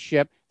sink that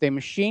ship. They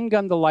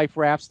machine-gunned the life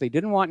rafts. They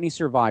didn't want any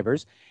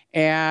survivors,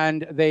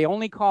 and they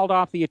only called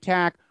off the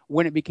attack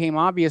when it became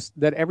obvious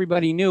that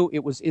everybody knew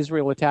it was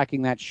Israel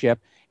attacking that ship,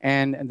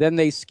 and then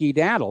they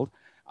skedaddled.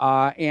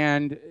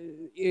 And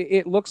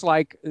it looks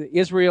like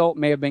Israel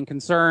may have been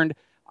concerned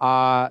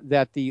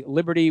that the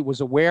Liberty was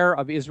aware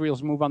of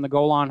Israel's move on the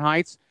Golan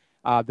Heights,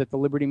 that the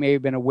Liberty may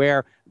have been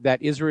aware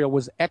that Israel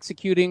was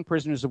executing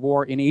prisoners of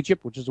war in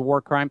Egypt, which is a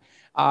war crime.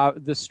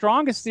 The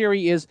strongest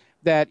theory is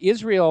that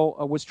Israel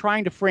was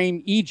trying to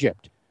frame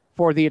Egypt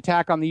for the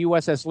attack on the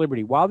USS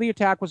Liberty. While the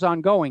attack was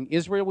ongoing,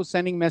 Israel was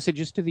sending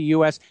messages to the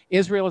U.S.,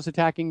 Israel is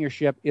attacking your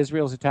ship,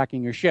 Israel is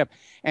attacking your ship.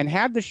 And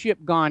had the ship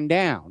gone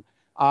down,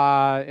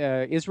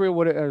 Israel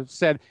would have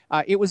said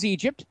it was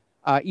Egypt,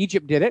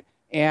 Egypt did it,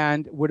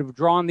 and would have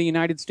drawn the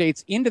United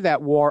States into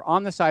that war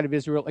on the side of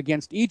Israel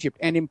against Egypt.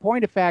 And in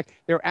point of fact,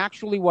 there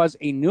actually was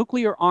a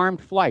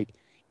nuclear-armed flight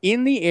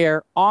in the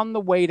air on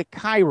the way to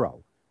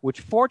Cairo, which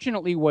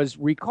fortunately was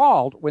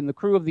recalled when the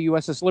crew of the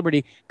USS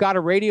Liberty got a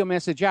radio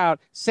message out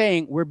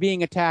saying we're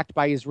being attacked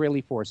by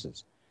Israeli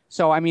forces.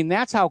 So, I mean,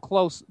 that's how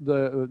close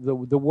the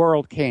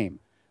world came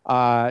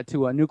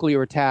to a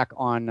nuclear attack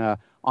on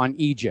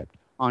Egypt,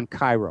 on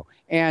Cairo.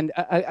 And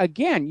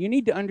again, you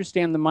need to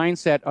understand the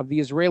mindset of the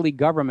Israeli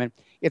government.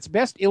 It's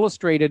best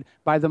illustrated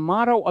by the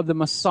motto of the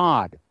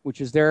Mossad, which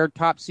is their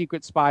top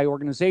secret spy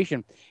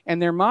organization.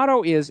 And their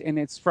motto is, and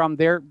it's from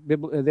their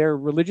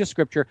religious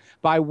scripture,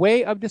 by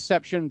way of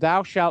deception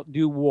thou shalt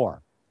do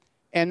war.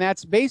 And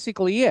that's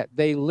basically it.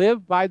 They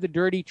live by the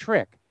dirty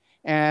trick.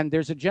 And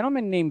there's a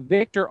gentleman named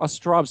Victor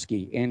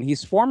Ostrovsky, and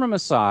he's former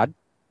Mossad.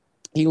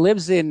 He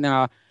lives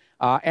in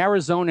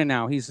Arizona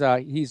now. He's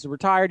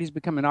retired. He's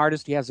become an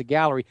artist. He has a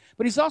gallery.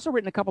 But he's also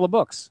written a couple of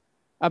books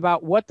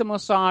about what the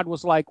Mossad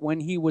was like when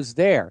he was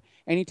there.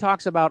 And he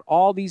talks about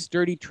all these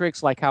dirty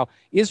tricks, like how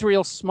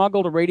Israel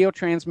smuggled a radio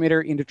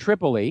transmitter into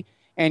Tripoli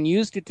and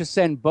used it to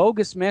send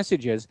bogus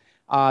messages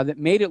that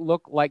made it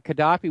look like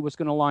Gaddafi was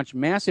going to launch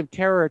massive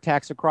terror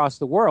attacks across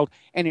the world.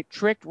 And it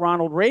tricked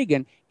Ronald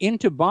Reagan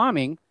into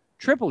bombing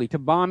Tripoli, to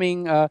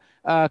bombing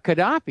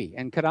Gaddafi.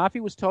 And Gaddafi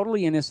was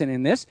totally innocent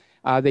in this.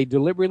 They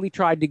deliberately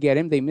tried to get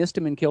him. They missed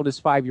him and killed his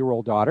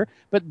 5-year-old daughter.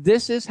 But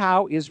this is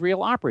how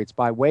Israel operates.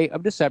 By way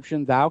of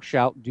deception, thou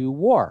shalt do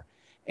war.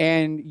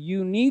 And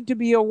you need to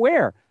be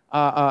aware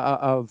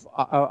of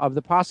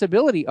the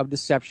possibility of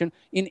deception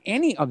in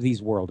any of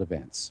these world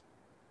events.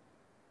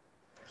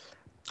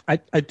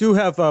 I do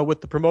have,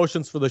 with the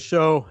promotions for the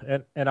show,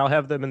 and I'll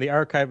have them in the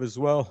archive as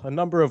well, a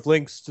number of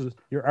links to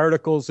your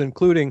articles,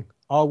 including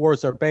All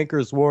Wars Are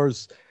Bankers'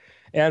 Wars,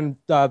 and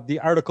the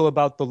article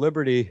about the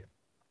Liberty.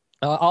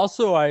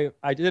 Also,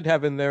 I did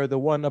have in there the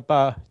one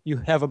about the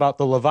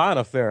Lavon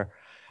affair.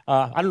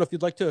 I don't know if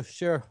you'd like to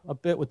share a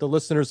bit with the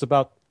listeners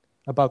about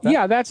that.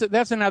 Yeah,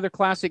 that's another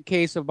classic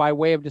case of by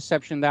way of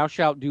deception, thou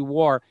shalt do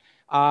war.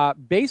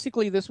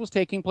 Basically, this was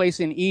taking place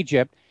in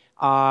Egypt,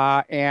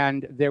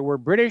 and there were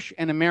British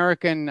and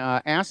American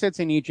assets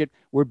in Egypt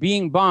were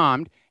being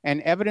bombed,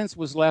 and evidence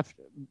was left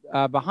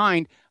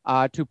behind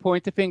to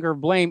point the finger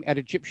of blame at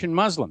Egyptian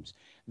Muslims.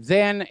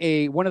 Then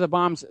one of the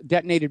bombs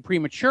detonated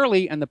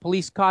prematurely, and the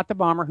police caught the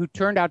bomber, who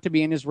turned out to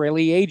be an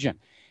Israeli agent.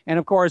 And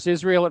of course,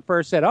 Israel at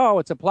first said, oh,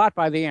 it's a plot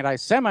by the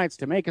anti-Semites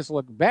to make us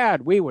look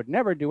bad. We would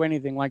never do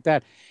anything like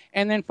that.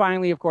 And then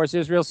finally, of course,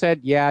 Israel said,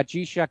 yeah,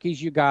 gee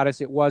shuckies, you got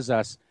us. It was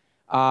us.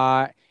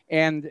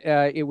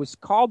 It was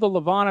called the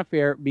Lavon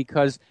Affair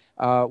because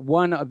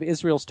one of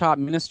Israel's top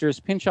ministers,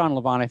 Pinchon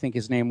Lavon, I think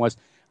his name was,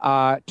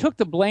 took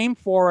the blame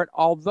for it,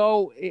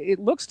 although it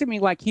looks to me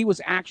like he was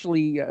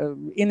actually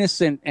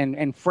innocent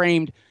and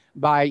framed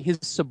by his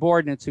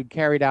subordinates who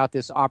carried out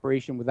this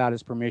operation without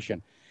his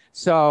permission.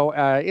 So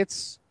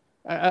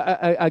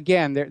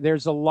again,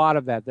 there's a lot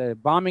of that. The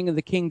bombing of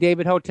the King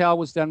David Hotel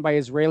was done by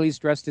Israelis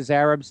dressed as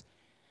Arabs.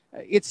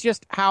 It's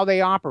just how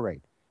they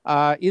operate.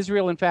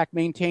 Israel, in fact,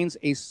 maintains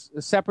a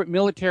separate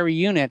military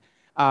unit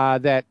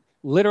that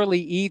literally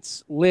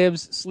eats,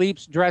 lives,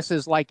 sleeps,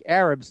 dresses like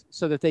Arabs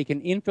so that they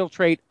can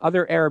infiltrate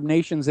other Arab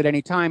nations at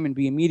any time and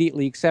be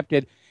immediately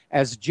accepted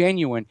as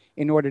genuine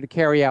in order to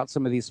carry out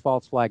some of these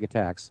false flag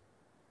attacks.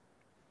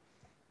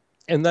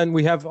 And then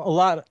we have a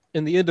lot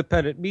in the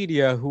independent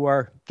media who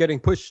are getting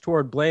pushed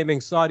toward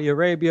blaming Saudi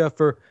Arabia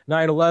for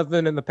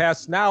 9/11 in the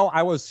past. Now,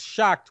 I was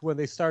shocked when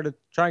they started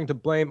trying to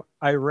blame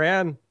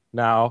Iran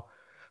now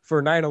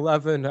for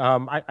 9/11.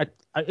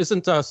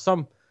 Isn't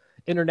some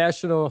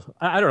international,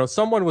 I don't know,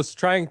 someone was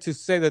trying to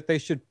say that they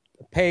should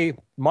pay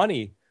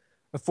money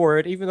for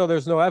it, even though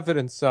there's no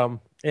evidence.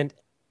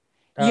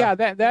 Yeah,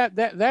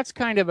 that's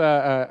kind of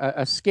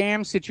a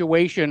scam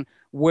situation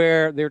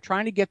where they're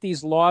trying to get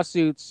these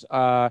lawsuits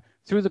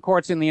through the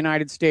courts in the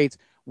United States,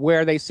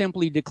 where they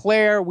simply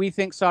declare, we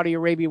think Saudi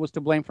Arabia was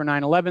to blame for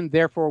 9/11,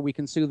 therefore we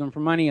can sue them for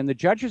money. And the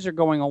judges are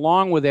going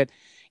along with it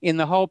in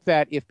the hope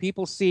that if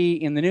people see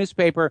in the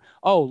newspaper,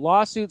 oh,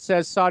 lawsuit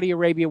says Saudi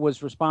Arabia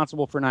was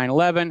responsible for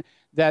 9/11,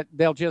 that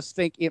they'll just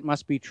think it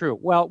must be true.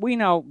 Well, we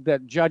know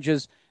that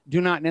judges do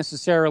not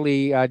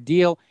necessarily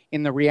deal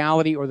in the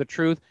reality or the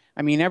truth.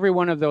 I mean, every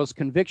one of those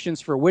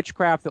convictions for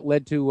witchcraft that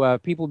led to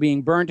people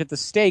being burned at the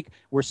stake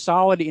were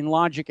solid in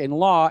logic and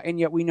law, and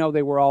yet we know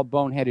they were all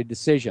boneheaded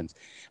decisions.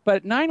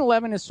 But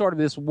 9/11 is sort of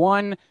this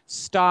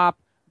one-stop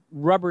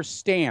rubber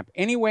stamp.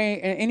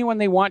 Anyone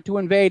they want to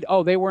invade,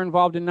 oh, they were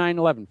involved in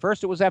 9/11.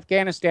 First it was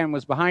Afghanistan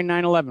was behind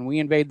 9/11. We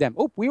invade them.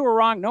 Oh, we were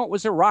wrong. No, it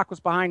was Iraq was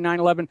behind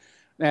 9/11.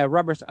 No,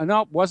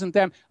 wasn't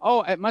them.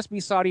 Oh, it must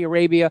be Saudi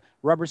Arabia.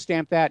 Rubber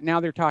stamp that.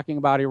 Now they're talking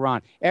about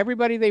Iran.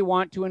 Everybody they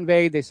want to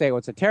invade, they say, oh,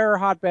 it's a terror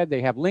hotbed.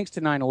 They have links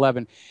to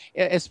 9/11.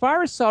 As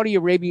far as Saudi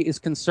Arabia is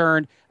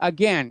concerned,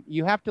 again,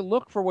 you have to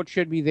look for what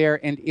should be there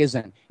and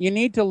isn't. You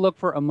need to look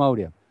for a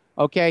motive.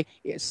 Okay,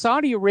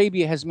 Saudi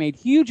Arabia has made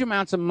huge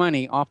amounts of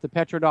money off the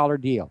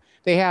petrodollar deal.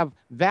 They have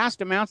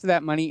vast amounts of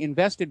that money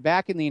invested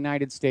back in the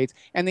United States,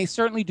 and they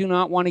certainly do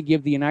not want to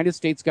give the United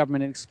States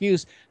government an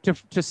excuse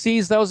to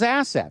seize those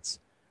assets.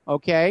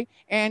 Okay,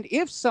 and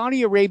if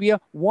Saudi Arabia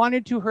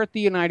wanted to hurt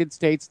the United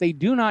States, they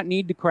do not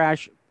need to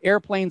crash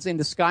airplanes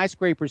into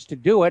skyscrapers to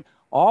do it.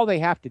 All they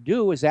have to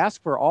do is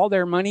ask for all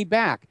their money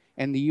back,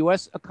 and the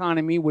U.S.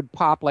 economy would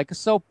pop like a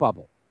soap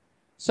bubble.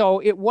 So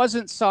it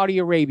wasn't Saudi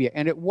Arabia,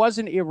 and it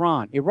wasn't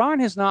Iran. Iran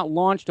has not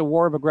launched a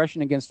war of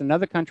aggression against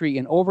another country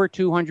in over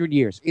 200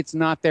 years. It's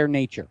not their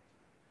nature.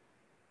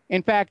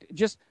 In fact,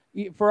 just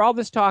for all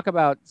this talk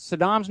about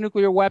Saddam's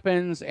nuclear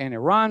weapons and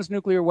Iran's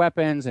nuclear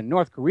weapons and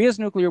North Korea's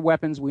nuclear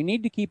weapons, we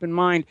need to keep in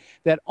mind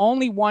that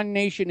only one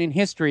nation in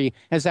history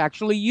has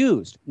actually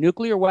used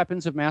nuclear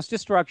weapons of mass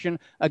destruction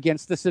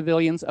against the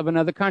civilians of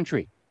another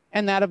country.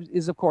 And that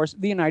is, of course,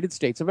 the United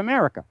States of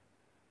America.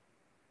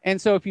 And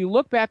so if you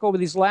look back over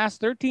these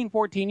last 13,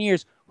 14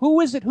 years,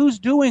 who is it who's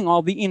doing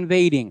all the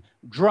invading,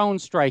 drone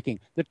striking,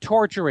 the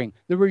torturing,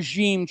 the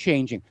regime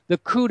changing, the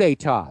coup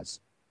d'etats?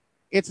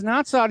 It's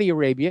not Saudi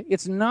Arabia,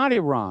 it's not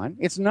Iran,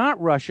 it's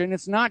not Russia, and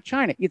it's not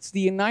China. It's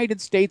the United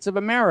States of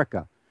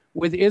America,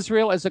 with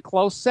Israel as a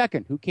close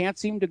second, who can't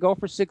seem to go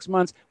for 6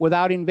 months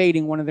without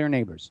invading one of their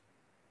neighbors.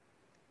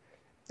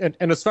 And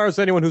as far as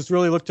anyone who's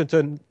really looked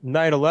into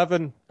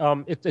 9/11,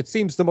 it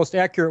seems the most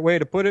accurate way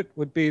to put it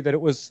would be that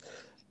it was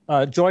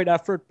a joint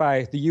effort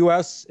by the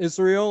U.S.,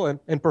 Israel,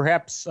 and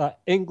perhaps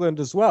England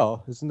as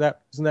well. Isn't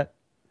that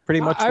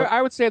pretty much?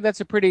 I would say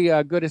that's a pretty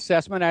good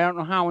assessment. I don't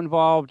know how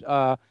involved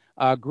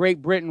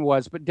Great Britain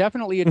was, but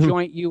definitely a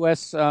joint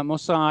U.S.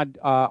 Mossad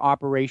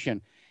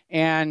operation.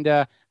 And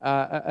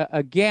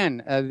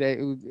again,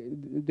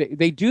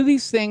 they do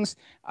these things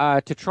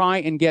to try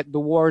and get the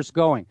wars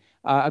going.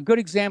 A good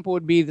example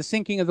would be the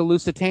sinking of the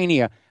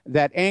Lusitania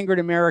that angered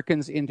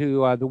Americans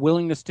into the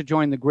willingness to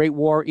join the Great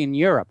War in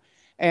Europe.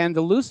 And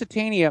the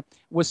Lusitania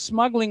was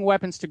smuggling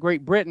weapons to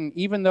Great Britain,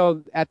 even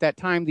though at that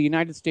time the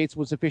United States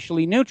was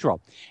officially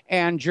neutral.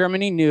 And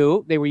Germany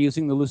knew they were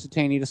using the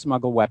Lusitania to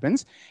smuggle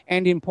weapons.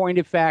 And in point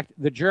of fact,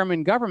 the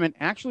German government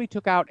actually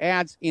took out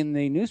ads in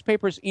the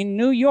newspapers in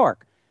New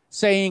York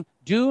saying,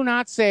 do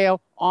not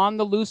sail on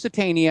the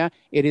Lusitania.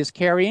 It is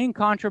carrying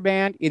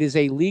contraband. It is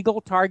a legal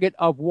target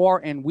of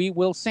war, and we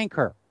will sink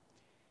her.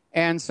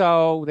 And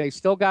so they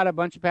still got a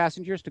bunch of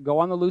passengers to go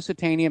on the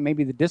Lusitania.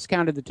 Maybe they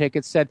discounted the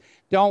tickets, said,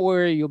 don't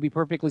worry, you'll be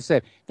perfectly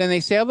safe. Then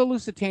they sail the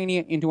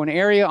Lusitania into an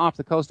area off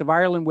the coast of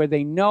Ireland where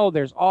they know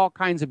there's all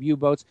kinds of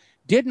U-boats,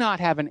 did not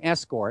have an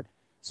escort.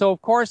 So,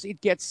 of course, it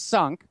gets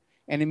sunk.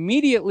 And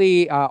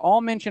immediately,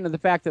 all mention of the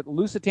fact that the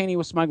Lusitania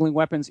was smuggling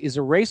weapons is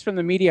erased from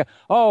the media.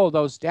 Oh,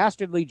 those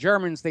dastardly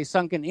Germans, they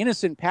sunk an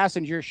innocent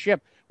passenger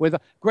ship with a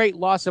great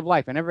loss of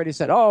life. And everybody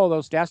said, oh,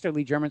 those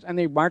dastardly Germans. And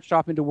they marched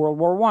off into World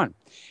War I.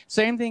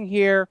 Same thing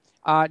here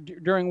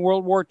during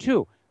World War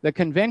II. The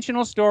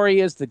conventional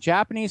story is the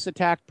Japanese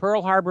attacked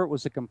Pearl Harbor. It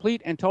was a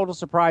complete and total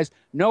surprise.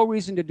 No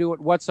reason to do it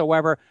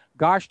whatsoever.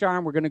 Gosh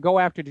darn, we're going to go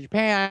after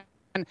Japan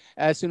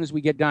as soon as we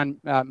get done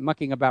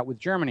mucking about with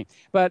Germany.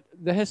 But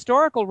the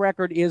historical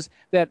record is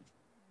that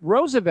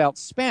Roosevelt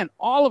spent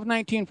all of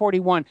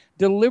 1941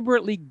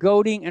 deliberately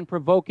goading and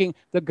provoking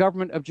the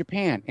government of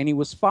Japan. And he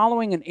was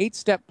following an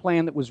 8-step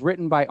plan that was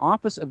written by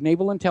Office of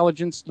Naval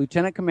Intelligence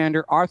Lieutenant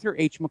Commander Arthur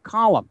H.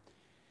 McCollum.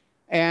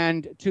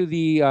 And to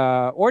the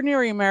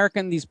ordinary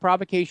American, these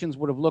provocations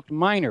would have looked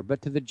minor.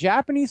 But to the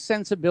Japanese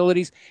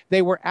sensibilities,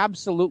 they were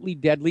absolutely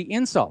deadly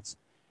insults.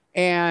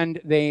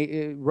 And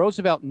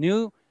Roosevelt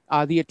knew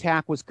the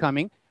attack was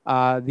coming.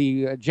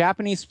 The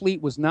Japanese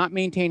fleet was not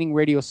maintaining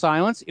radio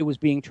silence. It was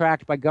being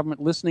tracked by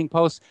government listening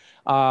posts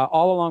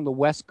all along the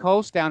west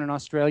coast down in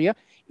Australia.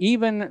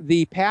 Even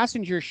the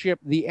passenger ship,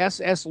 the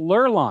SS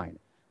Lurline,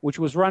 which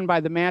was run by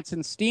the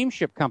Matson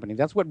Steamship Company.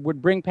 That's what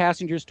would bring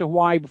passengers to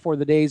Hawaii before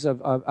the days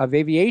of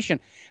aviation.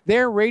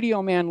 Their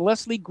radio man,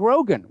 Leslie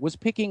Grogan, was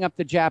picking up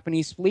the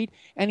Japanese fleet,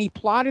 and he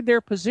plotted their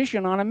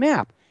position on a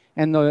map.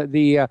 And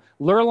the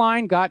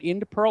Lurline got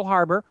into Pearl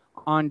Harbor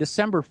on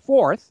December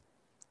 4th,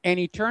 and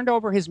he turned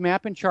over his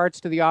map and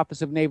charts to the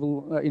Office of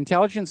Naval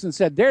Intelligence and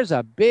said, there's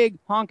a big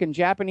honkin'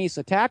 Japanese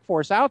attack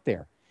force out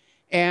there.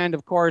 And,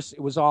 of course, it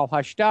was all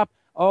hushed up.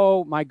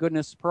 Oh, my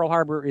goodness, Pearl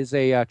Harbor is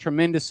a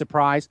tremendous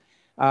surprise.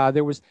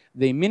 There was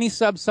the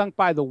mini-sub sunk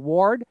by the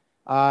Ward.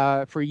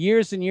 For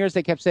years and years,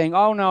 they kept saying,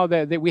 oh, no,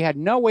 we had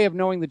no way of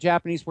knowing the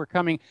Japanese were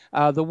coming.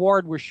 The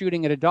Ward were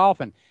shooting at a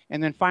dolphin.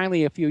 And then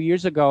finally, a few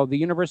years ago, the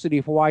University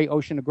of Hawaii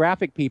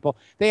oceanographic people,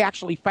 they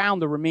actually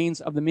found the remains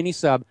of the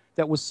mini-sub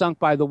that was sunk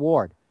by the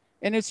Ward.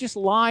 And it's just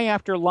lie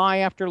after lie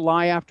after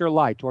lie after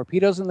lie.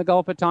 Torpedoes in the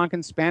Gulf of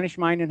Tonkin, Spanish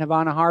mine in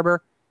Havana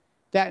Harbor.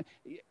 That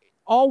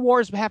all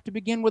wars have to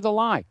begin with a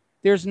lie.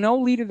 There's no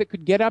leader that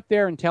could get up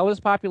there and tell his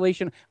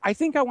population, I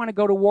think I want to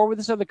go to war with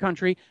this other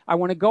country. I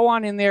want to go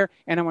on in there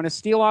and I want to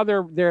steal all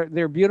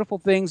their beautiful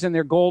things and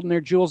their gold and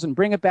their jewels and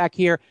bring it back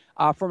here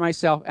for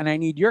myself. And I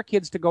need your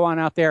kids to go on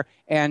out there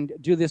and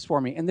do this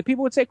for me. And the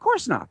people would say, of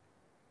course not.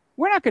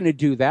 We're not going to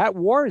do that.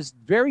 War is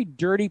very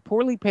dirty,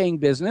 poorly paying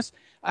business,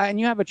 and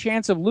you have a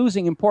chance of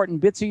losing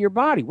important bits of your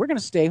body. We're going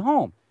to stay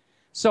home.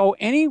 So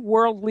any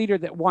world leader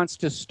that wants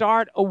to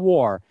start a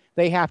war,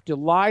 they have to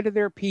lie to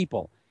their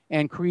people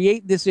and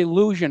create this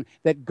illusion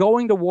that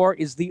going to war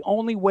is the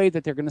only way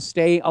that they're going to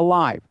stay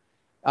alive.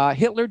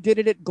 Hitler did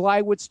it at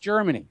Gleiwitz,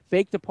 Germany.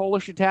 Faked a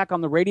Polish attack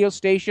on the radio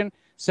station,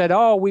 said,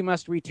 oh, we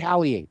must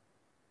retaliate.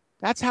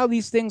 That's how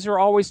these things are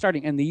always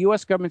starting. And the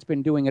U.S. government's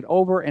been doing it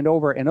over and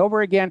over and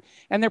over again,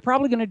 and they're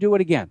probably going to do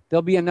it again.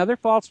 There'll be another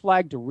false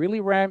flag to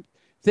really ramp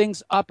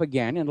things up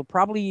again, and it'll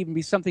probably even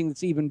be something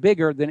that's even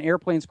bigger than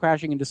airplanes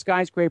crashing into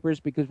skyscrapers,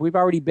 because we've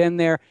already been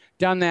there,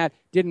 done that,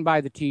 didn't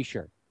buy the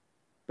T-shirt.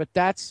 But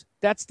that's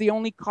the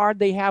only card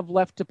they have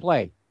left to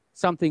play.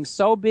 Something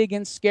so big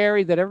and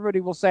scary that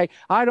everybody will say,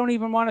 I don't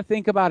even want to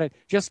think about it.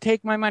 Just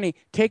take my money,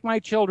 take my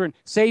children,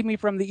 save me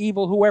from the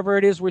evil, whoever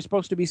it is we're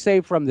supposed to be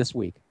saved from this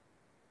week.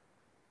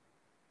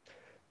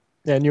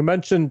 And you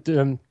mentioned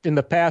in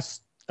the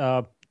past,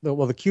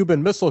 the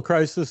Cuban Missile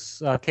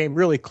Crisis came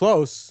really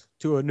close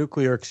to a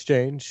nuclear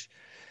exchange.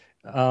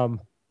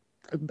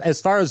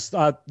 As far as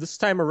this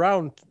time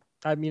around,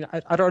 I mean,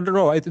 I don't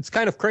know. It's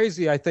kind of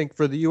crazy, I think,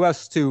 for the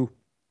U.S. to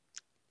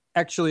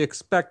actually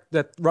expect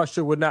that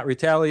Russia would not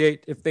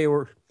retaliate if they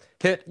were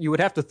hit. You would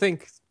have to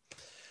think.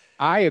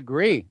 I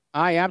agree.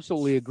 I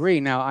absolutely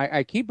agree. Now,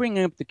 I keep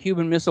bringing up the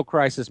Cuban Missile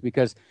Crisis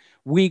because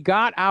we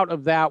got out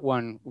of that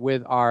one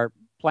with our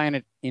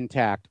planet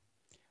intact,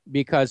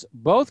 because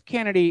both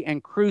Kennedy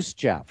and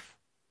Khrushchev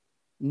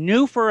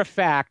knew for a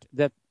fact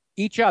that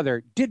each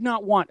other did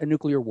not want a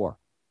nuclear war.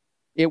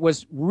 It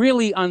was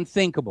really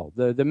unthinkable.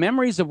 The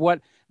memories of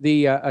what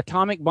the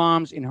atomic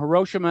bombs in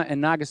Hiroshima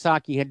and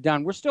Nagasaki had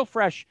done were still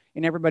fresh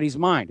in everybody's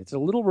mind. It's a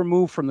little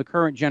removed from the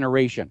current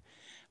generation.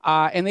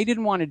 And they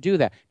didn't want to do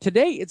that.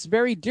 Today, it's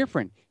very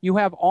different. You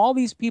have all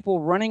these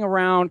people running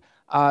around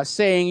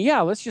saying,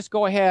 yeah, let's just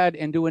go ahead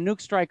and do a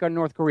nuke strike on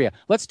North Korea.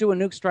 Let's do a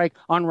nuke strike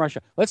on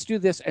Russia. Let's do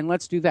this and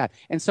let's do that.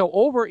 And so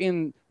over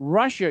in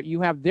Russia,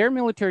 you have their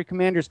military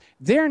commanders.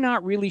 They're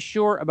not really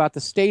sure about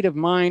the state of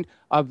mind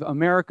of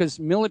America's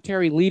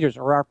military leaders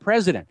or our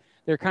president.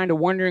 They're kind of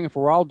wondering if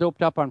we're all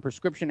doped up on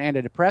prescription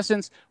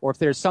antidepressants or if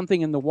there's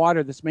something in the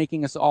water that's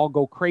making us all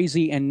go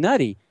crazy and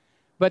nutty.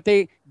 But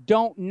they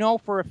don't know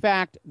for a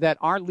fact that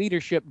our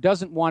leadership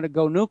doesn't want to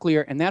go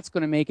nuclear, and that's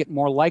going to make it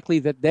more likely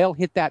that they'll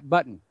hit that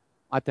button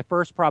at the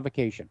first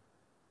provocation.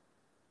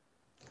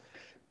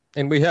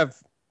 And we have,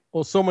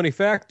 well, so many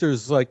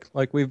factors like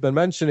we've been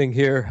mentioning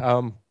here.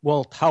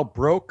 Well, how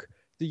broke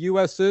the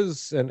U.S.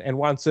 is and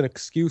wants an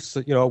excuse,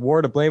 a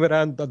war to blame it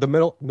on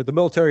the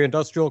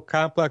military-industrial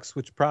complex,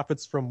 which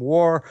profits from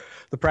war,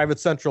 the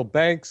private central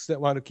banks that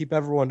want to keep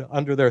everyone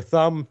under their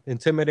thumb,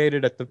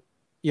 intimidated at the,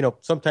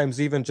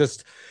 sometimes even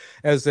just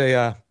as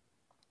a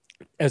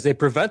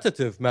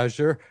preventative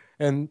measure.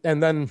 And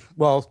then,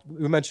 well,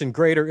 we mentioned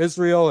Greater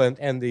Israel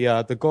and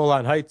the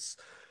Golan Heights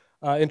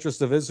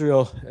interest of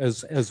Israel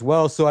as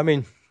well. So, I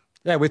mean,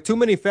 yeah, with too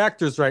many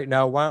factors right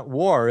now, want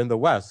war in the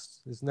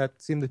West. Doesn't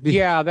that seem to be?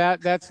 Yeah,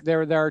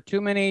 there are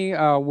too many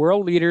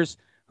world leaders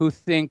who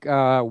think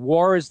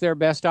war is their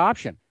best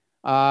option,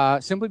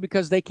 simply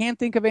because they can't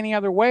think of any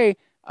other way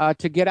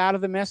to get out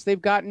of the mess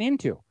they've gotten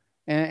into.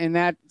 And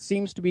that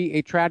seems to be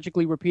a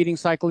tragically repeating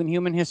cycle in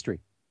human history.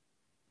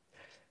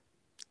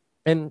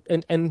 And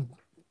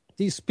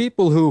these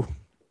people who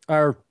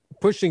are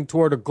pushing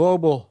toward a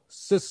global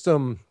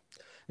system,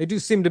 they do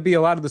seem to be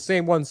a lot of the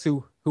same ones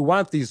who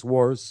want these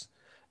wars.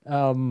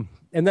 And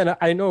then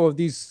I know of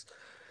these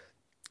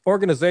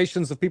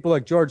organizations of people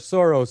like George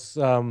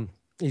Soros.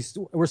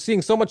 We're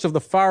seeing so much of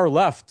the far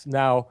left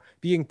now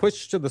being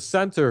pushed to the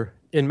center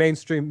in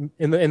mainstream,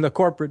 in the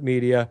corporate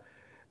media.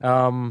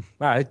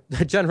 I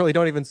generally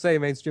don't even say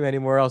mainstream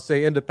anymore. I'll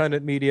say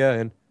independent media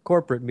and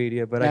corporate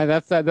media, but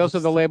yeah, those are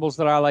the labels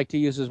that I like to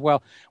use as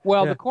well.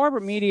 Well, yeah. The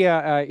corporate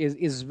media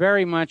is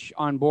very much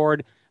on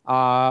board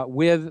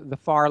with the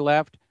far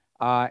left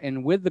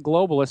and with the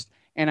globalists,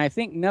 and I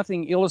think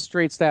nothing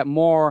illustrates that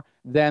more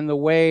than the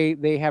way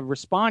they have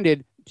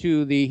responded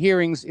to the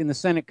hearings in the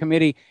Senate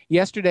committee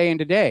yesterday and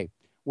today,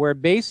 where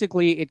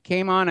basically it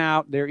came on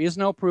out. There is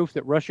no proof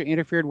that Russia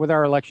interfered with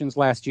our elections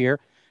last year.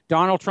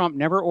 Donald Trump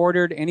never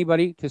ordered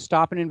anybody to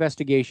stop an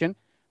investigation.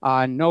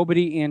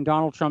 Nobody in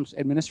Donald Trump's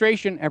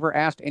administration ever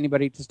asked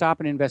anybody to stop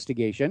an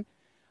investigation.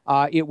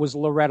 It was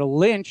Loretta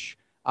Lynch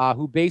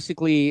who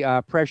basically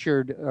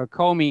pressured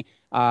Comey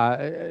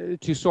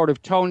to sort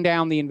of tone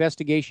down the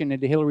investigation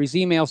into Hillary's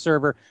email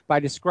server by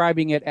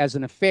describing it as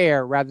an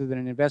affair rather than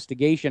an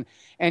investigation.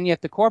 And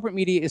yet the corporate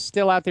media is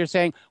still out there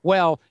saying,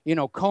 well,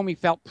 Comey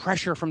felt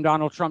pressure from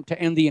Donald Trump to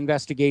end the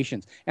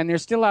investigations. And they're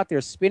still out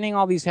there spinning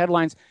all these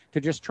headlines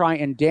to just try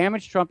and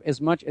damage Trump as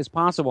much as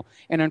possible.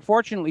 And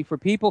unfortunately, for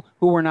people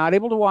who were not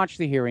able to watch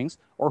the hearings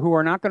or who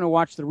are not going to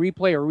watch the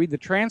replay or read the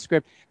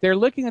transcript, they're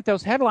looking at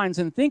those headlines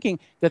and thinking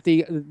that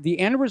the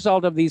end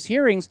result of these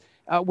hearings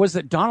was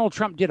that Donald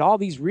Trump did all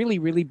these really,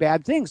 really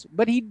bad things.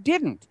 But he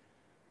didn't.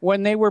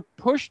 When they were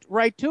pushed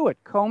right to it,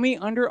 Comey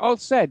under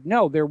oath said,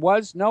 no, there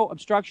was no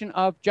obstruction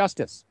of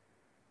justice.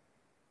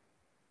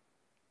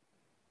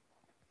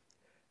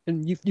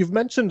 And you've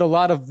mentioned a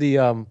lot of the,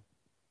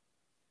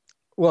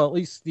 well, at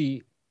least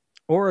the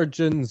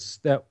origins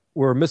that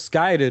were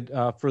misguided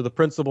for the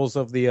principles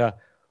of the,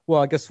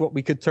 well, I guess what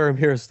we could term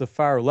here is the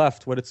far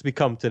left, what it's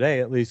become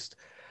today, at least.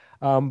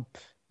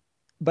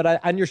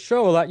 But on your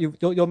show a lot,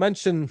 you'll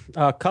mention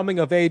coming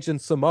of age in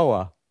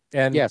Samoa,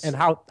 and yes. And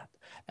how,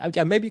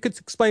 maybe you could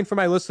explain for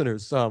my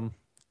listeners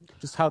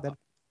just how that.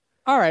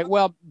 All right.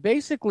 Well,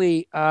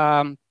 basically,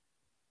 coming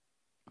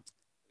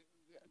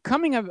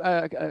of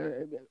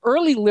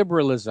early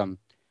liberalism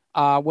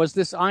was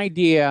this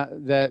idea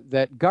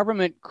that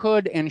government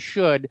could and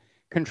should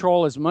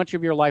control as much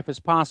of your life as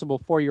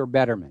possible for your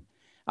betterment.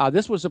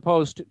 This was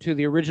opposed to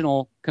the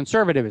original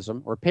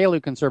conservatism or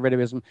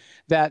paleoconservatism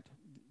that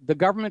the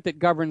government that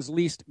governs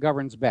least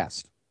governs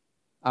best,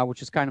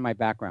 which is kind of my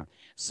background.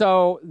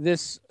 So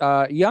this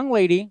young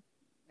lady,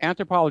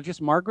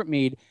 anthropologist Margaret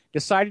Mead,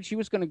 decided she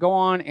was going to go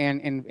on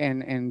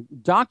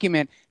and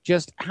document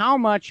just how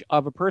much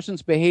of a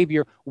person's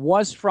behavior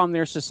was from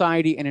their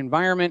society and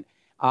environment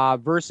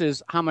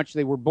versus how much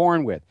they were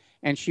born with.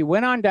 And she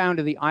went on down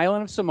to the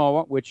island of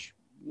Samoa, which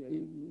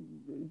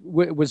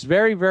was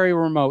very, very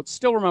remote,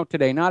 still remote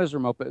today, not as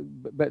remote,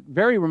 but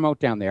very remote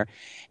down there.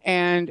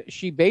 And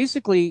she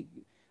basically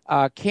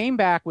came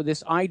back with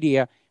this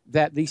idea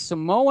that the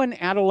Samoan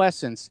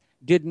adolescents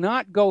did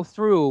not go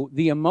through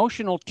the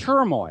emotional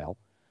turmoil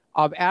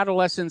of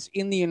adolescence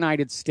in the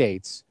United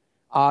States.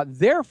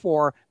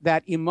 Therefore,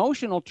 that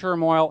emotional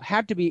turmoil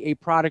had to be a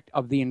product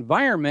of the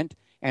environment,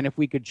 and if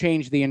we could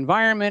change the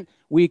environment,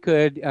 we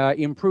could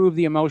improve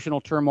the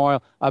emotional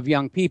turmoil of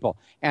young people.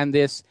 And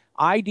this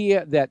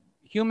idea that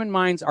human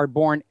minds are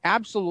born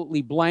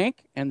absolutely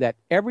blank and that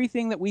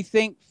everything that we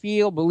think,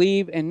 feel,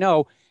 believe, and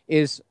know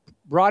is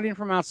brought in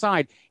from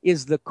outside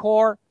is the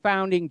core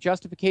founding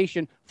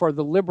justification for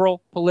the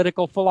liberal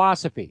political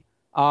philosophy.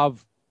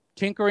 of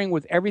tinkering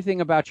with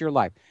everything about your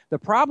life. The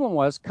problem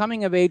was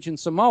coming of age in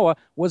Samoa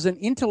was an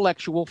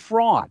intellectual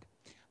fraud.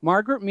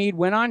 Margaret Mead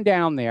went on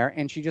down there,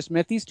 and she just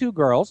met these two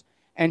girls,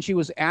 and she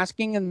was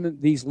asking them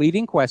these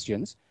leading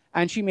questions,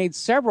 and she made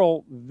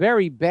several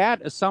very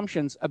bad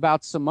assumptions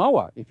about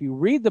Samoa. If you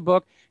read the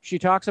book, she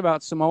talks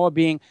about Samoa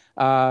being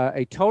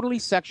a totally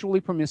sexually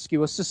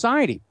promiscuous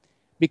society,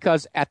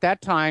 because at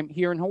that time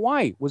here in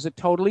Hawaii was a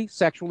totally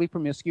sexually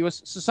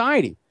promiscuous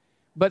society.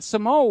 But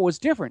Samoa was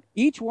different.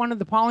 Each one of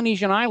the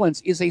Polynesian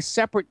islands is a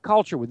separate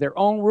culture with their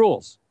own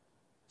rules.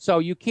 So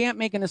you can't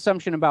make an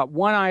assumption about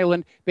one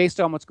island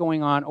based on what's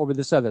going on over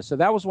this other. So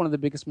that was one of the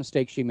biggest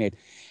mistakes she made.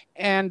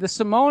 And the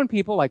Samoan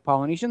people, like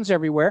Polynesians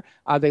everywhere,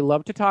 they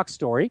love to talk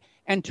story.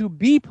 And to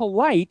be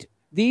polite,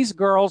 these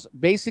girls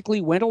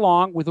basically went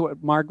along with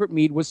what Margaret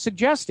Mead was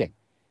suggesting.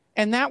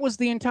 And that was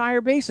the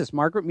entire basis.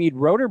 Margaret Mead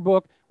wrote her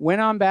book,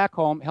 went on back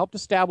home, helped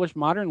establish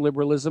modern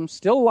liberalism,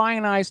 still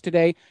lionized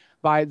today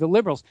by the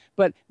liberals.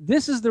 But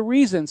this is the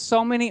reason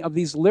so many of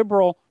these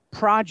liberal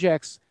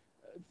projects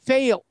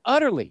fail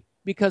utterly,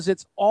 because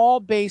it's all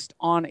based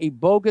on a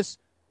bogus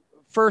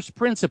first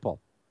principle,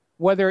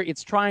 whether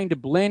it's trying to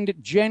blend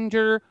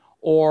gender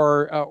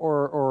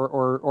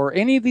or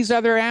any of these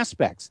other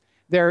aspects.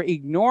 They're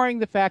ignoring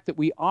the fact that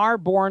we are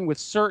born with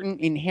certain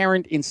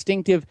inherent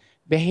instinctive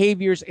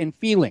behaviors and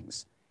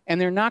feelings,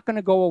 and they're not going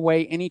to go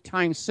away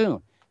anytime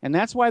soon. And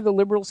that's why the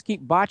liberals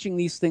keep botching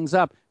these things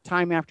up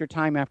time after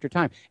time after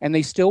time. And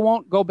they still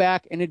won't go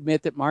back and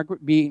admit that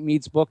Margaret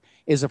Mead's book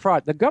is a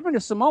fraud. The government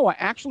of Samoa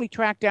actually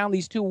tracked down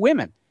these two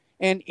women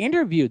and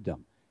interviewed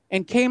them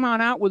and came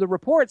on out with a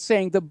report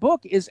saying the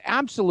book is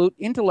absolute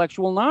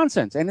intellectual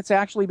nonsense. And it's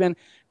actually been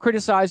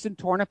criticized and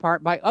torn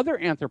apart by other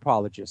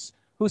anthropologists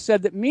who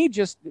said that Mead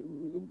just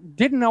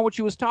didn't know what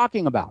she was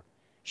talking about.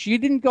 She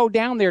didn't go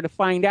down there to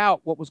find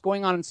out what was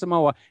going on in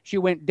Samoa. She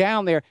went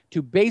down there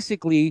to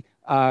basically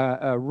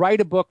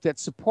write a book that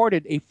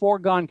supported a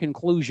foregone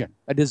conclusion,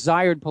 a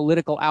desired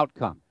political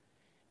outcome.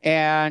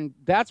 And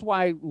that's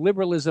why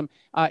liberalism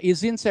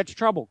is in such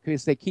trouble,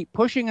 because they keep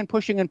pushing and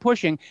pushing and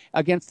pushing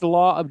against the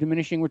law of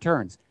diminishing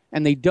returns.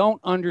 And they don't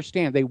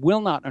understand. They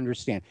will not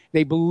understand.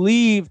 They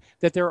believe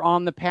that they're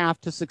on the path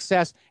to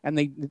success, and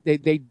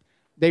they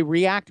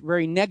react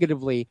very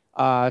negatively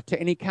to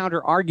any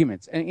counter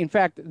arguments. And in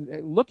fact,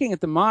 looking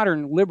at the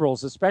modern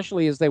liberals,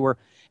 especially as they were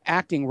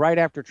acting right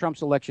after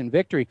Trump's election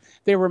victory,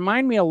 they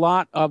remind me a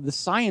lot of the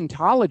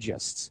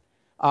Scientologists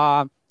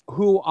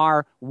who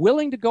are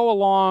willing to go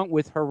along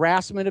with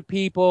harassment of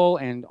people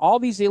and all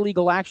these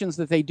illegal actions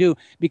that they do,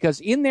 because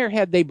in their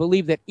head they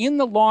believe that in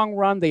the long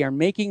run they are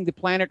making the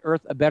planet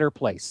Earth a better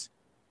place.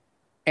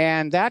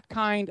 And that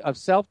kind of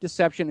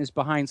self-deception is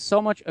behind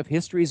so much of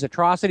history's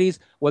atrocities,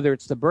 whether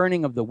it's the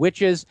burning of the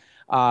witches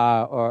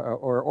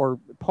or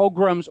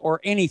pogroms or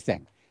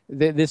anything,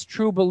 this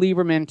true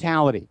believer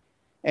mentality.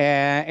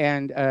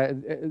 And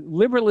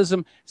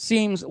liberalism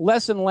seems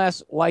less and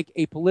less like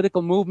a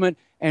political movement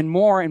and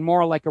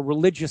more like a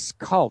religious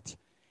cult.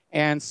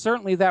 And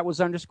certainly that was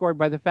underscored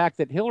by the fact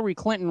that Hillary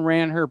Clinton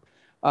ran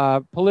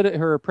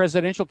her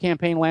presidential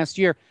campaign last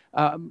year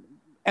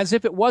as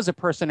if it was a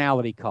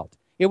personality cult.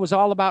 It was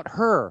all about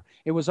her.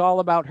 It was all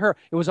about her.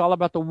 It was all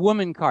about the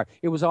woman card.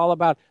 It was all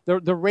about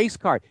the race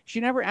card. She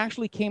never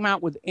actually came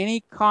out with any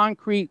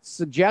concrete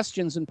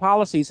suggestions and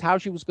policies how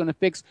she was going to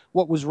fix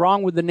what was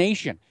wrong with the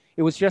nation.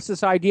 It was just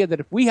this idea that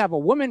if we have a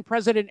woman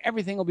president,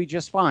 everything will be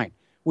just fine,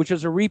 which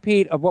is a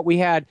repeat of what we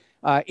had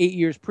 8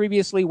 years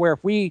previously, where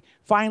if we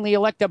finally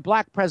elect a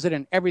black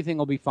president, everything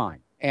will be fine.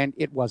 And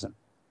it wasn't.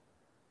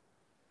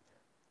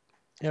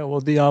 Yeah,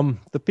 well,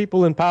 the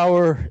people in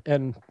power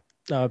and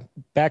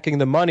backing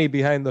the money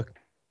behind the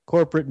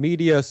corporate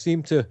media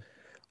seem to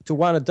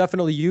want to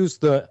definitely use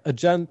the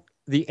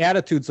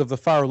attitudes of the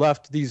far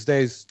left these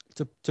days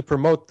to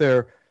promote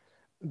their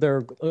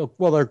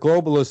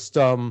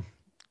globalist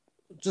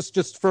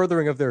just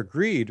furthering of their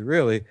greed,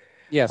 really.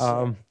 Yes.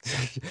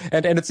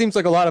 And it seems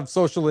like a lot of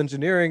social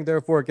engineering,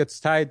 therefore, gets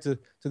tied to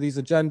these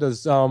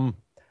agendas.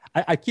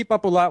 I keep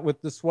up a lot with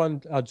this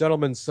one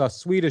gentleman's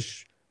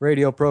Swedish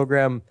radio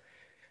program.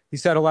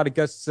 He's had a lot of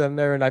guests in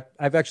there, and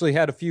I've actually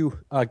had a few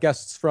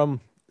guests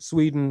from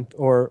Sweden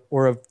or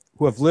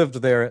who have lived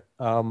there,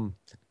 and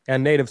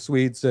native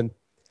Swedes, and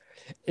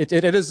it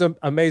is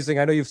amazing.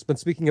 I know you've been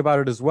speaking about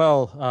it as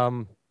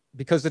well,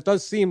 because it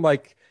does seem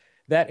like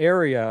that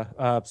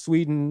area,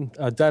 Sweden,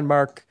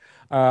 Denmark,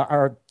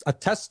 are a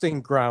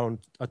testing ground,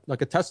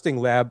 like a testing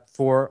lab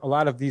for a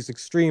lot of these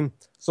extreme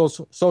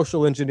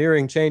social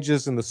engineering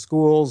changes in the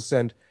schools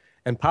and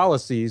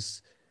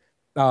policies.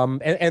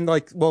 And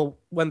like, well,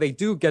 when they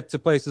do get to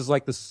places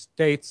like the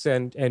States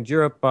and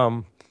Europe,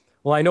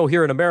 well, I know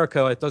here in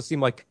America, it does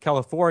seem like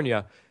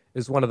California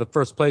is one of the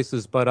first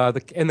places, but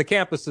and the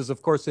campuses,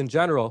 of course, in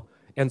general,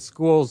 and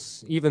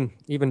schools, even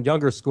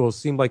younger schools,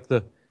 seem like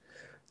the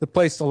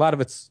place a lot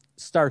of it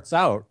starts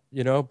out,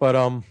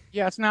 but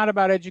yeah, it's not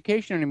about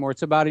education anymore.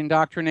 It's about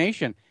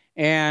indoctrination.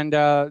 And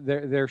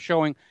they're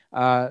showing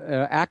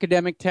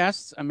academic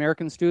tests.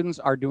 American students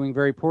are doing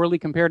very poorly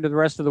compared to the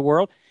rest of the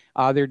world.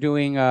 They're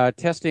doing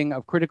testing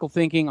of critical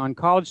thinking on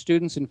college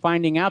students and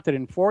finding out that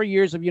in 4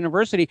 years of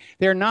university,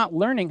 they're not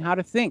learning how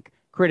to think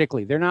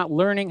critically. They're not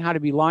learning how to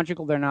be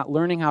logical. They're not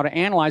learning how to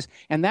analyze.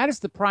 And that is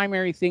the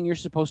primary thing you're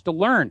supposed to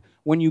learn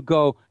when you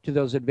go to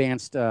those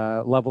advanced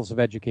levels of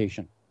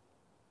education.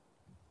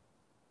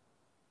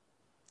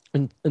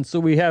 And so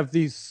we have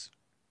these,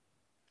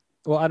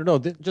 well, I don't know,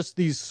 just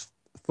these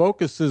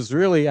focuses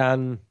really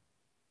on,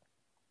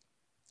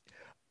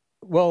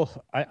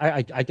 well,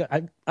 I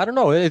don't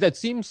know. It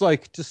seems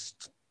like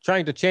just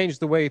trying to change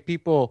the way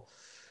people's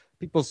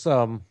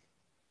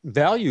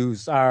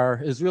values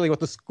is really what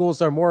the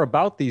schools are more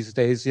about these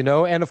days, you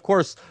know. And of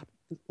course,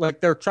 like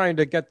they're trying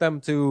to get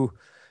them to,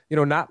 you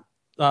know, not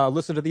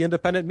listen to the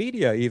independent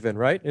media, even,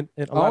 right? In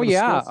a lot Oh of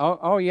yeah, schools.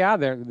 oh yeah.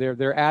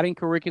 They're adding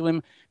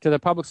curriculum to the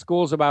public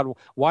schools about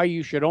why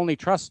you should only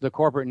trust the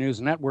corporate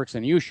news networks,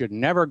 and you should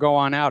never go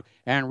on out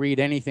and read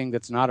anything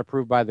that's not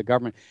approved by the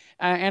government,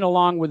 and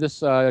along with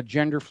this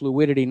gender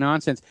fluidity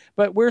nonsense.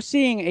 But we're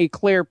seeing a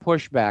clear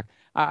pushback.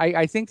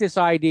 I think this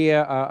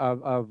idea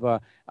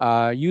of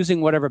using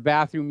whatever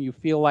bathroom you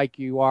feel like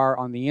you are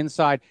on the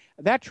inside,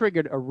 that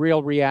triggered a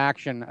real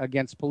reaction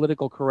against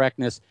political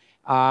correctness.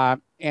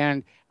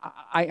 And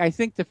I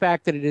think the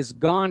fact that it has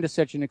gone to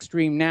such an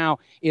extreme now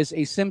is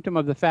a symptom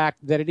of the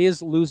fact that it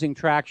is losing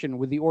traction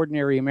with the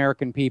ordinary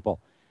American people,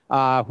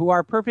 who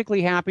are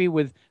perfectly happy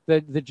with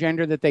the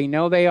gender that they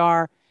know they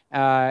are.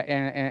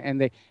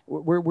 And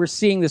we're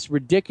seeing this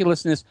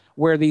ridiculousness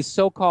where the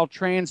so-called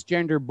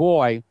transgender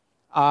boy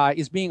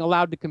is being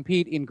allowed to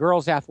compete in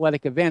girls'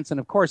 athletic events, and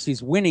of course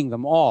he's winning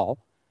them all.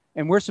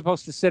 And we're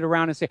supposed to sit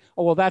around and say,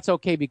 oh, well, that's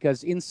okay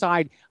because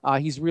inside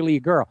he's really a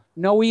girl.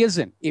 No, he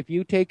isn't. If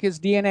you take his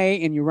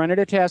DNA and you run it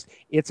a test,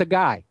 it's a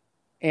guy.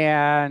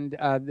 And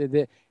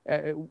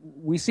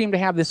we seem to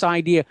have this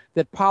idea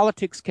that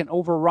politics can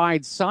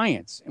override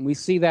science. And we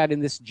see that in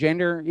this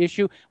gender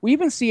issue. We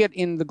even see it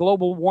in the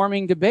global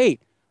warming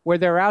debate, where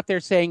they're out there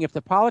saying if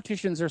the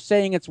politicians are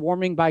saying it's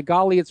warming, by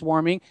golly, it's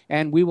warming,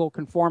 and we will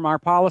conform our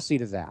policy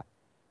to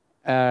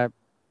that.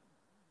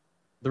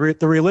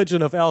 The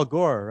religion of Al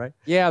Gore, right?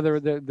 Yeah,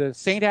 the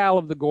Saint Al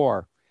of the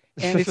Gore.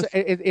 And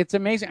it's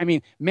amazing. I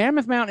mean,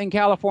 Mammoth Mountain in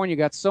California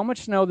got so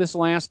much snow this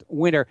last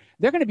winter,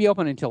 they're going to be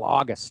open until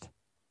August.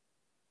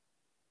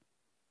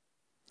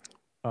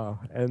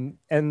 And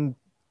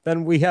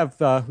then we have,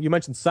 you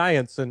mentioned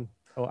science, and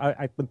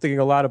I've been thinking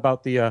a lot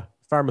about the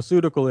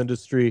pharmaceutical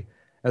industry.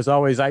 As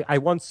always, I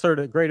once heard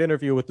a great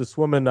interview with this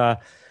woman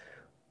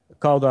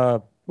called,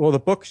 well, the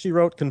book she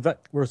wrote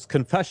was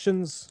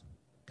Confessions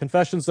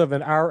of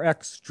an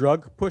RX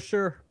Drug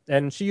Pusher.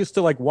 And she used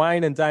to like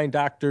wine and dine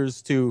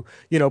doctors to,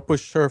 you know,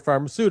 push her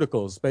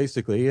pharmaceuticals,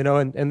 basically, you know,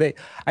 and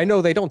I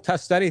know they don't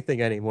test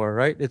anything anymore,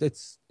 right?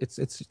 It's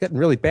getting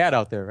really bad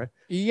out there, right?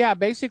 Yeah,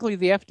 basically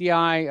the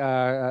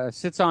FDA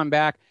sits on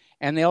back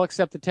and they'll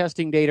accept the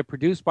testing data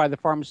produced by the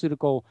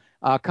pharmaceutical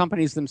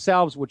companies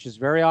themselves, which is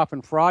very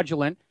often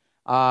fraudulent.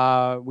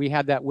 We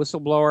had that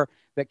whistleblower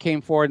that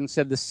came forward and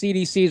said the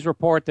CDC's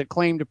report that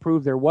claimed to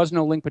prove there was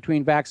no link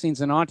between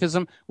vaccines and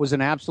autism was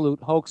an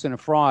absolute hoax and a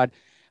fraud.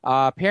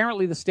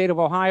 Apparently, the state of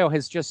Ohio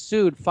has just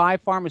sued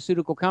 5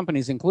 pharmaceutical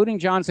companies, including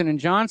Johnson &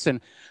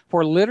 Johnson,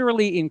 for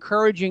literally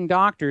encouraging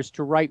doctors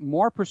to write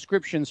more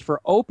prescriptions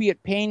for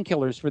opiate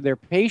painkillers for their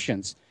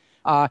patients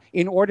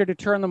in order to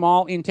turn them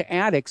all into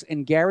addicts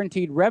and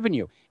guaranteed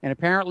revenue. And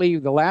apparently,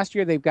 the last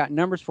year they've got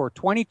numbers for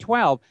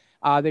 2012.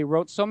 They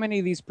wrote so many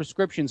of these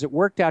prescriptions, it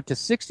worked out to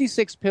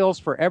 66 pills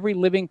for every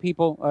living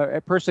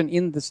person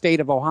in the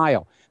state of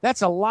Ohio.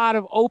 That's a lot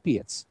of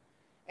opiates.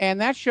 And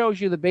that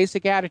shows you the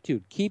basic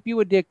attitude. Keep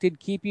you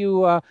addicted, keep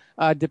you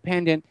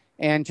dependent,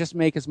 and just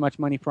make as much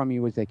money from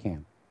you as they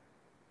can.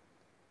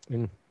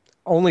 And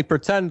only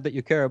pretend that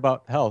you care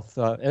about health,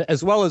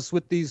 as well as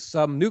with these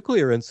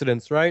nuclear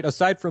incidents, right?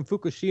 Aside from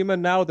Fukushima,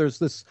 now there's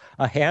this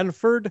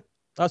Hanford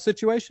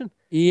situation.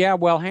 Yeah,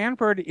 well,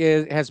 Hanford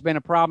has been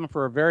a problem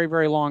for a very,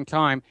 very long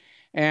time.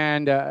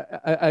 And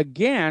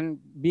again,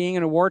 being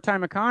in a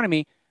wartime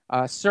economy,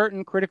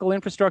 certain critical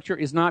infrastructure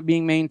is not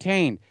being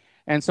maintained.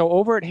 And so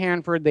over at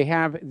Hanford, they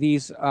have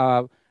these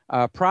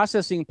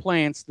processing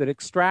plants that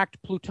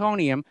extract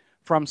plutonium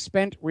from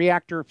spent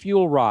reactor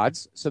fuel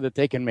rods so that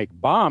they can make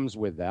bombs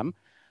with them.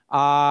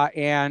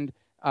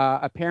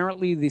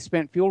 Apparently, the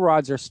spent fuel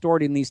rods are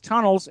stored in these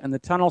tunnels, and the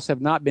tunnels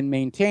have not been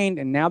maintained.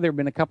 And now there have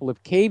been a couple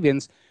of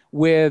cave-ins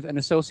with an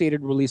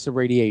associated release of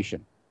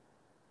radiation.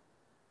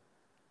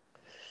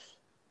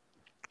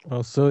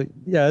 Well, so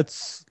yeah,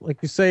 it's like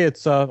you say,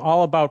 it's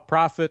all about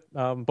profit,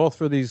 both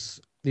for these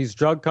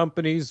drug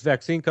companies,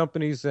 vaccine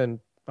companies, and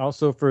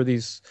also for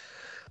these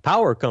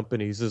power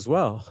companies as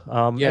well.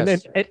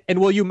 Yes.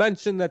 And well, you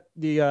mentioned that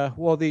I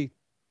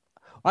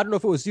don't know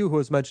if it was you who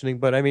was mentioning,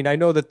 but I mean, I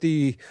know that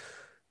the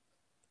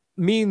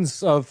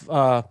means of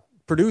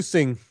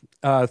producing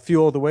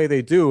fuel the way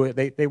they do,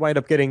 they wind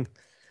up getting,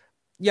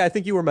 yeah, I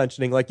think you were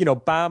mentioning, like, you know,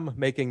 bomb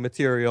making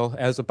material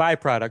as a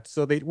byproduct,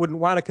 so they wouldn't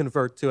want to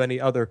convert to any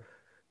other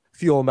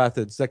fuel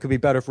methods that could be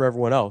better for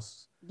everyone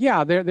else.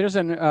 Yeah, there's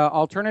an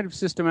alternative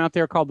system out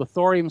there called the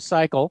thorium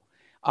cycle.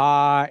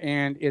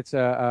 and it's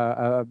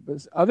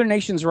other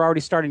nations are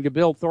already starting to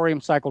build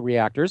thorium cycle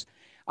reactors,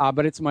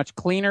 but it's much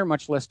cleaner,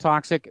 much less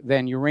toxic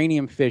than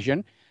uranium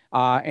fission.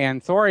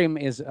 And thorium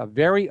is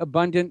very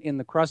abundant in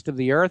the crust of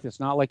the Earth. It's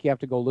not like you have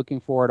to go looking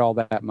for it all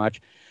that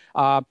much.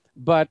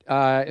 But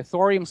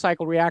thorium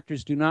cycle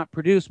reactors do not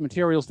produce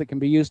materials that can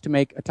be used to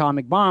make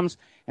atomic bombs,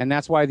 and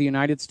that's why the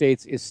United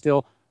States is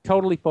still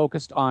totally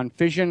focused on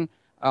fission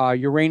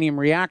uranium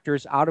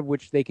reactors out of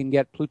which they can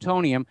get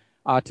plutonium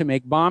to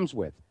make bombs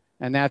with.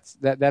 And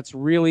that's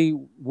really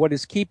what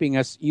is keeping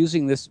us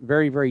using this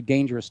very, very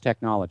dangerous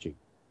technology.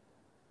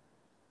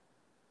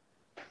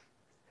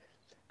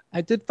 I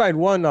did find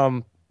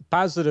one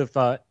positive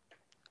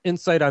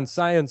insight on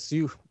science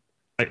you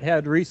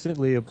had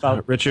recently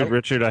about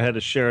Richard. I had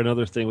to share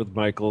another thing with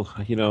Michael.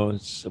 You know,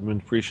 I'm going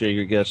to appreciate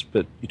your guest,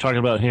 but you're talking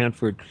about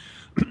Hanford.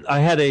 I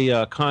had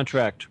a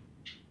contract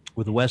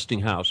with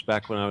Westinghouse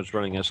back when I was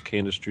running SK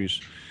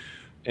Industries,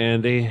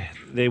 and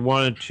they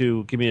wanted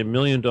to give me $1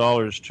 million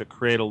to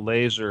create a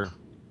laser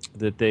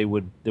that they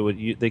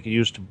could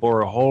use to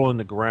bore a hole in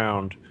the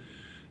ground,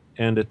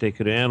 and that they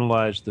could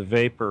analyze the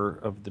vapor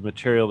of the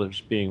material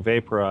that's being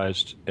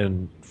vaporized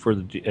and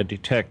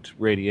detect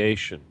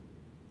radiation.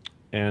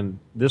 And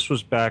this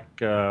was back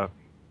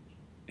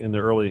in the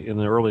early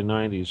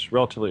 90s,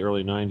 relatively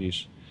early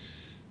 90s.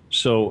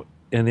 So,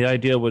 and the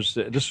idea was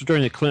that this was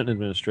during the Clinton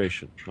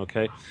administration,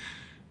 okay?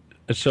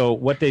 And so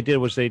what they did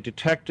was they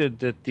detected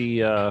that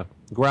the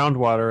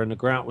groundwater in the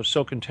ground was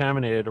so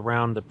contaminated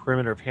around the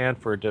perimeter of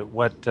Hanford that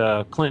what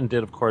Clinton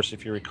did, of course,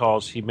 if you recall,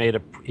 is he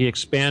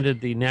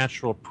expanded the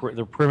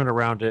the perimeter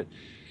around it,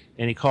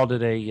 and he called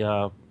it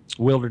a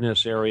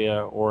wilderness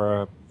area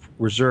or a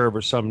reserve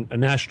or a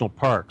national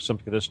park,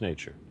 something of this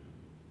nature.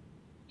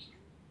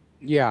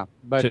 Yeah,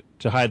 but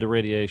to hide the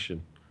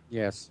radiation.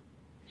 Yes.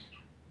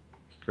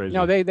 Crazy.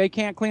 No, they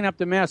can't clean up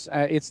the mess.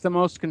 It's the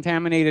most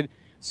contaminated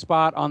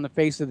spot on the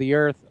face of the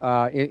Earth.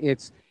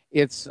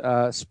 It's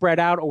spread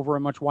out over a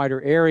much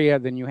wider area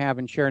than you have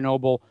in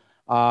Chernobyl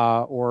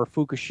or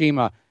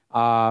Fukushima.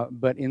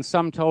 But in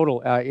sum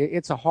total,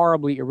 it's a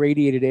horribly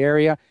irradiated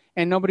area,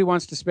 and nobody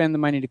wants to spend the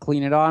money to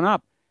clean it on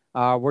up.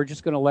 We're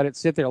just going to let it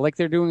sit there like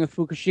they're doing with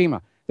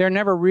Fukushima. They're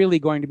never really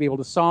going to be able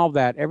to solve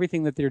that.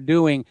 Everything that they're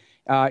doing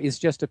is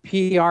just a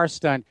PR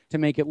stunt to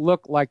make it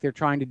look like they're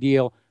trying to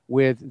deal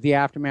with the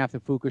aftermath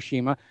of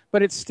Fukushima.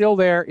 But it's still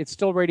there. It's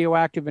still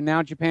radioactive. And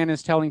now Japan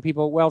is telling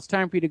people, well, it's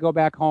time for you to go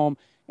back home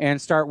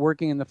and start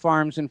working in the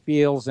farms and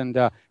fields and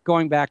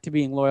going back to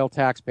being loyal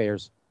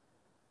taxpayers.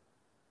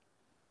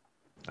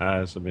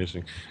 That's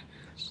amazing.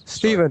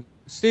 Stephen,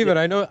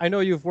 I know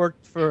you've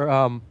worked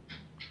for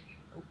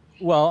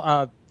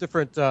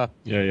different all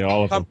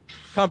of them.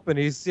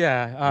 companies,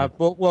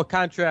 well,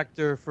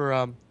 contractor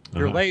for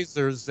your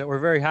lasers that were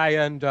very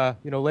high-end,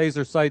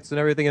 laser sites and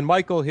everything. And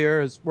Michael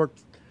here has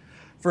worked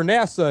for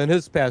NASA in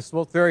his past,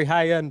 both very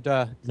high-end.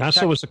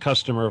 NASA was a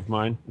customer of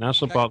mine.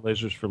 NASA bought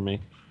lasers from me.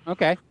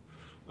 Okay.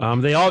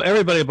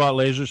 Everybody bought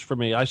lasers from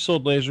me. I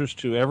sold lasers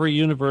to every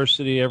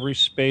university, every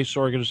space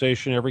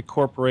organization, every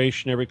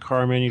corporation, every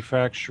car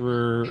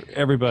manufacturer,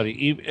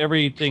 everybody,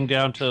 everything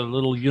down to a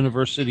little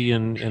university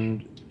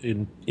in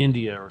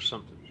India or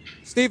something.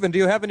 Stephen, do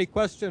you have any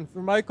question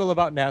for Michael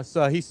about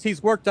NASA?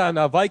 He's worked on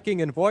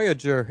Viking and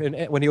Voyager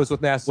when he was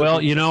with NASA.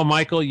 Well,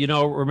 Michael,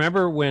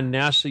 remember when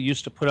NASA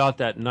used to put out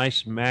that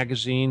nice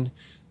magazine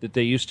that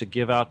they used to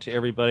give out to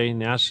everybody,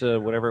 NASA,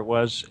 whatever it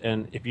was,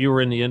 and if you were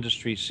in the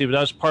industry, that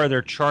was part of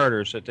their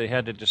charters that they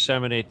had to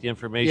disseminate the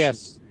information.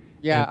 Yes.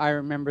 Yeah, I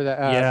remember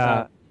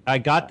that. I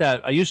got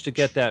that. I used to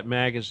get that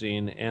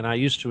magazine, and I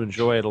used to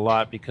enjoy it a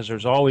lot because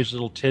there's always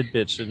little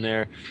tidbits in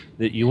there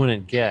that you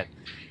wouldn't get.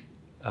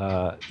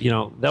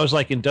 That was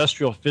like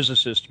Industrial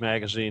Physicist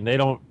magazine. They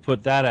don't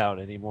put that out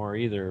anymore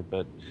either.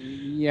 But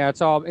yeah,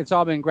 it's all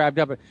been grabbed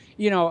up.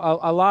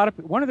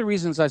 One of the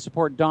reasons I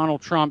support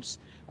Donald Trump's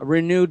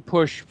renewed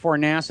push for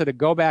NASA to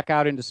go back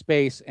out into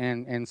space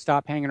and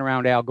stop hanging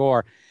around Al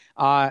Gore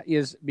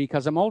is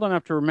because I'm old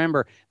enough to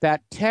remember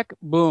that tech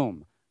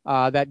boom,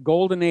 that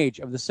golden age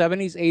of the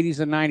 70s, 80s,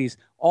 and 90s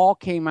all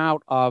came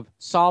out of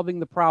solving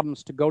the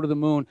problems to go to the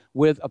moon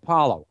with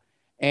Apollo.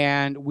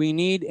 And we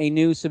need a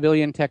new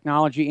civilian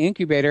technology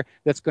incubator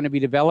that's going to be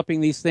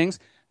developing these things,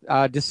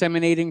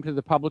 disseminating to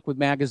the public with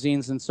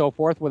magazines and so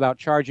forth without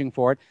charging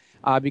for it,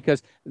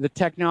 because the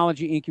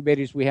technology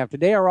incubators we have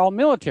today are all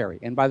military.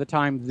 And by the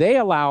time they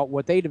allow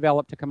what they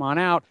develop to come on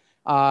out,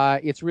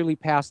 it's really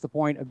past the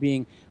point of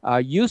being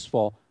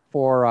useful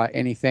for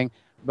anything.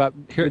 But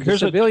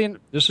this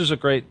is a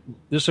great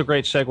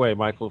segue,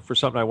 Michael, for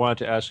something I wanted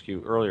to ask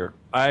you earlier.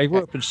 I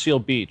grew up in Seal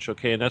Beach,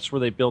 okay, and that's where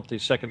they built the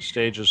second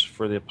stages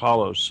for the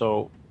Apollos.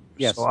 So,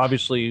 yes. So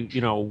obviously,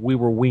 we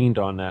were weaned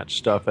on that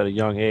stuff at a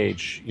young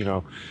age,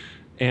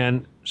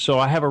 and so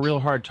I have a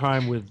real hard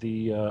time with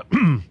the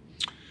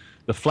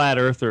the flat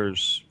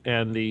earthers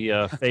and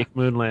the fake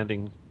moon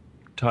landing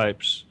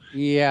types.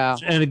 Yeah.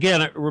 And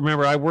again,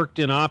 remember, I worked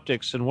in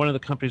optics, and one of the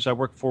companies I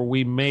worked for,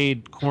 we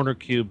made corner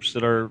cubes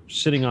that are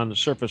sitting on the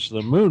surface of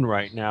the moon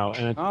right now.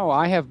 And Oh,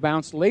 I have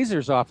bounced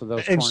lasers off of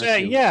those corner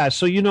exactly, cubes. yeah.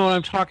 So you know what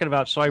I'm talking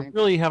about. So I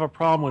really have a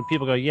problem when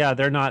people go, "Yeah,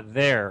 they're not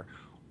there,"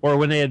 or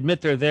when they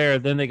admit they're there,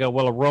 then they go,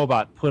 "Well, a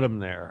robot put them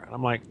there." And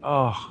I'm like,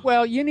 "Oh."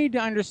 Well, you need to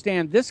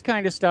understand this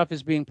kind of stuff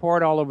is being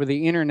poured all over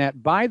the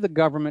internet by the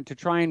government to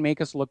try and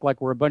make us look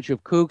like we're a bunch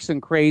of kooks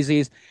and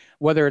crazies,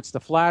 whether it's the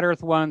flat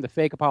Earth one, the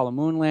fake Apollo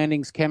moon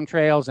landings,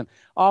 chemtrails, and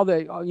all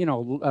the,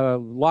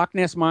 Loch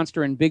Ness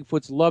Monster and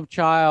Bigfoot's love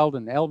child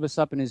and Elvis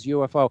up in his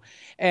UFO.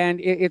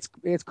 And it's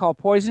called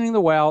poisoning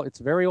the well.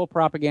 It's a very old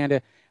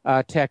propaganda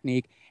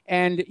technique.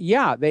 And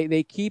yeah,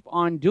 they keep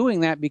on doing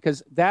that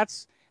because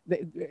that's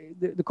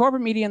the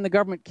corporate media and the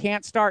government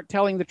can't start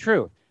telling the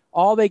truth.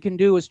 All they can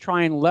do is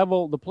try and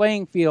level the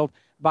playing field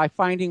by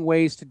finding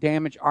ways to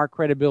damage our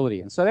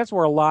credibility. And so that's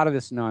where a lot of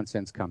this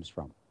nonsense comes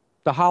from.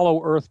 The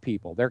hollow earth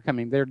people, they're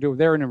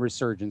in a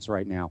resurgence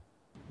right now.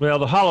 Well,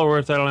 the Hollow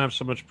Earth, I don't have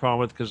so much problem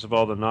with because of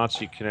all the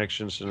Nazi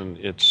connections, and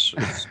it's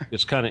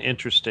kind of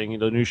interesting.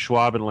 The new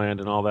Schwabenland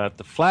and all that.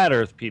 The flat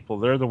Earth people,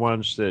 they're the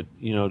ones that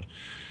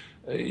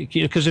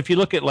because if you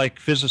look at like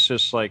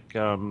physicists like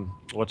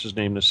what's his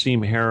name, Nassim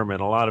Haramein,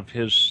 a lot of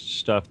his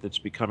stuff that's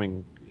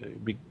becoming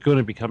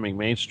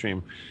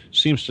mainstream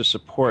seems to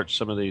support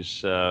some of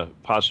these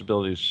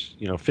possibilities,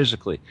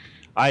 physically.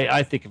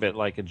 I think of it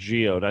like a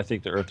geode. I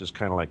think the Earth is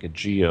kind of like a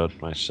geode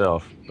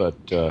myself, but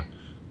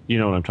you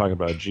know what I'm talking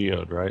about, a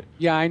geode, right?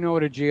 Yeah, I know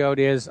what a geode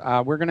is.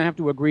 We're going to have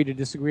to agree to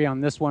disagree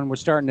on this one. We're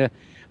starting to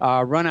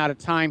run out of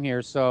time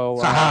here, so...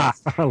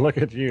 Look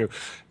at you.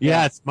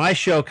 Yeah, it's my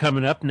show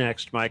coming up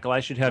next, Michael. I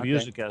should have you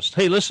as a guest.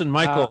 Hey, listen,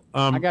 Michael.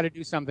 I got to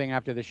do something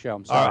after the show.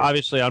 I'm sorry.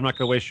 Obviously, I'm not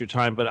going to waste your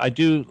time, but I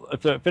do...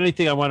 If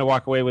anything I want to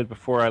walk away with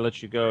before I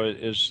let you go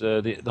is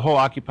the whole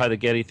Occupy the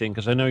Getty thing,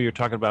 because I know you're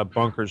talking about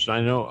bunkers. And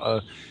I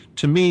know,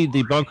 to me,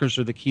 the bunkers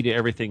are the key to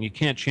everything. You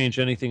can't change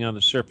anything on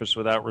the surface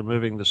without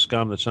removing the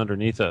scum that's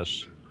underneath us.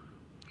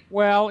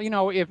 Well,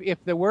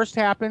 if the worst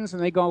happens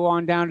and they go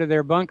on down to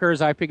their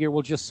bunkers, I figure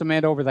we'll just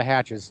cement over the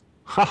hatches.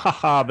 Ha ha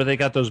ha! But they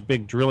got those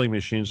big drilling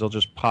machines. They'll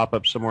just pop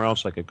up somewhere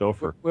else like a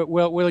gopher.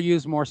 We'll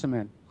use more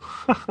cement.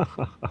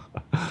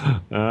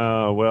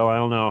 Well, I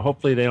don't know.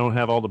 Hopefully they don't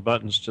have all the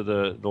buttons to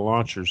the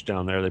launchers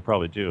down there. They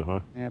probably do, huh?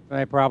 Yeah,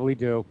 they probably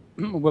do.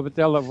 But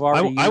they'll have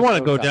already I want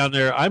to go down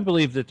there. I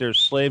believe that there's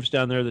slaves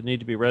down there that need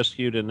to be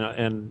rescued, and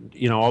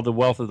all the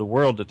wealth of the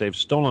world that they've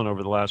stolen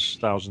over the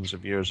last thousands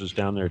of years is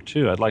down there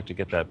too. I'd like to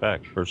get that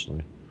back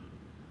personally.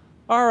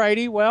 All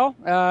righty. Well,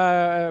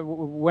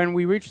 when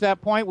we reach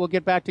that point, we'll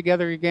get back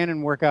together again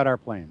and work out our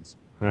plans.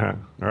 All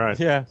right.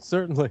 Yeah,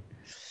 certainly.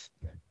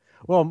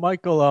 Well,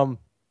 Michael,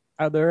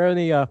 are there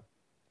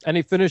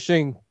any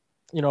finishing,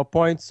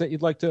 points that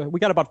you'd like to?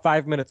 We got about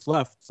 5 minutes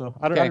left, so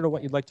I don't know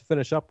what you'd like to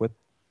finish up with.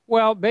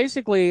 Well,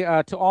 basically,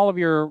 to all of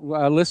your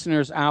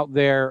listeners out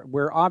there,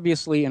 we're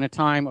obviously in a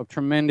time of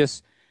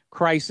tremendous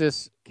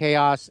crisis,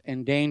 chaos,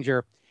 and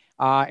danger,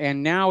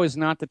 and now is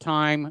not the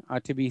time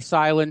to be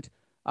silent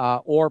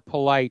or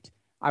polite.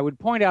 I would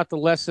point out the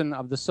lesson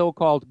of the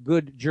so-called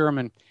good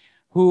German,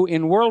 who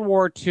in World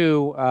War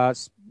II,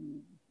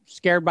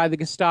 scared by the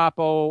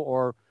Gestapo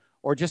or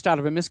just out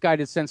of a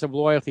misguided sense of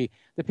loyalty,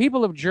 the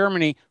people of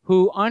Germany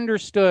who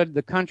understood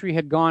the country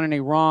had gone in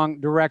a wrong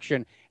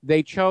direction,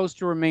 they chose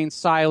to remain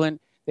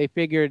silent. They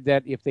figured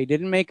that if they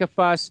didn't make a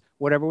fuss,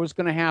 whatever was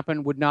going to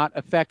happen would not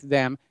affect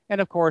them.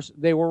 And of course,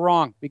 they were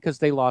wrong because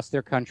they lost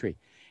their country.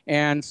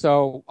 And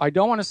so I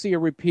don't want to see a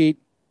repeat.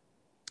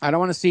 I don't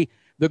want to see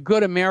the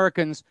good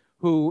Americans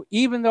who,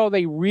 even though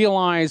they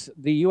realize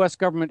the U.S.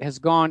 government has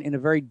gone in a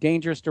very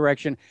dangerous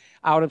direction,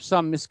 out of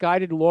some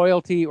misguided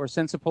loyalty or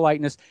sense of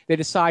politeness, they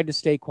decide to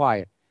stay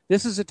quiet.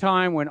 This is a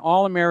time when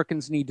all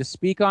Americans need to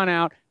speak on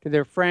out to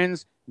their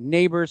friends,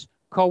 neighbors,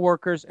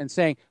 coworkers, and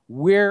saying,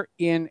 we're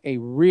in a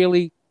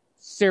really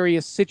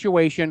serious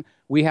situation.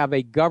 We have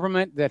a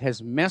government that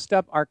has messed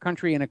up our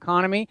country and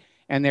economy,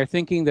 and they're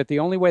thinking that the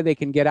only way they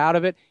can get out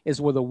of it is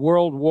with a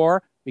world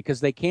war because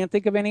they can't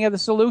think of any other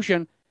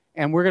solution,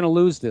 and we're going to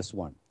lose this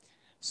one.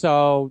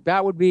 So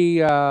that would be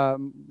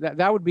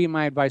that would be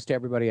my advice to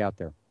everybody out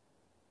there.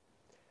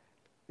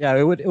 Yeah,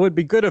 it would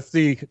be good if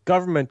the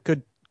government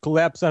could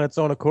collapse on its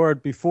own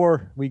accord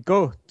before we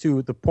go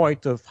to the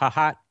point of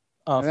hot.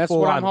 That's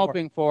what I'm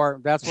hoping for.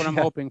 That's what I'm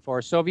hoping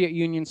for. Soviet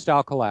Union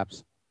style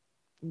collapse.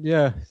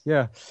 Yeah.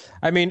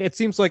 I mean, it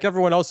seems like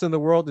everyone else in the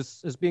world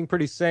is being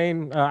pretty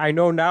sane. I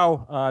know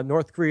now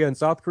North Korea and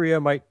South Korea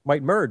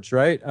might merge,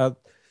 right?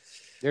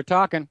 They're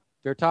talking.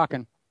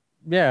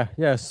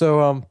 Yeah.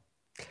 So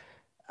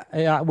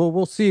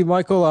we'll see,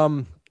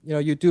 Michael.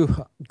 You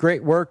do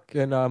great work,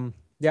 and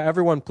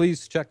everyone,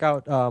 please check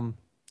out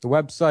the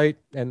website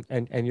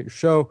and your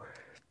show.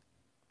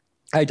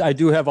 I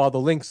do have all the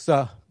links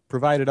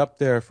provided up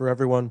there for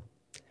everyone,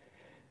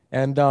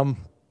 and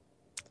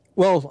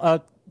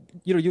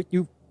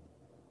you've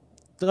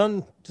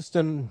done just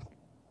an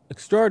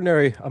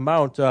extraordinary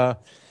amount.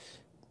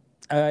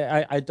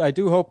 I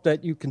do hope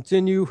that you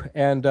continue,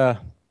 and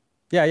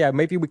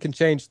maybe we can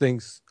change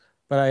things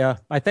But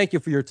I thank you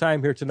for your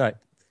time here tonight.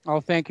 Oh,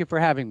 thank you for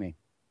having me.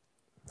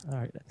 All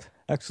right,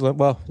 excellent.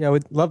 Well, yeah,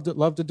 we'd love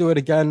to do it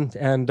again,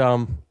 and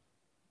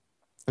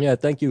yeah,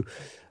 thank you.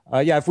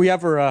 Yeah, if we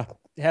ever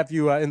have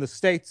you in the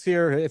States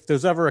here, if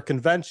there's ever a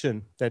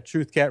convention that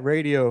Truth Cat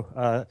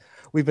Radio,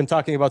 we've been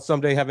talking about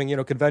someday having,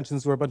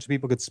 conventions where a bunch of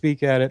people could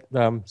speak at it.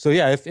 So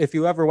yeah, if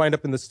you ever wind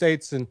up in the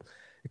States and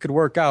it could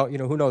work out,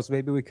 who knows,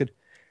 maybe we could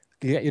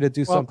get you to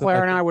do something. Well, Claire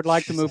like and that. I would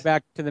like to move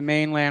back to the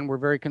mainland. We're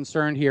very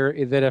concerned here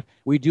that if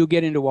we do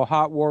get into a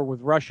hot war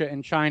with Russia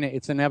and China,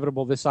 it's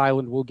inevitable this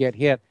island will get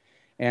hit.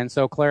 And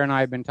so Claire and I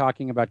have been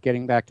talking about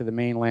getting back to the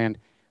mainland.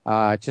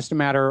 It's just a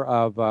matter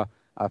of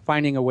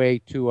finding a way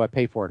to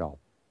pay for it all.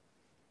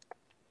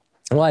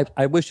 Well,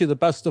 I wish you the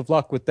best of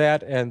luck with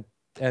that, and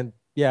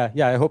yeah,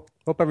 I hope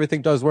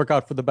everything does work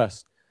out for the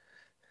best.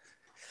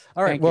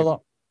 All right. Thank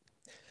well,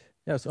 you.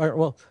 yes. All right.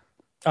 Well,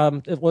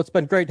 it's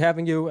been great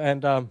having you,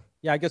 and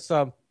yeah, I guess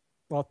well,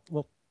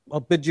 I'll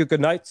bid you good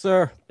night,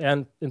 sir,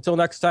 and until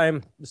next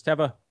time, just have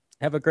a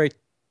great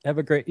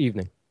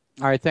evening.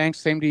 All right. Thanks.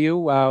 Same to you.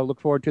 Look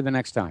forward to the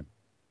next time.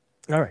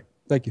 All right.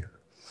 Thank you.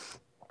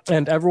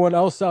 And everyone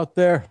else out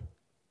there,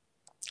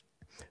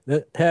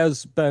 that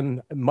has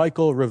been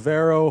Michael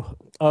Rivero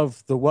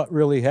of the What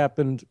Really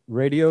Happened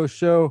radio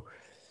show.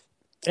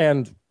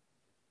 And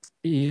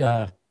he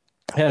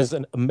has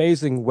an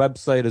amazing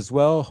website as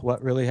well.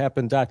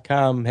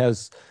 WhatReallyHappened.com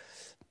has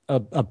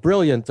a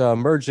brilliant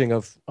merging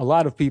of a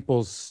lot of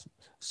people's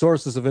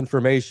sources of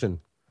information,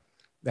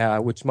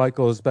 which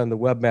Michael has been the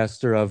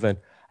webmaster of. And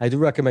I do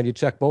recommend you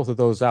check both of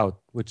those out,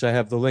 which I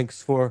have the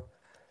links for.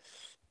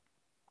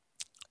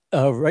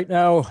 Right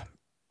now,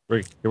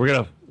 we're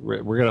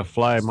gonna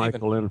fly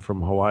Michael in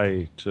from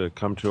Hawaii to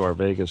come to our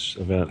Vegas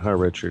event, huh,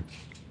 Richard?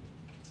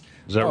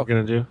 Is that what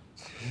we're gonna do?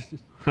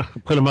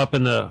 Put him up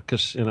in a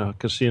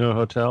casino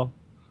hotel?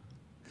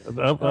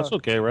 That's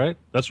okay, right?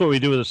 That's what we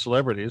do with the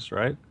celebrities,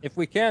 right? If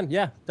we can,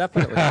 yeah,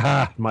 definitely.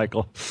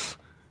 Michael,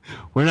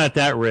 we're not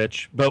that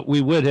rich, but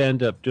we would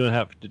end up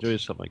having to do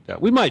something like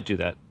that. We might do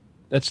that.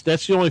 That's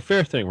the only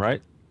fair thing,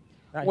 right?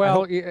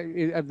 Well,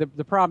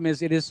 the problem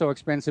is it is so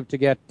expensive to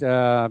get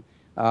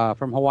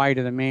from Hawaii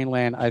to the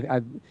mainland.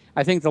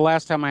 I think the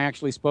last time I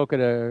actually spoke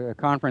at a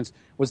conference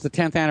was the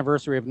 10th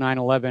anniversary of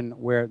 9/11,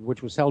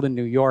 which was held in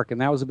New York,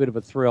 and that was a bit of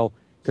a thrill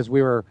because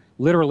we were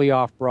literally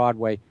off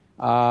Broadway.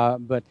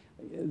 But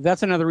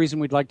that's another reason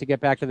we'd like to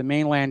get back to the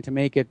mainland to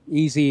make it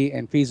easy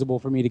and feasible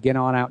for me to get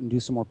on out and do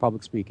some more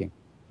public speaking.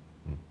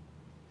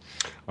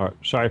 All right.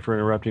 Sorry for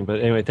interrupting, but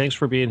anyway, thanks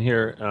for being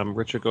here.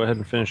 Richard, go ahead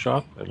and finish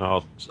off, and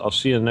I'll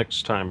see you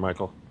next time,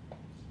 Michael.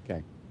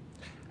 Okay.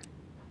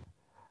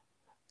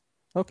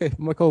 Okay,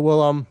 Michael.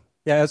 Well,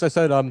 yeah, as I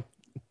said,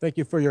 thank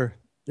you for your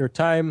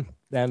time,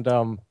 and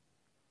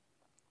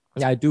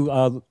yeah, I do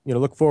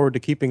look forward to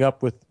keeping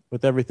up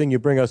with everything you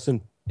bring us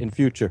in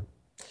future.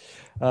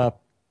 I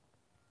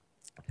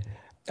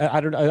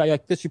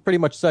guess you pretty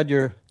much said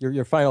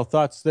your final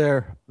thoughts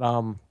there.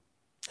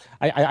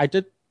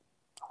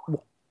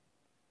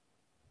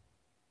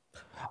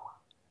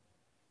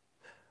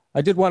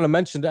 I did want to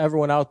mention to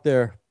everyone out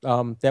there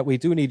that we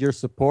do need your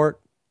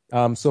support.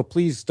 So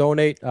please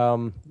donate.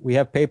 We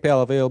have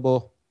PayPal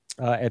available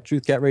at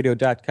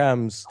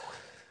truthcatradio.com's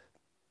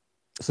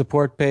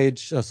support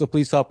page. So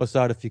please help us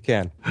out if you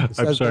can.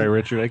 I'm sorry,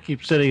 Richard. I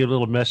keep sending you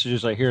little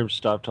messages. I hear him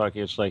stop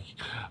talking. It's like,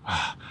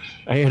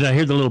 I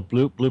hear the little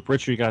bloop.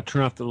 Richard, you got to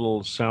turn off the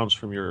little sounds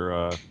from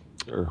your,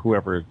 or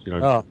whoever,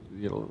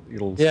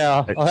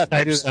 yeah, I'll have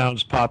to do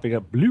sounds popping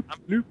up. Bloop,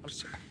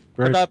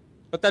 bloop.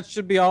 But that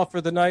should be all for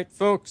the night,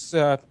 folks.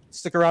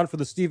 Stick around for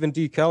the Stephen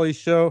D. Kelly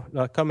Show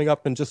coming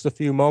up in just a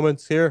few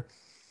moments here.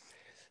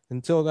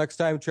 Until next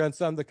time,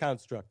 transcend the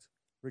construct.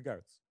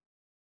 Regards.